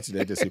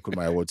that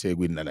sikhuluma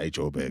eThekwini nala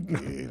eJoburg,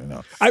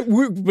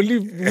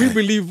 We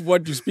believe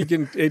what you speak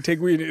in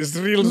Ethekwini is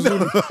real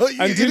Zulu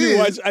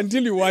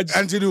until you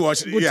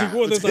watch. Yeah.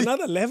 There's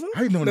another level.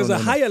 There's a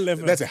higher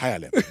level. That's a higher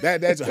level.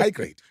 That's a high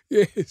grade.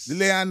 Yes.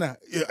 Leana,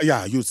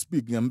 you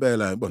speak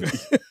ngempela. Yabona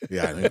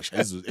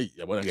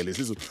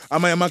ngelesiZulu.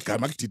 Amanye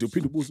amagama akudide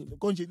uphinde ubuzo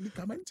konje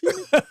ligama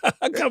lithini.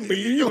 I can't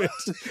believe it.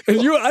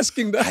 And you're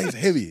asking that. It's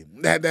heavy.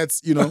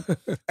 That's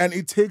and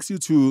it takes you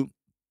to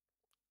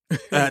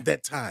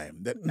that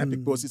time,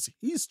 because it's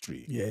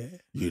history. Yeah.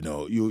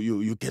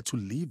 You get to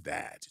live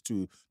that,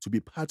 to be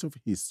part of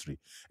history,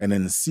 and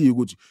then see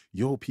what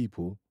your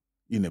people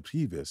in the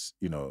previous,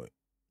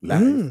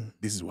 life.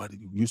 This is what it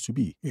used to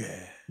be.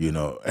 Yeah. You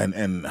know,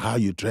 and how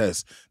you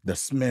dress, the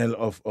smell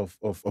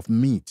of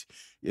meat,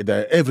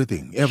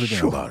 everything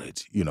about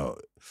it. You know,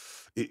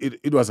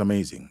 it was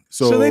amazing.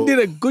 So they did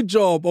a good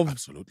job of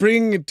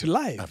bringing it to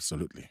life.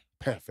 Absolutely.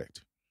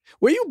 Perfect.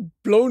 Were you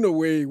blown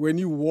away when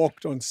you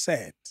walked on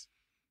set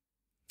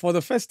for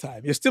the first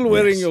time? You're still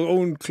wearing your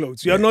own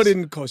clothes. You're not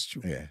in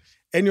costume. Yeah.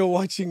 And you're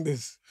watching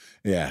this.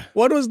 Yeah.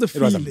 What was the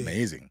feeling? It was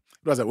amazing.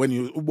 It was like when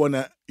you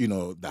wanna,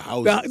 the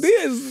houses.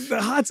 There's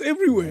the hearts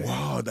everywhere.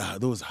 Wow,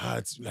 those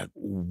hearts, like,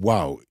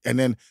 wow. And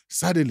then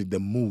suddenly the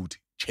mood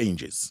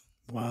changes.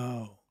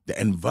 Wow. The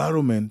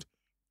environment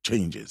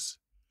changes.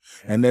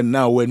 Yeah. And then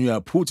now when you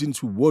are put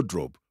into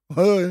wardrobe,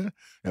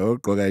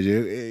 ugqoka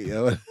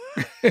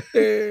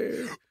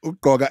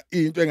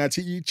into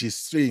engathi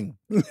i-G-string.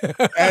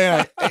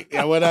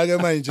 Yabona ke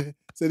manje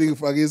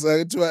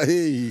selingifakisa kuthiwa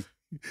hey,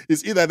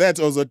 it's either that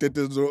or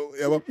zotetezo.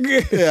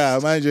 Yeah,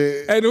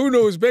 manje. And who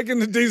knows, back in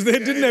the days they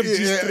didn't have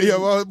G-string.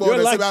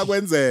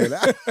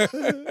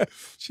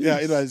 Yeah,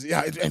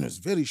 it was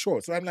very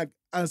short. So I'm like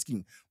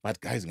asking, but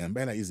guys,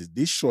 is it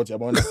this short?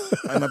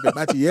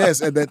 But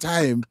yes, at the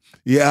time,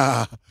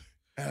 yeah.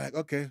 I'm like,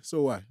 okay,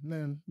 so what?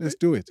 Then let's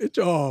do it. It's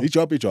job.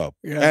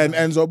 Yeah.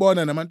 And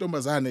Zobona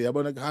namantombazane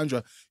yabona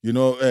kuhanjwa,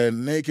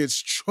 naked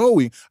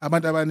showing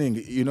abantu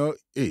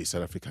abaningi,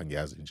 South Africa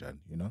ngiyazi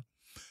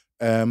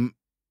njani,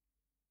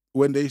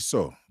 when they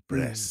saw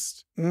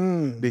breast,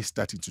 they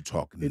started to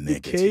talk negative.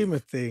 It became a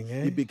thing,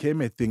 eh? It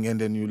became a thing, and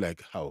then you're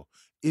like, how?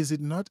 Is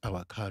it not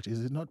our culture?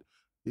 Is it not?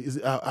 This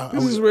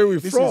is where we're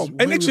from.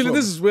 And actually,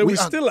 this is where we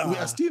still are. We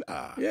are still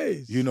are.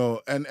 Yes.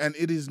 And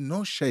it is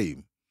no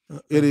shame.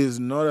 It is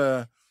not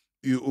a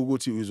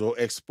ukuthi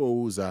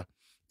expose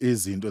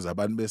izinto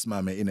zabantu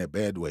besimame in a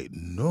bad way.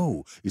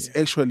 No, it's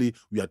actually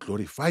we are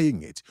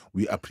glorifying it.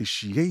 We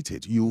appreciate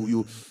it.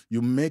 You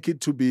make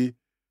it to be,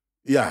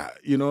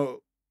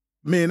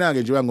 mina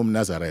ke njengoba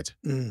ngumNazaretha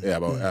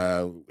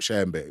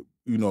Shibe,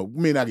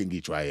 mina ke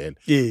ngijwayele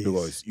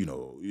because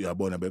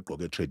uyabona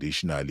begqoke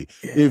traditionally.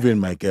 Even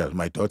my girl,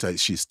 my daughter,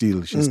 she's still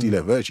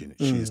a virgin.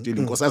 She's still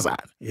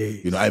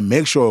inkosazana. I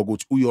make sure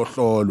ukuthi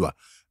uyohlolwa.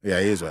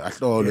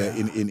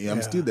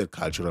 I'm still that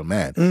cultural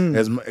man.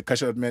 As a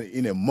cultural man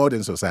in a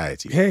modern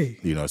society.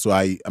 So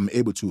I am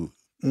able to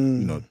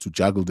to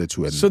juggle the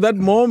two. So that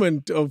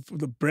moment of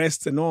the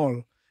breast and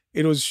all,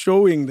 it was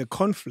showing the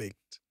conflict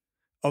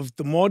of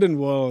the modern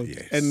world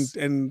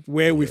and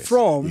where we're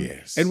from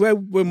and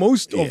where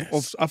most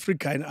of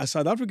Africa and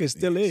South Africa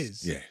still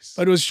is. Yes.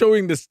 But it was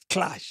showing this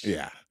clash.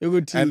 Yeah.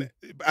 And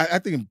I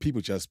think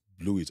people just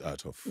blew it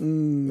out of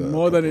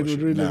more than it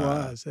really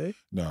was. Eh?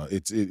 No,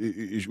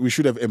 we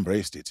should have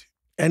embraced it.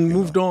 And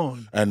moved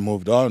on. And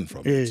moved on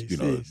from it.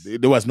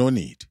 There was no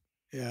need.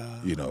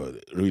 Yeah.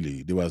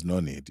 Really, there was no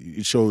need.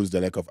 It shows the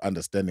lack of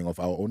understanding of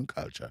our own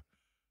culture.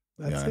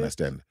 That's I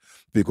understand.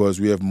 Because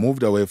we have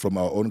moved away from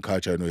our own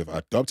culture and we have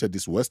adopted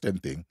this Western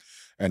thing.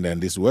 And then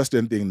this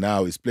Western thing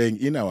now is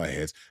playing in our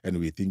heads and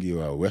we think we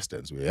are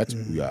Westerns. We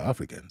are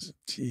Africans.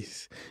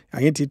 Jeez.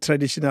 Angithi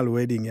traditional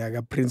wedding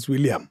yaka Prince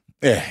William.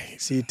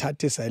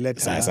 Siyithathe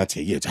sayiletha.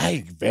 Sathi yethu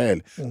hayi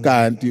vele.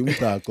 Kanti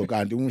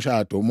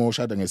umshado uma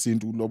ushada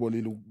ngesintu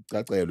ulobolile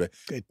ucacelwe.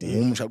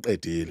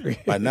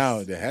 Umshado. But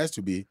now there has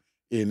to be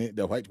in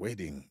the white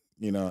wedding,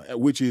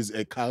 which is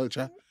a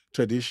culture,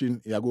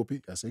 tradition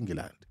yakuphi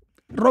yaseNgilandi.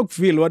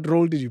 Rockville, what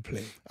role did you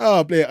play?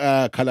 I play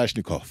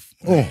Kalashnikov.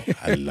 Oh,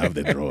 I love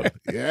that role.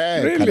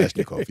 Yeah, really?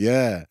 Kalashnikov.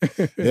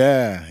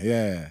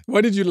 Yeah.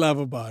 What did you love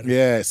about it?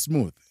 Yeah,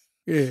 smooth.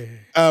 Yeah.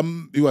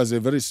 He was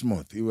a very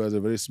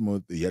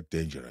smooth yet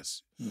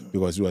dangerous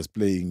because he was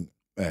playing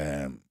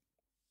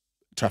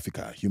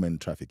trafficker, human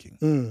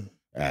trafficking.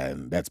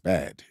 And that's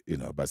bad,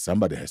 but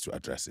somebody has to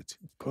address it.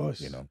 Of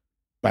course.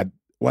 But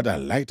what I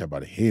liked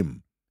about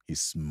him,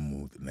 his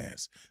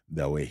smoothness,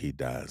 the way he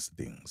does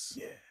things.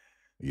 Yeah.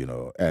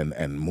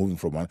 And moving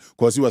from one,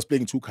 because he was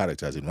playing two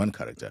characters in one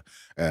character.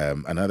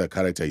 Another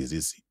character is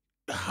this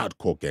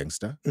hardcore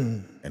gangster,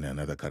 and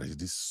another character is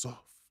this soft,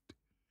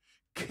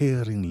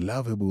 caring,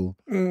 lovable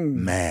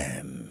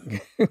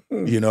man.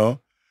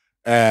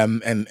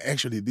 And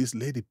actually, this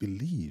lady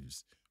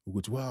believes,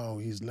 wow,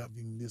 he's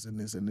loving this and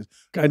this and this.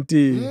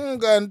 Kanti.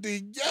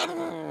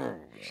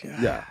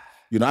 Yeah.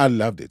 I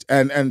loved it.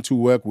 And to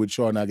work with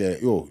Shaka,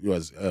 he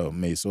was,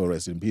 may so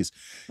rest in peace.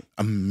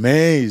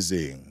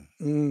 Amazing.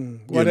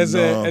 What as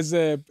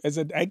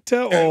an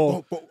actor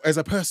or as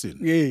a person?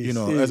 Yes,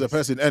 as a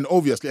person, and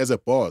obviously as a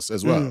boss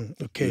as well.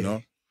 Okay.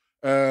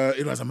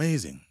 It was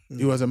amazing.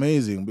 It was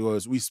amazing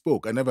because we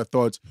spoke. I never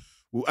thought.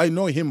 I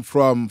know him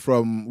from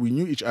we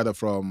knew each other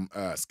from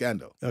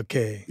Scandal.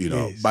 Okay.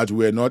 But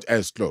we're not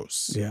as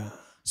close. Yeah.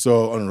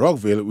 So on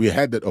Rockville, we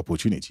had that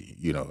opportunity,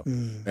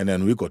 and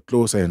then we got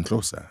closer and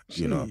closer,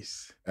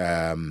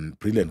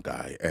 brilliant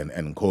guy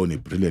and Connie,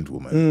 brilliant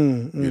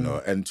woman,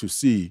 and to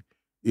see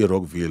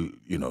Rockville,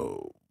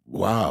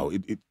 wow,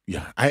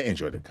 I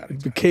enjoyed the character.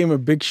 It became a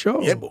big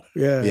show. Yeah.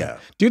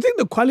 Do you think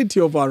the quality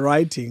of our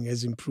writing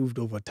has improved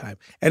over time?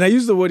 And I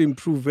use the word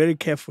improve very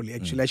carefully,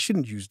 actually. I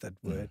shouldn't use that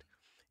word.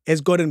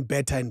 has gotten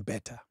better and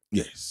better.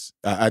 Yes,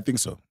 I think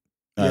so.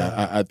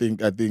 Yeah. I think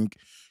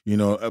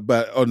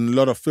but on a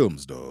lot of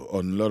films though,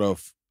 on a lot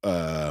of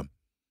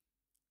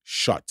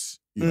shots,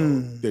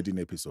 13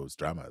 episodes,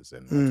 dramas,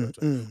 and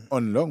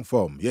on long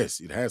form, yes,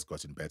 it has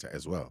gotten better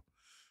as well.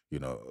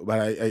 But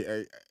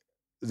I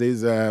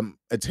there's a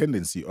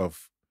tendency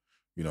of,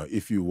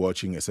 if you're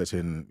watching a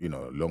certain,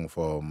 long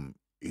form,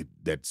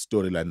 that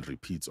storyline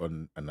repeats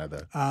on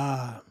another,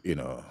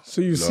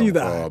 so you see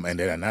that form, and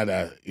then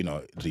another,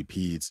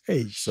 repeats.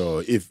 Hey. So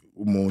if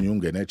umunye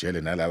ungena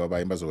ejele nalaba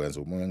abanye bazokwenza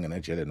umunye ungena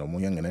ejele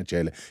nomunye ungena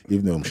ejele,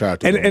 even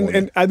umshado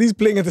and are these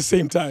playing at the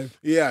same time?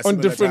 Yeah,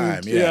 on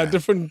different time,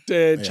 different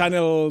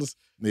channels.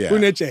 Yeah.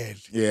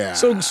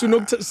 So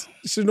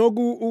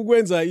sunoku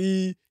ukwenza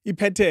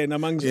i-pattern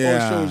amongst all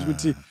shows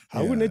ukuthi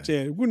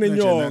akunejele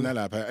kunenyongo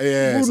nalapha.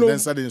 Yes, then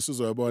suddenly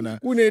suzoyabona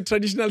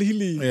kune-traditional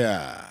healing.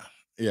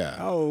 Yeah.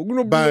 Oh,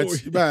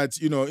 but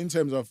in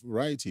terms of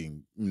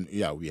writing,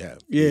 we have.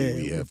 Yeah,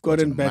 we have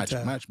gotten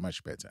better.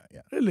 Much better.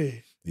 Yeah.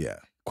 Really? Yeah.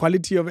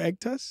 Quality of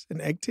actors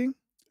and acting?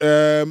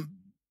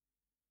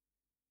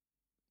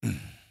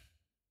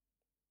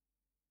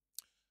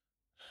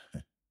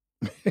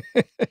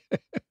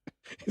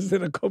 Is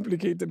that a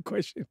complicated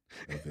question?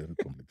 A very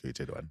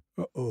complicated one.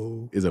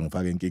 Is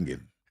ngifaka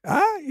enkingeni.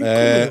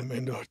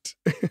 Not.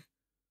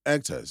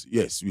 Actors,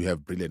 yes, we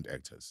have brilliant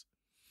actors.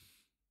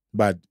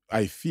 But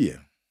I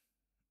fear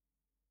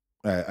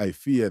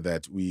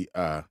that we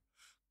are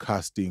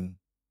casting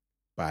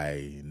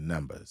by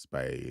numbers,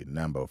 by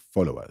number of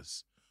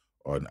followers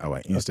on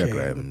our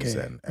Instagrams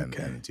and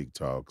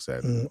TikToks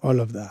and all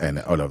of that. And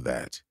all of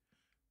that.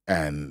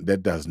 And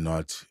that does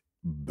not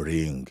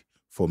bring,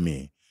 for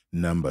me,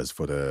 numbers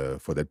for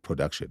that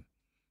production.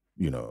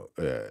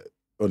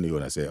 Only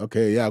when I say,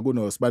 okay, yeah, go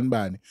no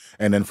spanbani.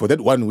 And then for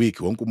that 1 week,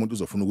 and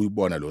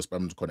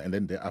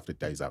then thereafter it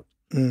dies out.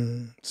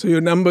 So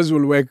your numbers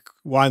will work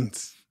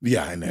once.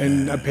 Yeah,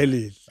 and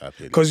appeal.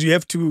 Because you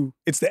have to,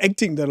 it's the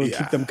acting that will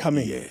keep them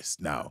coming. Yes.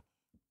 Now,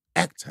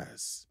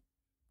 actors,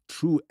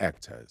 true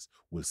actors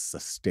will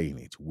sustain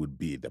it, would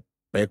be the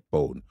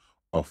backbone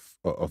of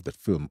the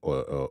film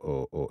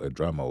or a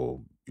drama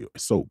or a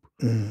soap.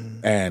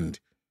 And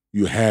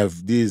you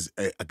have these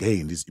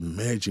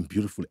emerging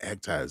beautiful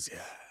actors. Yeah.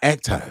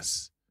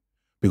 Actors.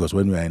 Because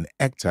when you're an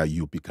actor,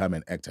 you become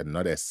an actor,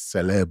 not a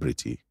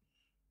celebrity.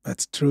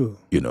 That's true.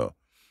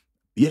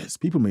 Yes,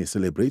 people may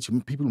celebrate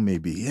you, people may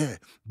be,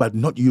 but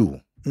not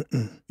you.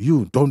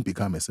 You don't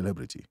become a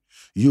celebrity.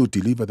 You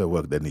deliver the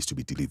work that needs to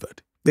be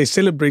delivered. They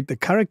celebrate the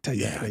character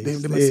you play. They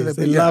celebrate.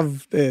 They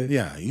love the...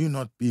 Yeah, you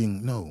not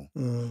being, no.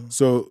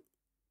 So,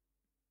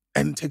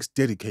 and it takes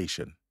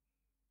dedication.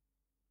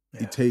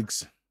 Yeah. It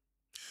takes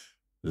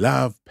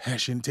love,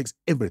 passion, it takes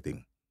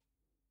everything.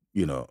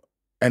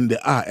 And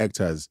there are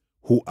actors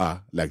who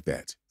are like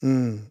that.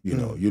 You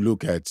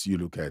look at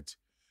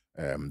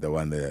the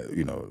one that,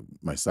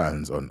 my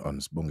sons on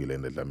Sibongile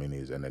and the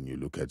Dlaminis, and then you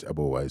look at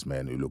Abo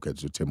Wiseman, you look at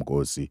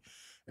Zutemkosi,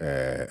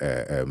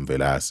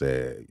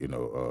 Velase,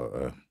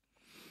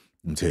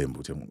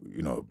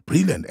 Mtembu,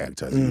 brilliant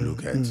actors. You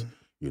look at,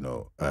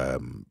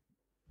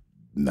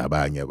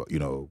 Nabanya,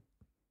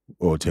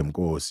 or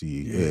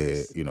Temkosi,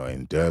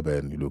 in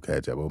Durban, you look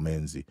at Abo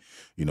Menzi,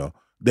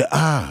 there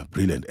are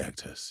brilliant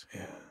actors.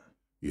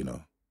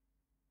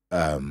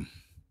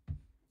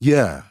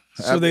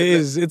 So there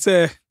is, it's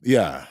a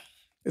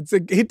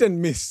hit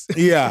and miss.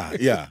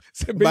 Yeah.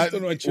 So based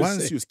on what you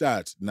once say. you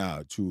start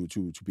now to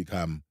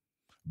become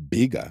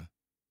bigger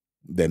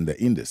than the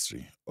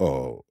industry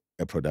or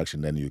a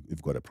production, then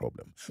you've got a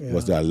problem.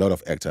 Because there are a lot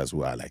of actors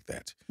who are like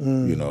that,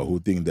 who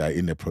think they're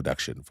in a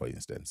production, for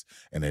instance,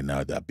 and then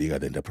now they're bigger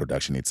than the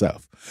production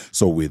itself.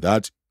 So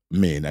without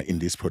men in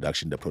this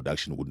production, the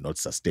production would not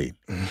sustain.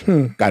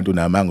 The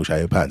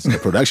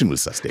production will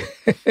sustain.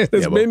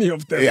 There's many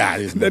of them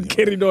that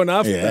carried on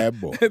after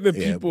the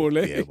people.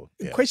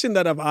 The question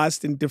that I've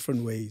asked in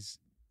different ways.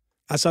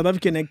 Are South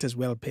African actors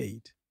well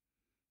paid?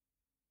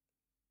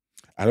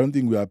 I don't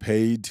think we are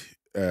paid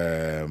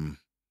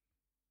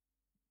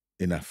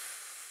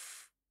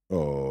enough,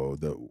 or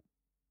the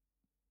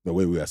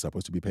way we are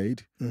supposed to be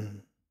paid.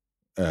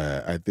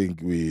 I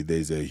think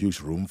there's a huge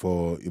room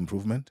for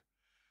improvement.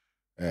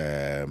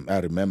 I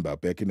remember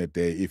back in the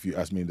day, if you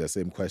asked me the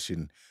same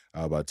question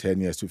about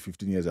 10 years to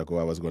 15 years ago,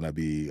 I was gonna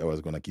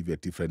give you a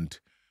different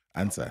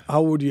answer.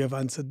 How would you have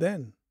answered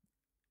then?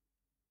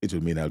 It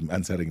would mean I'm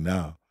answering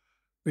now.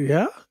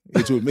 Yeah?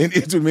 It would mean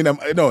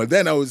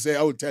then I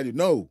would tell you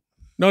no.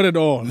 Not at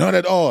all. Not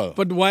at all.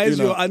 But why has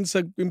your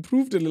answer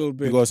improved a little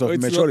bit? Because of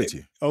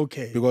maturity.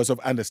 Okay. Because of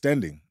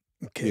understanding.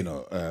 Okay.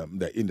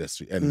 The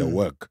industry and the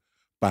work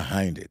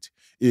behind it.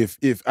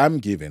 If I'm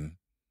given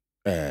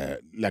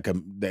like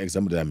the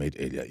example that I made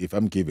earlier, if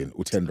I'm given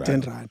 10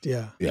 rand. 10 rand,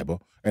 yeah. Yeah,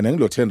 and then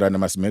 10 rand, I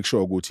must make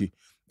sure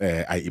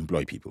I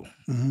employ people.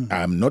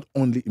 I'm not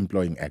only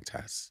employing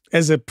actors.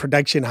 As a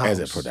production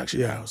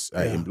house.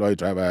 I employ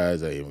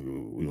drivers,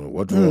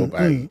 wardrobe.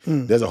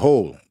 There's a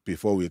whole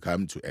before we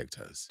come to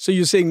actors. So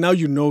you're saying now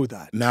you know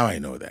that? Now I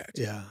know that.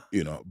 Yeah.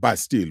 But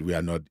still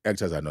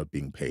actors are not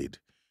being paid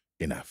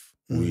enough.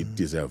 We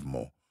deserve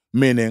more.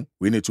 Meaning,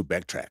 we need to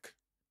backtrack,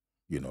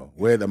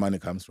 where the money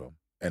comes from.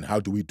 And how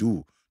do we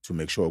do to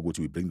make sure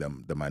we bring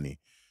them the money,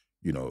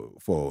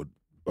 for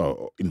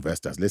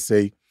investors. Let's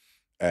say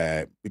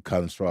it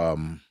comes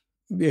from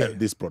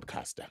this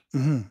broadcaster,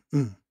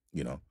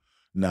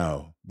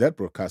 Now, that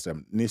broadcaster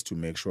needs to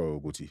make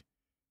sure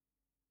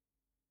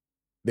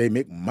they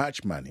make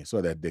much money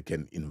so that they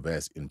can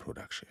invest in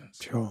productions.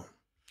 Sure.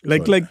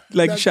 Like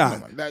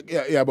Shaka.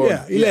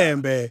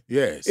 Ilembe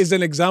is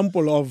an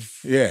example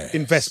of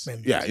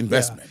investment. Yeah,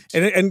 investment.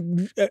 Yeah.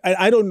 And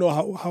I don't know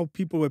how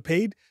people were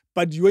paid,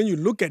 but when you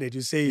look at it,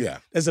 you say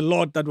there's a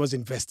lot that was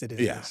invested in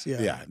this.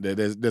 Yeah,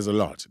 there's a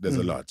lot. There's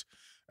a lot.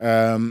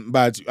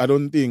 But I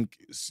don't think,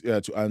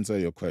 to answer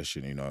your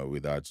question,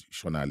 without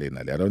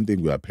Shonale, I don't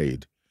think we are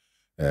paid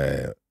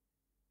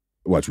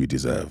what we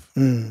deserve.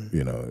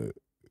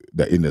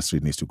 The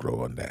industry needs to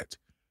grow on that.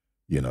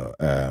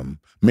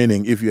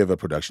 Meaning if you have a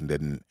production,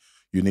 then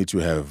you need to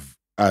have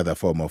other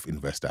form of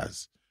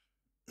investors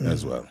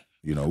as well.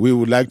 We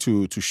would like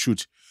to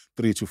shoot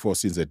 3 to 4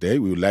 scenes a day.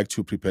 We would like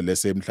to prepare,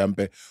 let's say,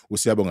 mhlampe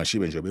Siyabonga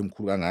Shibe nje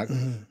bemkhulu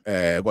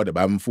kangaka, kodwa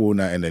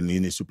bamfuna, and then he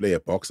needs to play a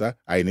boxer.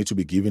 I need to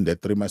be given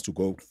that 3 months to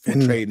go for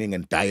training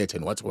and diet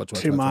and what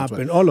trim up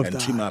and all of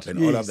that. Trim up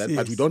and all of that. Yes.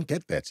 But we don't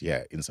get that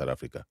here in South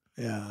Africa.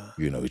 Yeah.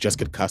 You just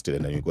get casted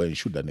and then you go and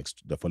shoot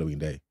the following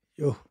day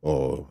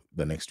or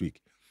the next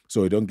week.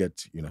 So you don't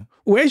get,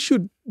 Where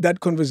should that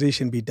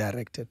conversation be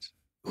directed?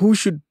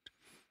 Should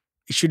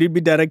it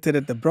be directed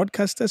at the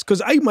broadcasters?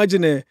 Because I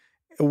imagine a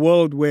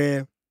world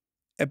where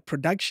a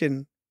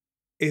production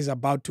is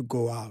about to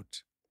go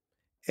out.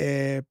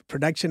 A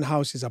production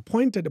house is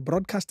appointed. A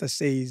broadcaster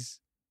says,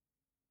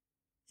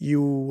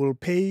 you will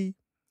pay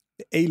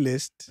the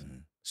A-list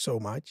so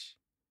much,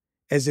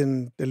 as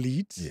in the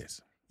leads.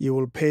 Yes. You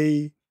will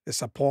pay the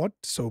support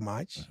so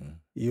much.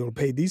 You will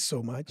pay this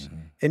so much.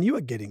 And you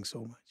are getting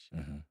so much.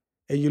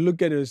 And you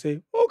look at it and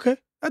say, okay,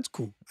 that's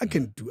cool. I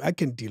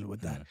can deal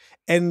with that.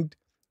 And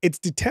it's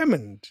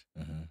determined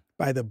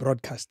by the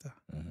broadcaster.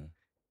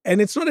 And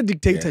it's not a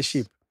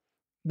dictatorship. Yes.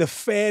 The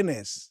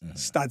fairness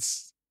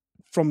starts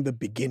from the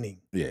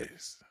beginning.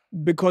 Yes.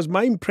 Because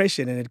my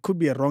impression, and it could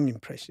be a wrong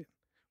impression,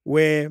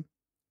 where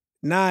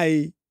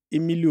Nai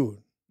Emilio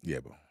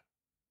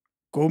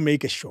go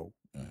make a show.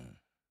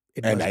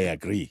 And I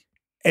agree.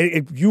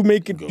 And you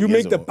make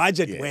the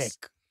budget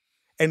work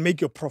and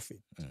make your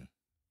profit.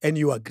 And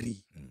you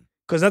agree.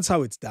 Because that's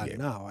how it's done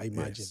now, I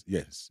imagine.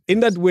 Yes. In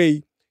that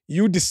way,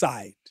 you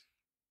decide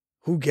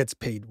who gets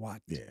paid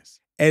what. Yes.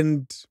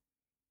 And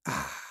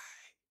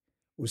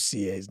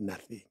Usia is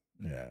nothing.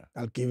 Yeah.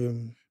 I'll give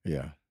him.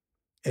 Yeah.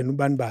 And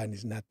Ubanban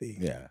is nothing.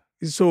 Yeah.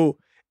 So,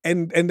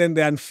 and then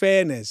the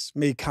unfairness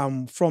may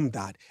come from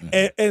that.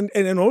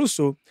 And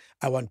also,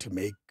 I want to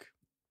make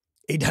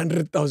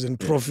 800,000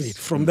 profit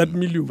from that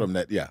million. From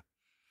that, yeah.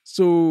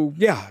 So,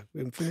 it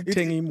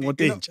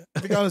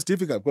becomes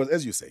difficult because,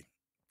 as you say,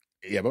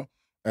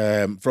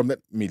 from that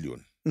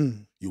million,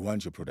 you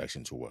want your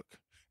production to work.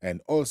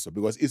 And also,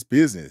 because it's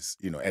business,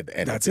 at the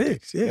end That's of the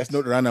it. day. Yes. Let's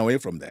not run away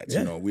from that.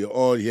 Yeah. We're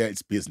all here,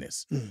 it's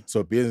business.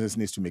 So business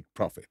needs to make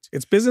profit.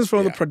 It's business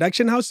from the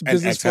production house,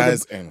 business for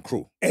the and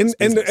crew. And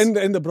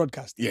the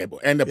broadcaster. Yeah,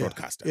 and the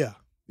broadcaster. Yeah.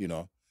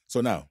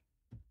 So now,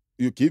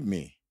 you give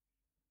me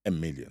 $1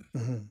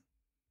 million.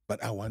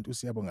 But I want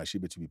Siyabonga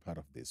Shibe to be part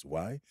of this.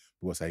 Why?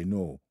 Because I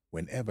know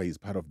whenever he's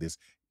part of this,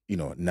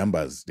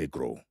 numbers, they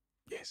grow.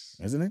 Yes.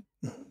 Isn't it?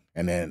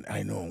 And then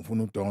I know,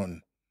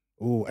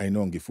 I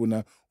know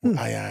ngifuna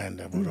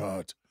ayanda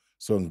burot.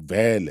 So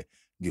ngivele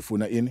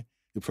ngifuna in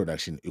the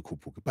production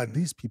ikhuphuke. But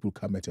these people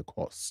come at a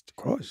cost. Of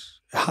course.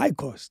 A high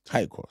cost.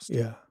 High cost.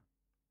 Yeah.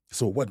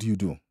 So what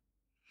do?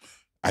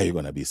 Are you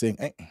gonna be saying,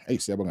 hey,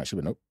 Siyabonga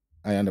Shibe, no,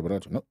 ayanda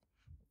burot, no,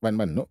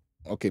 man, no.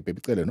 Okay,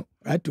 baby, no.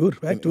 Right.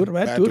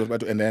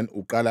 And then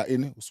uqala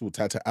in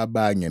usuthatha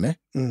abanye ne.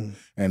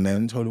 And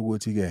then thola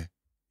ukuthi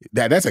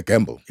that's a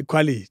gamble.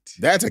 Equality.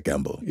 That's a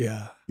gamble.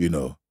 Yeah.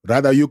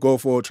 Rather you go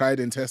for tried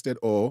and tested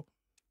or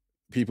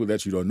people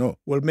that you don't know.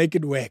 Will make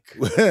it work.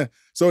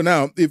 So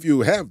now, if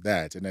you have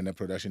that and then the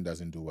production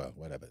doesn't do well,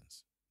 what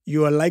happens?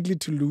 You are likely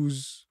to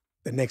lose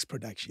the next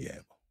production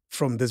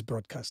from this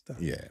broadcaster.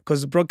 Yeah.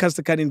 Because the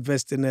broadcaster can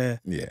invest in a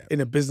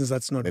business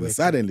that's not and working.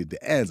 Suddenly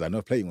the ads are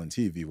not playing on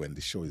TV when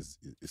the show is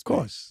Of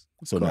course.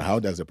 So now how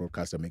does the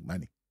broadcaster make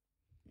money?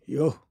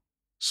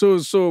 So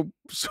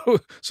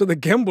the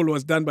gamble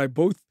was done by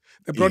both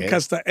the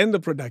broadcaster and the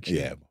production.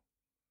 Yeah.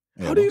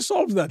 How do you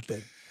solve that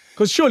then?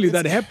 Because surely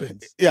that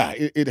happens. Yeah,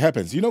 it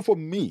happens. For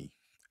me,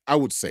 I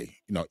would say,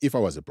 if I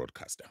was a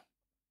broadcaster,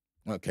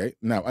 okay,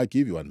 now I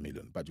give you 1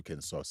 million, but you can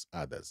source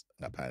others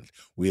apparently.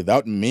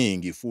 Without me,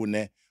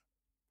 ngifune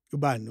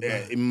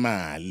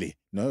imali.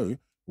 No,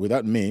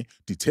 without me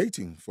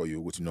dictating for you,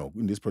 which in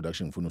this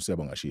production, ngifuna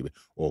Siyabonga Shibe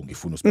or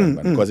ngifuna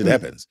Siyabonga, because it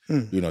happens.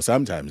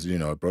 Sometimes,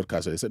 a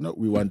broadcaster, they said, no,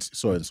 we want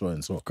so and so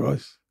and so. Of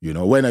course.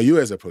 When you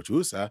as a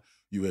producer,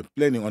 you were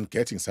planning on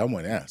getting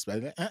someone else,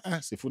 but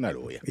sifuna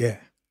lawyer. Yeah.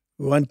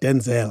 We want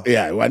Denzel.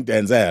 Yeah, I want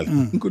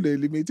Denzel. Could a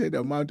limited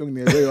amount on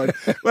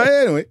But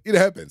anyway, it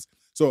happens.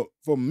 So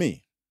for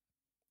me,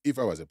 if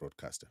I was a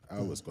broadcaster, I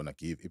was gonna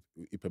give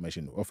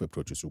information of a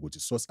producer which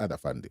is source other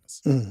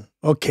fundings.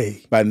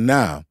 Okay. But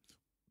now,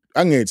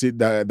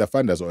 the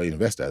funders or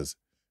investors,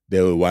 they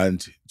will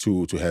want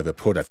to have a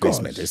product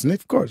placement, isn't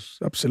it? Of course,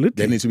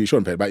 absolutely. They need to be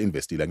shown by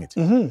investing.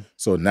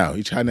 So now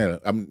each channel,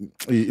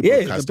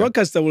 the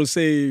broadcaster will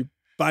say,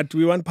 but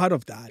we want part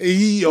of that.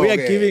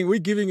 We're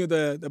giving you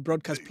the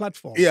broadcast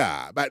platform.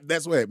 Yeah, but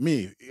that's where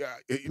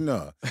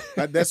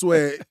but that's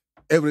where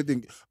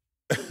everything.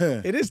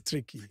 It is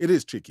tricky. It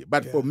is tricky.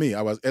 But for me,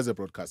 as a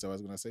broadcaster, I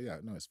was going to say,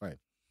 it's fine.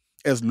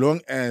 As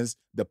long as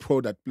the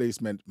product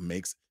placement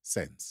makes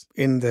sense.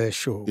 In the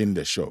show.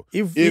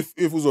 If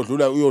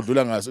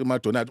uzodlula ngaso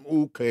McDonald's,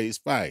 okay, it's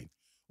fine.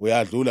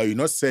 You're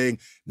not saying,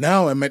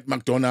 now I'm at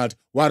McDonald's,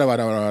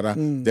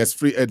 there's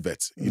free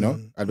adverts,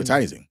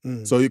 advertising.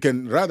 So you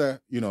can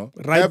rather,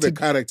 have a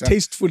character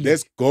tastefully.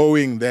 that's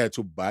going there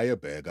to buy a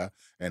burger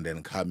and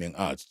then coming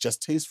out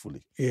just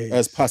tastefully. Yes.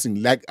 As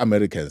passing like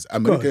Americans.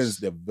 Americans,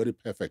 they're very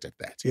perfect at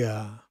that.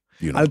 Yeah.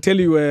 know. I'll tell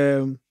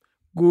you,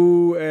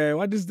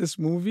 what is this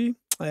movie?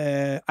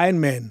 Iron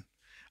Man.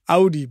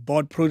 Audi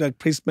bought product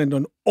placement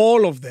on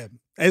all of them.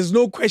 There's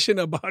no question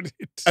about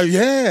it.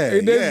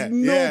 There's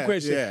no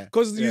question.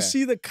 Because you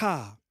see the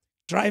car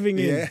driving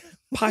in,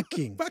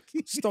 parking,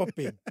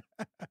 stopping.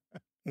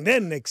 And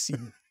then next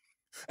scene.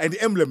 And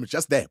the emblem is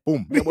just there.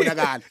 Boom.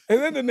 And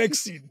then the next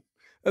scene.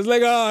 It's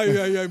like,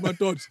 my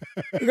thoughts.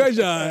 There's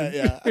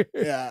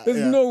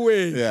no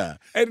way. Yeah.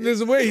 And there's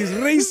a way he's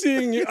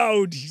racing you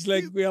out. He's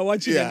like, we are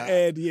watching an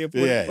ad here for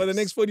the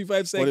next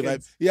 45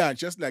 seconds. Yeah,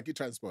 just like a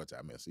transporter.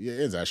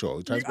 It's a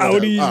show.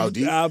 Audi.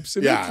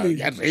 Absolutely.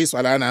 Yeah, race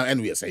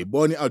and we say,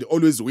 Bonnie Audi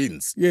always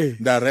wins. Yeah.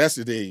 The rest,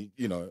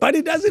 But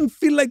it doesn't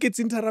feel like it's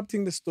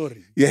interrupting the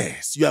story.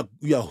 Yes, you are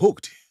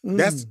hooked.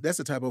 That's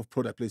the type of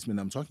product placement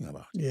I'm talking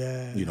about.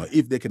 Yeah.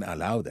 If they can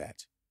allow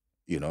that,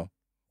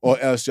 or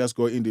else just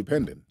go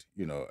independent,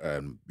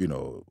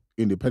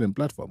 independent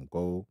platform.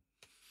 Go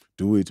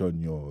do it on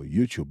your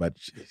YouTube, but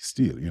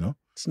still,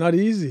 It's not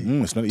easy.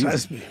 It's not easy.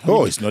 Trust me.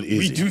 Oh, it's not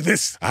easy. We do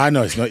this. I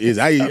know it's not easy.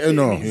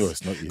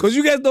 It's not easy. Because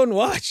you guys don't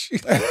watch.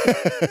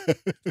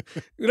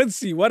 Let's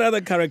see. What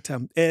other character?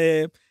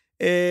 The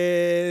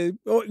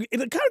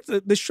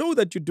show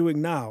that you're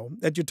doing now,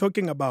 that you're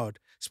talking about,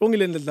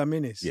 Spongile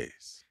Dlaminis.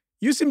 Yes.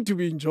 You seem to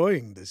be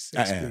enjoying this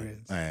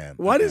experience. I am.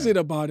 What is it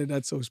about it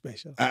that's so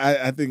special?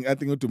 I think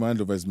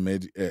Utumandlov has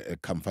made a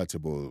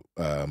comfortable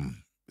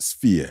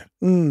sphere.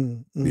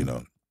 I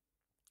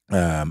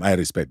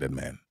respect that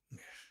man.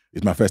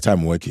 It's my first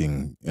time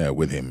working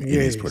with him in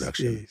his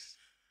production. Yes.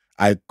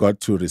 I got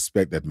to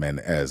respect that man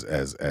as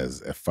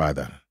a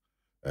father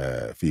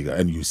figure,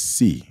 and you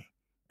see,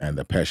 and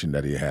the passion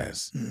that he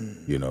has,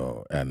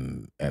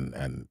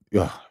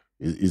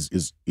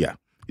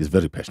 He's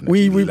very passionate.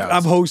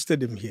 I've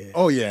hosted him here.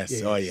 Oh yes.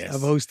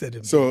 I've hosted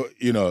him. So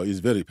he's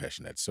very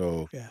passionate.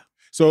 So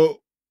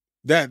So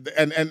that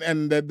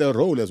and the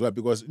role as well,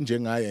 because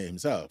Njengaya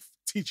himself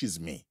teaches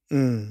me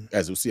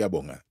as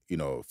Siyabonga,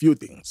 few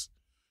things.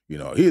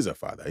 He's a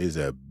father. He's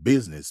a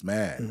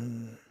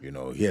businessman.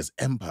 He has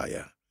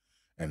empire,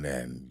 and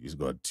then he's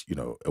got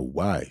a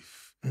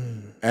wife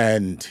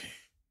and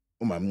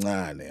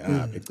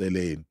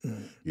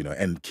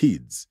and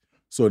kids.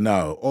 So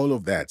now all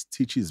of that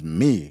teaches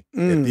me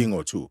a thing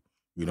or two.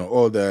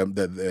 All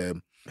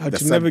the how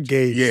to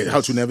navigate. Yeah,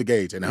 how to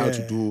navigate and how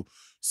to do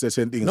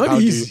certain things.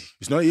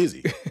 It's not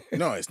easy.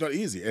 No, it's not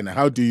easy. And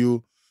how do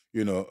you,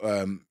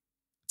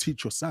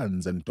 teach your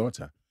sons and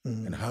daughter?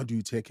 And how do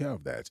you take care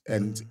of that?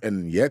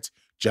 And yet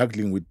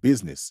juggling with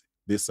business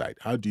this side.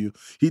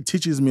 He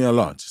teaches me a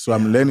lot. So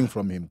I'm learning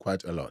from him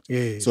quite a lot.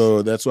 Yes.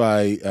 So that's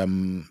why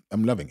I'm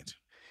loving it.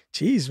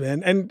 Jeez,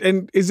 man.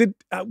 And is it,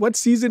 what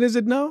season is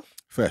it now?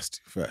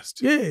 First.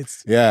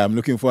 Yes. Yeah, I'm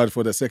looking forward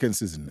for the second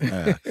season.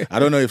 I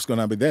don't know if it's going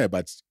to be there,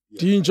 but...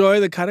 Do you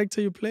enjoy the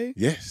character you play?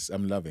 Yes,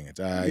 I'm loving it.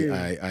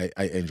 I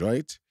enjoy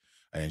it.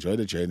 I enjoy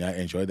the journey. I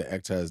enjoy the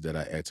actors that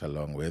I act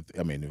along with.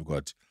 I mean, we've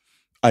got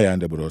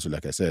Ayanda, but also,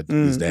 like I said,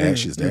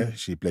 she's there.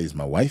 She plays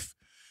my wife.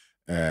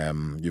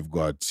 You've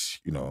got,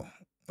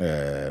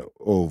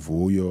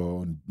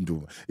 Ovuyo.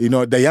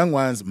 The young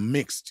ones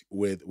mixed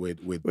with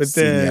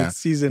senior, the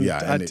seasoned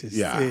artists.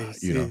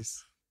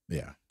 Yes.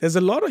 Yeah. There's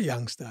a lot of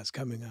youngsters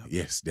coming up.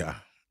 Yes, there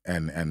are.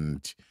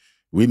 And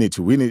we need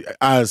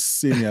as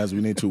seniors, we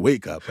need to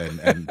wake up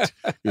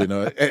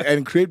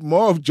and create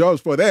more of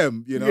jobs for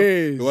them, Yes.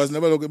 It was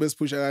never like best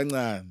push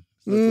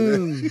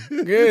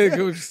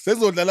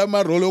sezodlala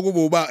amarole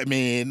okuba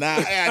mina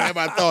I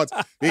never thought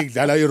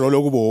ngidlala irole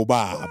okuba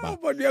ubaba.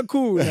 But you're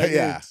cool.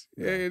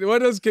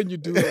 What else can you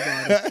do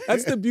about it?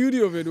 That's the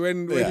beauty of it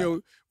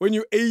when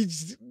you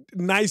age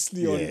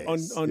nicely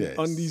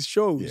on these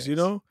shows,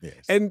 Yes.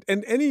 And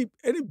any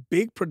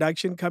big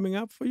production coming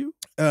up for you?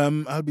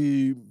 I'll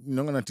be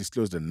not gonna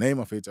disclose the name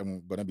of it.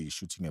 I'm gonna be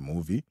shooting a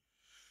movie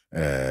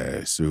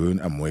soon.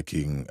 I'm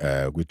working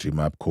with Dream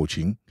Up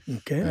Coaching.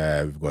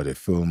 Okay. We've got a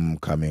film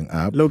coming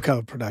up.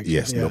 Local production.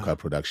 Yes, local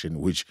production,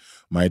 which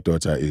my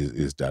daughter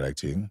is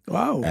directing.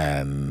 Wow.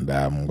 And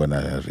I'm going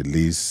to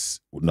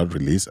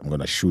I'm going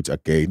to shoot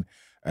again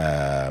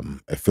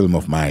a film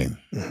of mine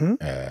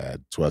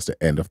towards the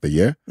end of the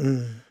year.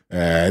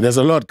 There's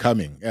a lot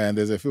coming. And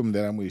there's a film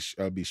that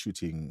I'll be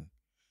shooting,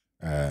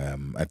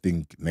 I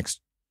think,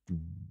 next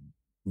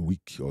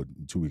week or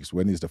 2 weeks.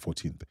 When is the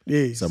 14th?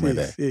 Yes, somewhere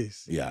there.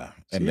 Yes. Yeah,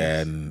 and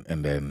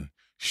then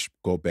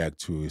go back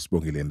to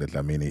Siyabonga and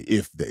Dlamini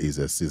if there is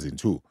a season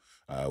 2.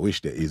 I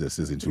wish there is a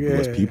season 2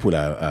 because people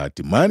are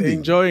demanding. They're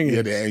enjoying it.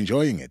 Yeah, they're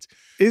enjoying it.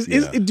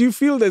 Do you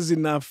feel there's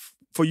enough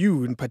for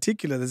you in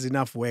particular? There's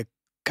enough work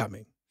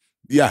coming.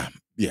 Yeah.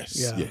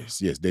 Yes.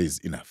 There is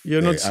enough.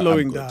 You're not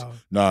slowing down.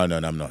 No,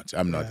 I'm not.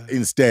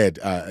 Instead,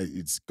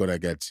 it's gonna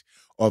get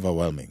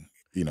overwhelming.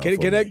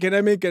 Can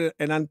I make an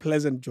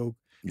unpleasant joke?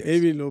 Yes.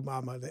 Maybe no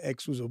mama, the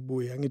ex was a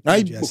boy.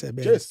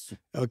 Yes.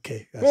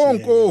 Okay.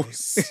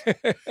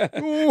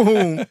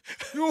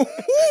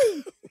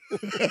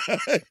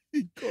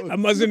 I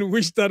mustn't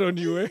wish that on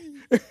you, eh?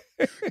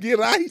 Get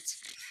right.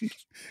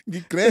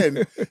 Get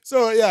grand.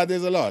 So yeah,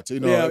 there's a lot,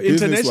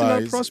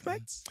 international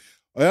prospects.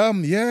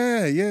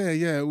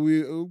 Yeah.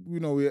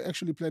 We're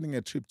actually planning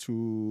a trip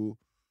to.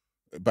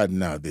 But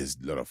now there's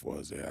a lot of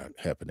wars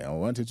happening. I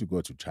wanted to go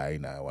to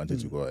China. I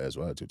wanted to go as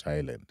well to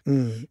Thailand,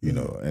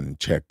 and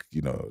check, a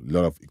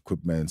lot of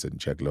equipments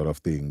and check a lot of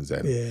things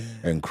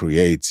and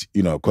create,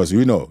 because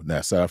now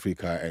South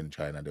Africa and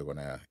China, they're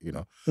gonna,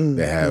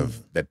 they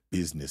have that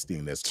business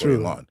thing that's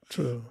going on.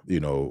 True.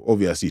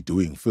 Obviously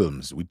doing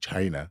films with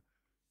China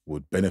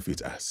would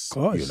benefit us. Of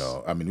course.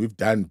 We've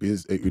done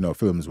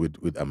films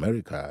with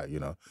America,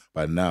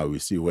 but now we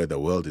see where the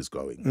world is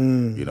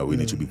going. We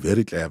need to be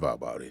very clever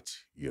about it,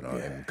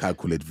 and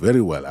calculate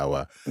very well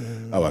our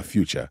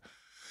future.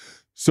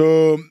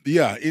 So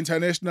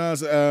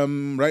internationals.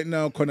 Right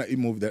now, Kona a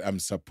movie that I'm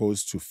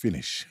supposed to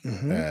finish.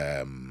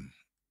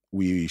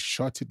 We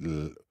shot it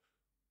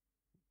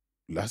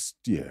last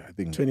year, I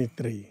think.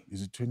 23.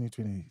 Is it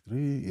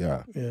 2023?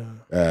 Yeah.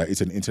 Yeah.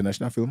 It's an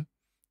international film.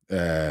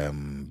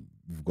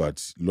 We've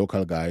got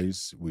local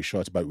guys we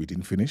shot, but we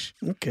didn't finish.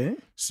 Okay.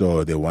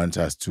 So they want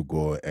us to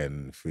go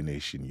and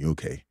finish in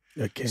UK.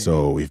 Okay.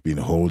 So we've been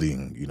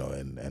holding,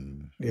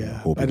 and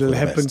hoping but it'll for the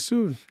happen best.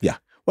 soon. Yeah.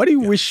 What do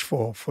you wish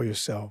for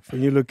yourself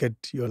when you look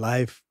at your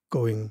life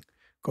going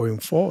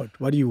forward?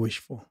 What do you wish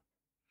for?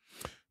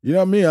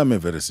 Me, I'm a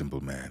very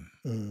simple man.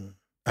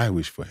 I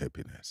wish for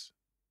happiness.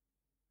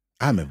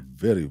 I'm a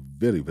very,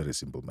 very, very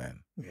simple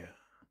man. Yeah.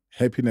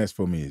 Happiness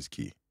for me is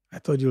key. I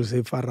thought you would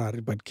say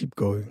Ferrari, but keep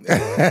going.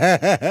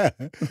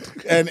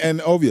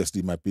 and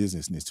obviously my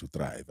business needs to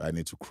thrive. I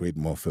need to create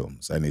more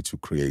films. I need to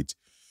create,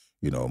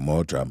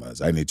 more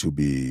dramas. I need to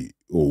be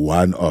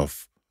one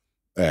of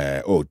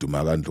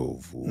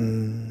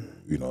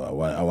Dumagandlovu.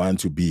 I want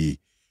to be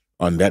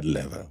on that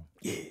level.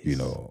 Yes.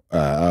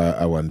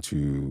 I want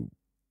to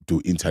do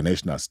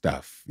international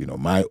stuff,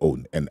 my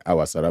own and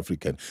our South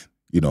African,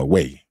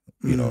 way.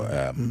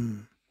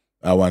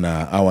 I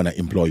wanna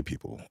employ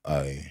people.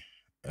 I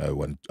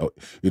want,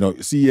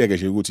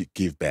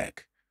 give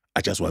back. I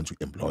just want to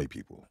employ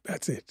people.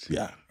 That's it.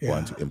 Yeah. I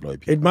want to employ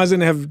people. It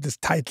mustn't have this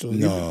title.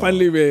 No.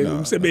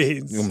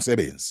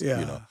 Umsebenzi.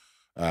 Yeah.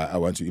 I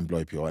want to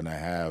employ people, and I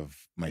have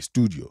my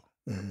studio.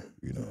 I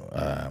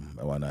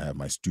want to have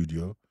my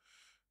studio.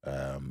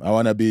 I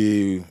want to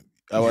be,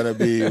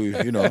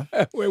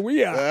 where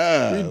we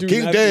are. We do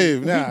King nothing.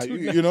 Dave.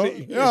 We do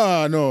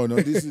No.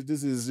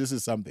 This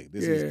is something.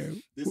 This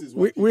is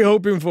we're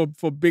hoping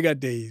for bigger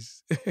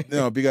days.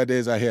 No, bigger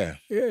days are here.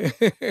 Yeah.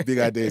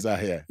 Bigger days are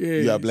here.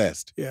 Yes. You are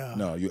blessed. Yeah.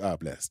 No, you are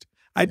blessed.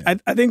 I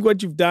think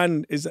what you've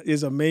done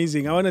is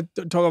amazing. I want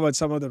to talk about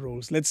some of the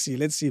roles. Let's see.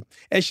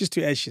 Ashes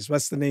to Ashes.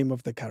 What's the name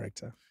of the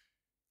character?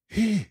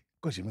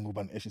 Gosh, you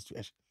mean Ashes to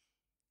Ashes?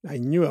 I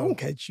knew I would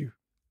catch you.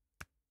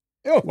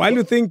 Oh. While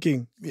you're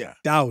thinking, Yeah.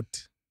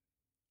 doubt.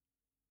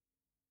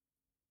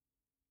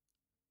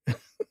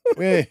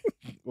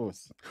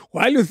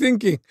 While you're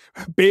thinking,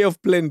 Bay of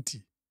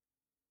Plenty.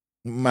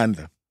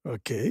 Mandla.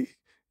 Okay.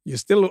 You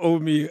still owe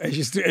me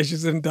Ashes to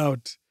Ashes and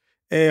doubt.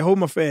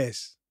 Home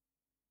Affairs.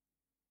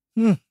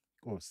 Of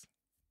course.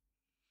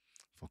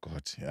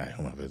 Forgot. Yeah,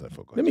 Home Affairs, I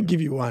forgot. Let me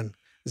give you one.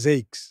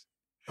 Zakes.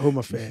 Home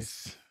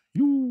Affairs.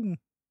 You.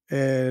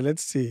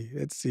 Let's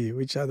see.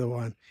 Which other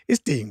one? It's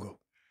Dingo.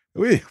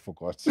 We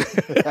forgot.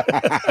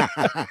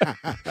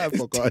 I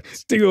forgot.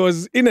 Dingo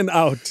was in and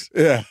out.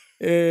 Yeah.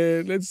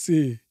 Let's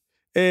see.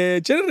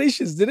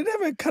 Generations. Did it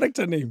have a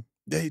character name?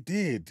 They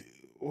did.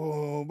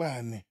 Oh,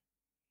 man.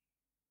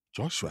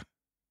 Joshua.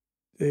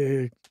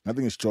 I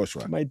think it's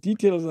Joshua. My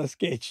details are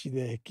sketchy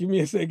there. Give me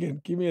a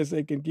second.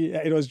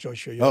 It was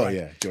Joshua. You're right.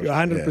 Yeah.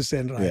 Joshua. You're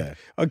 100% right. Yeah.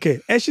 Okay.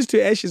 Ashes to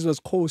Ashes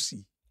was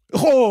Kosi.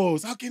 Oh,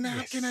 how can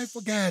I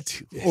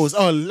forget? Yes.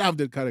 Oh, I love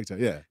that character.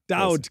 Yeah.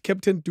 Doubt,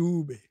 Captain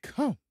Dube.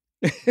 Come.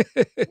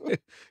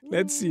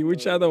 Let's see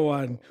which other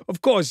one.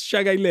 Of course,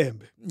 Shaka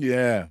Ilembe.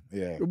 Yeah.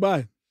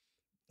 Ubani.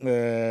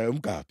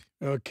 Umkapi.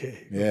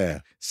 Okay.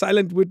 Yeah.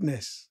 Silent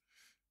Witness.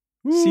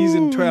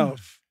 Season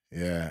 12.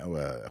 Yeah,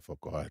 well, I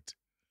forgot.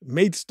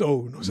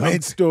 Maidstone or something.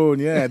 Maidstone,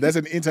 yeah. That's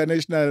an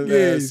international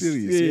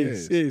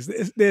series.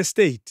 Yes. The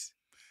estate.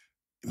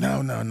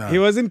 No. He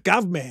was in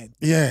government.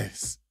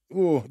 Yes.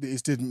 Oh, the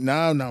estate.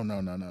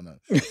 No.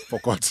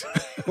 Forgot.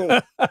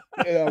 Yeah,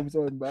 I'm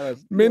so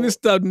embarrassed.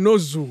 Minister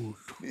Nozul.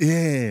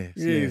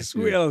 Yes.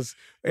 Who else?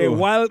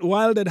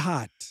 Wild at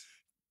Heart.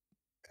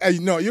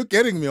 No, you're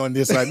getting me on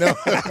this right now.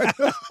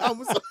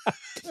 I'm so...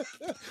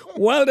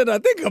 Wild at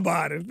Heart. Think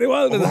about it. The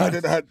Wild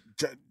at Heart.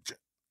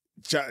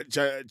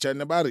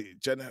 Chanabari.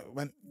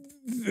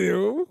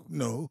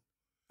 No.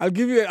 I'll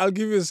give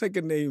you a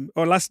second name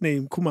or last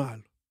name,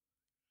 Kumalo.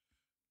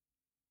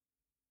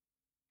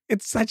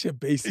 It's such a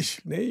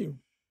basic name.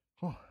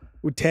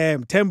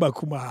 Temba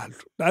Kumalo.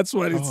 That's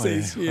what it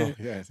says here.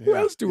 Yes, Who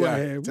else do I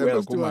have? Temba Who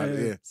else do I Kumalo,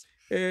 have?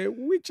 yes.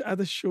 Which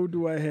other show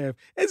do I have?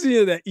 As you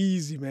know, they're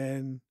easy,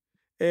 man.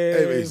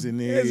 They're easy.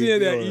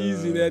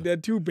 They're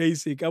too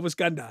basic. I was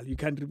scandal. You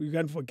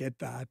can't forget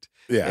that.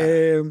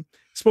 Yeah.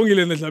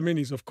 Spongile and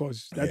Dlaminis, of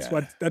course. That's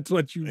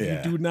what you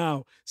do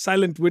now.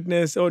 Silent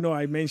Witness. Oh no,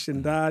 I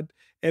mentioned that.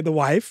 The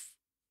Wife.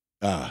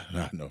 No.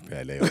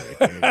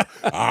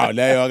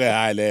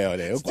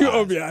 It's too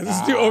obvious.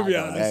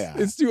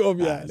 It's too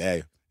obvious.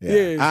 Yeah.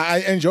 Yes. I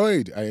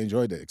enjoyed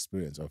the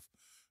experience of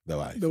The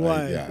Wife. The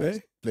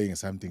Wife, playing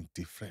something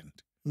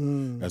different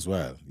as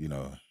well,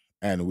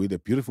 and with a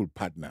beautiful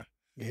partner.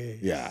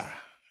 Yeah.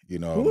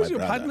 Who was your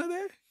partner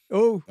there?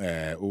 Oh.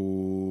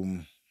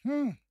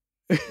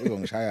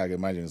 Uzongishaya ke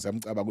manje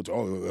ngisamcabanga ukuthi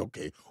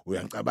okay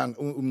uyangicabanga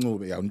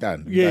uNcube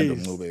uNtando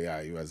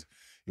Ncube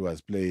he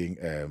was playing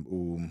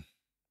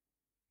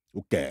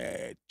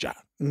uGeja.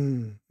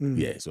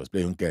 Yes, he was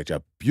playing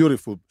uGeja.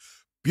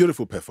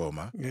 Beautiful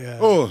performer. Yeah.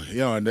 Oh,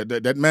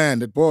 that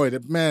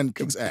man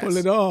kicks ass. Pull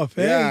it off,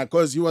 eh? Yeah,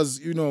 because he was,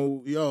 we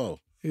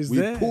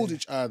pulled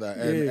each other,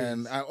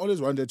 and I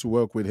always wanted to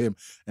work with him.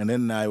 And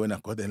then when I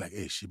got there, like,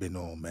 hey, Shibe,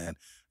 no, man,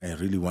 I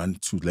really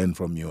want to learn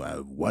from you. I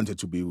wanted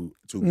to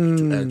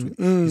act with.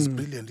 He's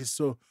brilliant. He's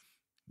so,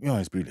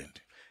 he's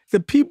brilliant. The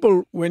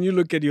people, when you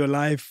look at your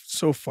life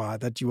so far,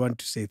 that you want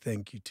to say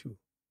thank you to,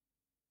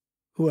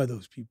 who are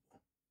those people?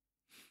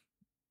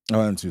 I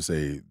want to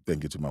say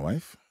thank you to my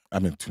wife. I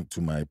mean,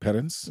 to my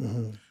parents.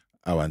 Mm-hmm.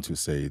 I want to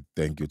say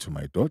thank you to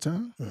my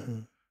daughter. Mm-hmm.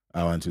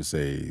 I want to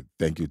say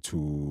thank you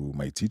to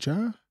my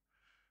teacher,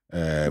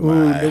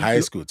 my high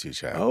school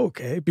teacher. Oh,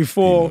 okay.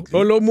 Before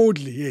Lolo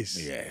Moodley, yes.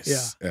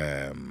 Yes.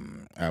 Yeah.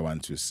 I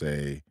want to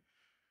say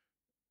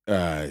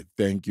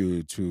thank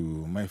you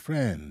to my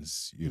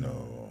friends,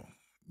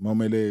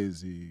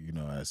 Momelezi,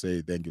 I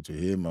say thank you to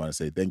him. I want to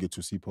say thank you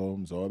to Sipho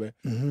Mzobe.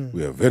 Mm-hmm.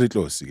 We are very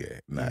close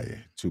together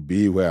to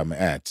be where I'm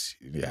at.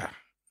 Yeah.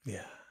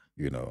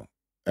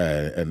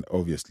 And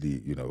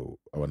obviously,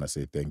 I want to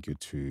say thank you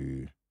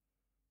to,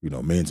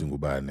 Menzi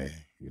Ngubane,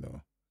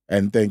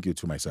 and thank you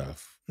to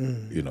myself,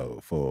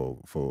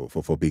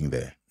 for being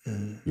there.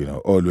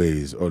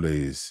 Always,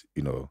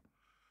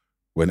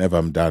 whenever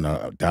I'm down,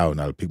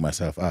 I'll pick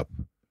myself up.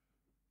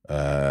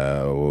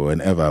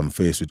 Whenever I'm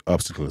faced with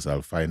obstacles,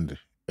 I'll find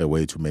a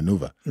way to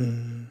maneuver.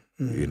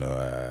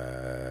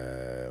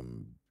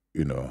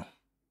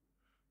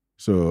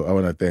 So I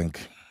want to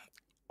thank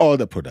all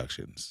the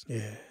productions.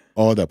 Yeah.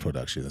 All the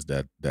productions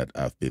that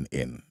I've been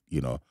in,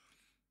 even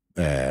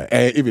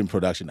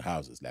production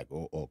houses like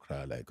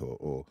Okra, like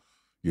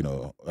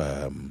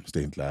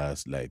Stained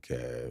Glass, like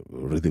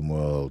Rhythm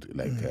World,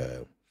 like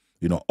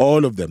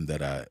all of them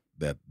that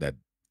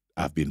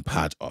I've been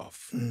part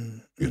of,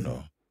 and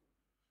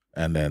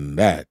then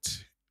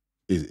that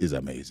is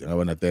amazing. I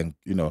want to thank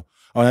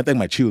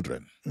my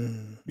children.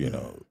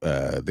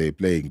 They're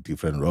playing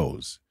different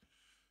roles.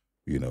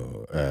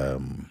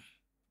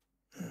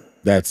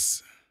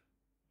 That's.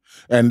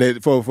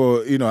 And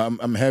for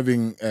I'm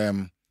having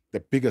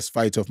the biggest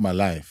fight of my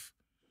life,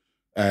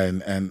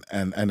 and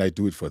I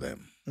do it for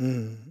them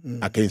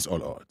against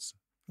all odds.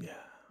 Yeah,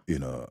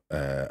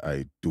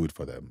 I do it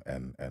for them,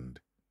 and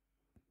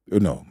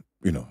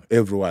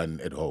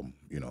everyone at home,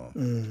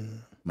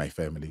 my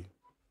family.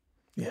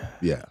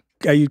 Yeah.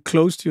 Are you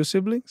close to your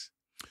siblings?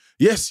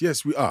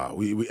 Yes, we are.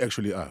 We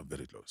actually are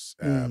very close.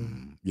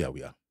 Yeah,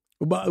 we are.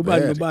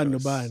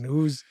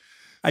 Uban.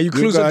 Are you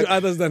closer to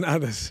others than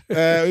others?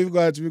 We've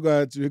got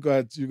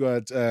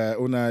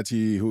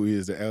Unati, who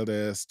is the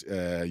eldest.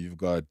 You've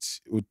got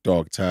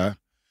Doctor,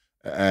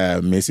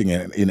 missing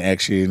in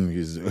action.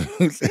 He's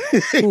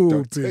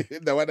Doctor,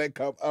 the one that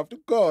come after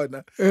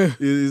God.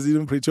 He's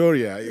in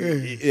Pretoria.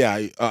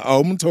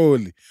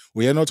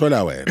 We are not all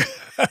aware.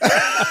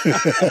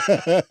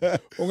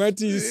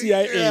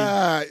 CIA.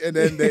 Yeah, and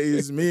then there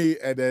is me,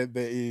 and then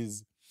there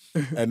is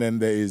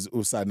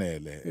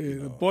Usanele.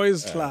 The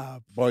Boys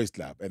Club.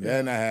 And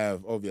then I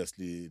have,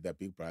 obviously, the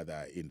big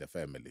brother in the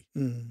family.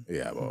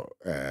 The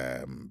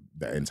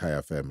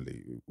entire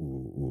family,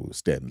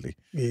 Stanley.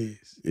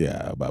 Yes.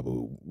 Yeah,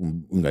 Babu,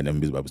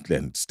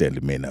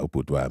 Stanley Mena,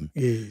 Uputwam.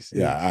 Yes.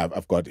 Yeah,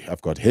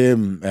 I've got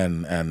him,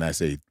 and I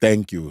say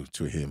thank you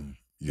to him,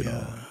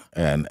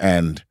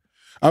 and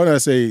I want to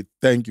say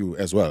thank you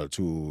as well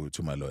to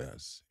my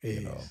lawyers. Yes.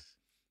 You know,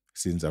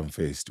 since I'm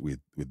faced with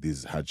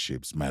these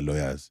hardships, my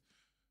lawyers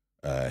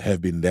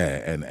have been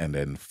there and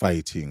then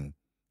fighting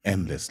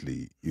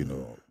endlessly. You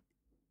know,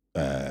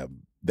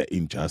 the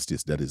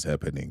injustice that is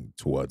happening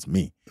towards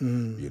me.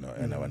 You know,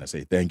 and I want to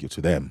say thank you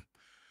to them.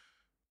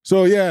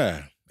 So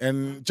yeah.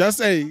 And just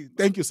say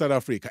thank you, South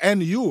Africa,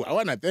 and you. I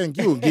wanna thank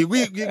you.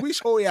 We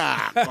show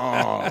ya.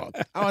 Oh,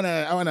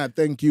 I wanna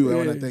thank you. I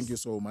wanna thank you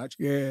so much.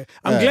 Yeah,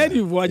 I'm glad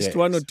you've watched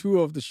one or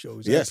two of the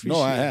shows. Yes,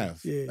 I have.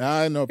 Yeah.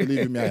 I know,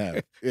 believe me, I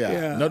have.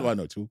 Yeah, not one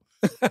or two.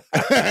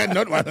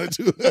 Not one or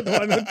two. Not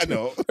one or two.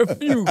 No, a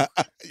few.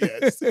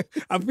 Yes,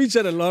 I've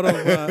featured a lot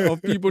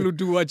of people who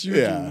do what you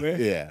do.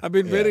 Yeah, I've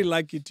been very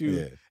lucky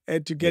to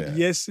get Yeah.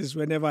 yeses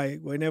whenever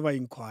I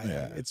inquire.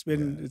 Yeah. It's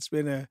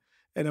been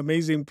an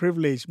amazing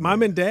privilege.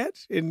 Mom and Dad,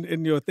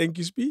 in your thank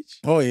you speech.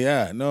 Oh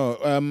yeah, no.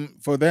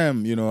 For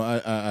them, you know,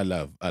 I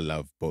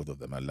love both of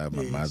them. I love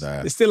my mother.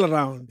 They're still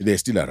around. They're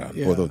still around.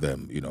 Yeah. Both of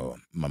them. You know,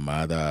 my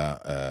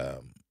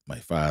mother, my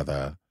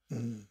father,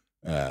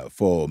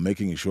 for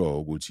making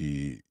sure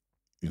ukuthi,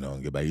 you know,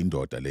 ngiba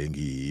indoda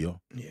lengiyo.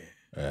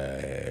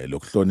 Yeah.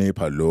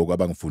 Lokuhlonipha lokho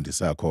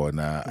abangifundisa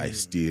khona, I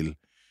still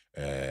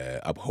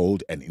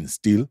uphold and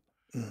instill.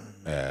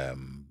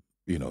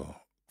 You know,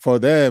 for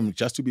them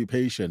just to be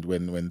patient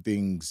when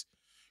things,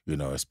 you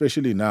know,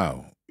 especially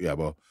now,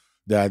 but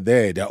they are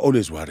there, they're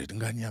always worried.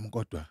 Ngani yami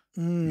kodwa.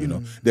 You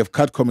know, they've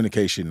cut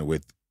communication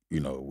with, you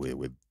know,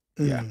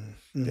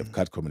 they've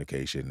cut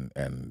communication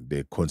and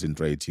they're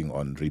concentrating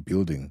on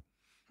rebuilding,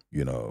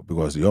 you know,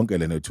 because yonke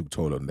lento took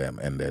toll on them.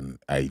 And then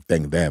I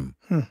thank them,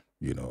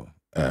 you know,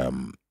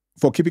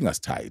 for keeping us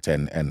tight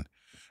and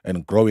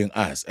growing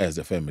us as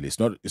a family. It's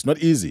not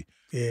easy.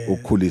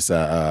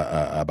 Ukhulisa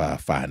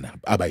abafana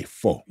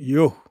abayi-4.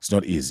 Yo, it's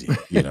not easy,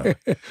 you know.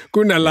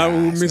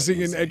 Kunalawu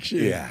missing in action.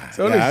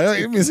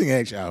 Missing in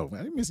action.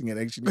 I'm missing in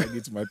action. I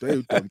get to my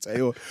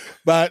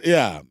but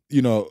yeah,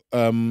 you know,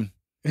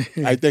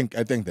 I thank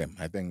them.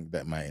 I thank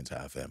that my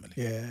entire family.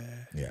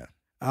 Yeah.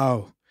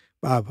 Oh,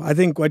 Bob, I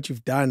think what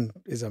you've done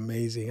is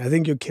amazing. I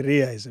think your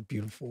career is a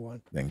beautiful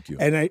one. Thank you.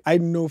 And I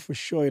know for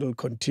sure it'll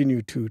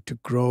continue to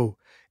grow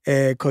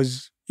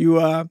because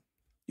you're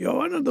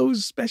one of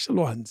those special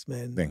ones,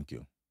 man. Thank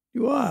you.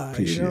 You are.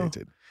 Appreciate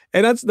it.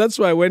 And that's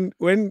why when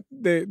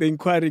the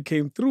inquiry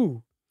came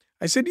through,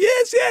 I said,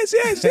 yes,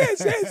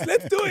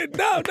 let's do it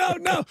now.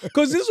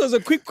 Because this was a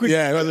quick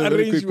it was a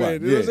very quick one.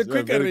 It was a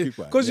quick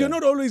arrangement. Because you're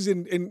not always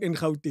in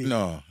Gauteng.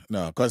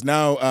 No. Because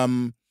now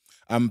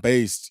I'm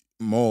based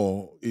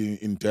more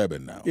in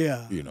Durban now.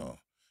 Yeah. You know,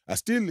 I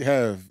still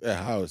have a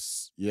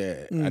house,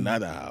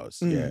 another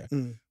house,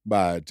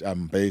 but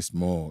I'm based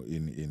more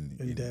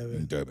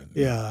in Durban.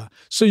 Yeah.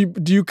 So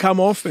do you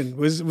come often?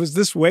 Was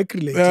this work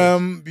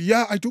related?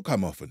 Yeah, I do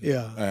come often.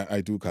 Yeah.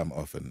 I do come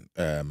often.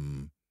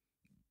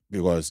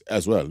 Because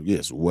as well,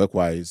 yes,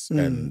 work-wise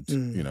and,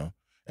 you know,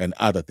 and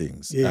other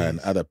things and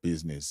other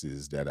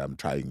businesses that I'm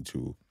trying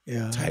to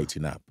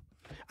tighten up.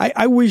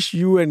 I wish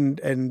you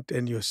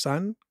and your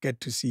son get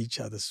to see each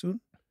other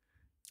soon.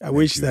 I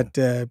wish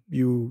that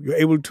you're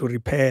able to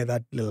repair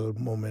that little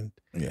moment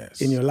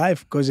in your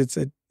life because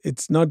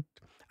it's not.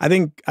 I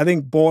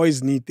think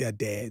boys need their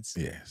dads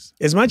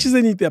as much as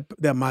they need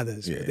their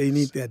mothers. But they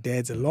need their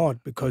dads a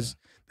lot because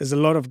there's a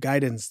lot of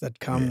guidance that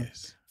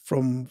comes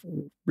from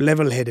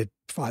level-headed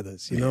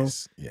fathers, you know.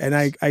 And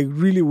I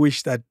really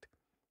wish that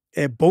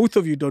both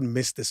of you don't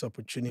miss this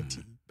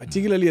opportunity,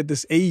 particularly at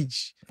this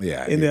age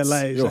in their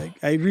lives.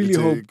 I really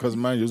hope because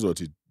man, you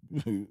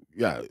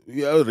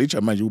reach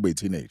a man, you'll be a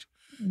teenage.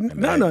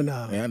 No.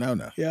 Yeah,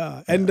 no.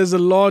 Yeah, and there's a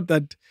lot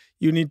that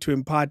you need to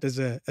impart as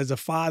a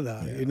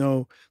father, you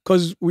know,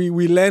 because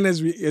we learn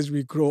as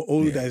we grow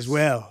older as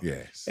well.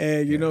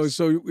 You know,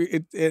 so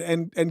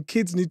and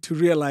kids need to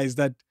realize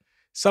that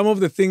some of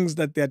the things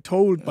that they're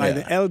told by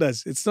the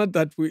elders, it's not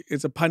that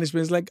it's a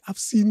punishment. It's like I've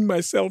seen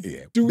myself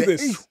do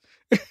this.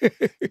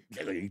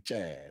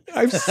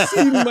 I've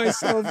seen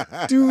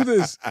myself do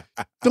this.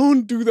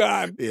 Don't do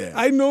that.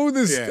 I know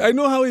this. I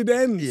know how it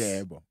ends.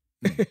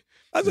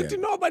 I said,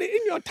 no, but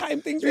in your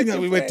time, things were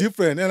different. We were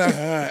different.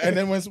 And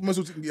then when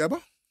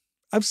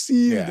I've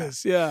seen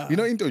this, You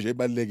know, into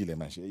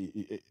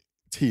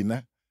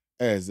Tina,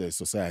 as a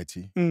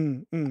society,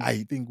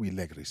 I think we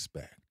lack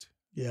respect.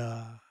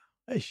 Yeah.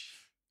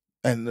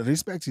 And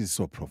respect is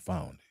so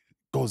profound. It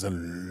goes a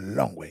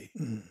long way.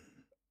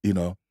 You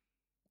know,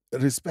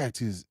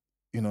 respect is,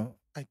 you know,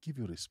 I give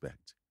you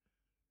respect.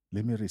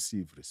 Let me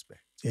receive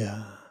respect.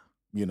 Yeah.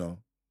 You know,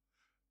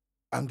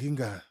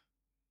 Anginga,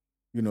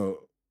 you know,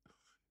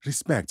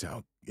 respect.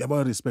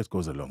 Respect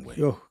goes a long way.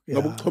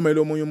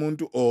 Ngokuchomela omunye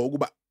umuntu or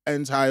ukuba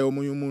entire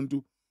omunye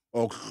umuntu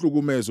or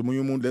kuhlukumeza omunye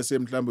umuntu lese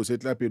mhlambe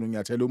usetlapeni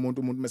unyathela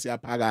umuntu mase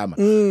yaphakama.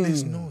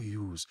 There's no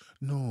use.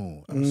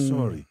 No, I'm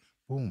sorry.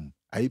 Boom.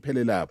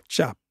 Ayiphele lapho.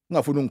 Sharp.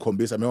 Ungafuna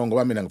ungikhombisa mina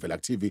ngoba mina ngivela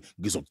ku TV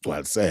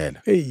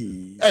ngizokugcwalisela.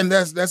 And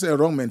that's a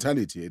wrong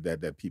mentality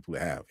that people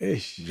have.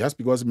 Just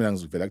because mina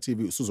ngivela ku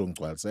TV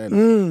usuzongigcwalisela.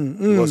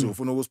 Because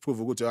ufuna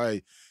ukusiprove ukuthi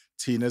hayi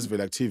thina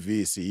esivela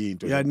ku-TV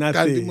siyinto. Yeah, Kanti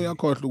nothing.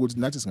 uyakhohlwa ukuthi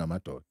nathi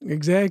singamadoda.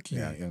 Exactly.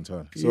 Yeah,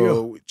 ngiyangithola.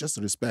 So just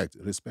respect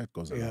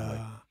goes a long way.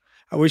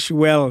 I wish you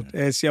well,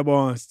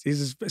 Siyabonga.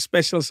 This is a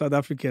special South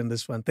African,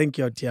 this one. Thank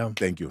you, Tiam.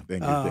 Thank you.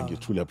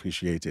 Truly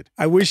appreciate it.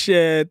 I wish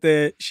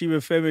the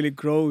Shibe family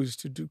grows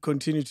to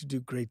continue to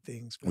do great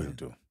things. Man. Will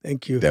do.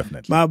 Thank you.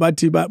 Definitely.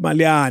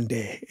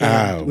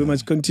 We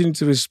must continue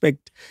to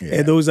respect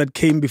those that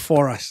came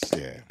before us.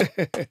 Yeah.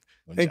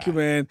 Thank you,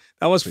 man.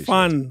 That was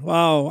fun.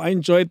 Wow, I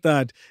enjoyed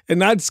that.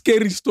 And that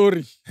scary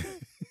story.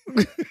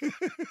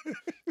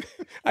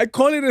 I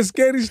call it a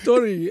scary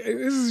story.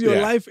 This is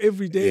your life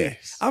every day.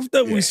 Yes.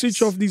 After we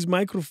switch off these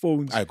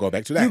microphones, I go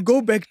back to that. You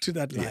go back to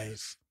that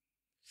life.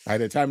 By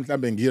the time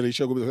mhlambe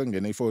ngiyirisho kube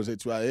ngene ifoni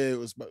sethiwa hey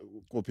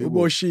kuphi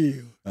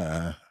uboshiwe.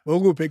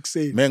 Ngokuphi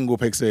ekseni.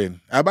 Mengikuphi ekseni.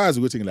 Abazi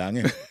ukuthi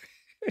ngilanga.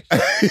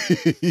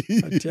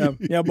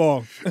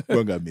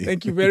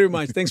 Thank you very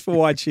much. Thanks for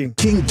watching.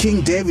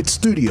 King David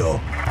Studio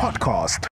Podcast.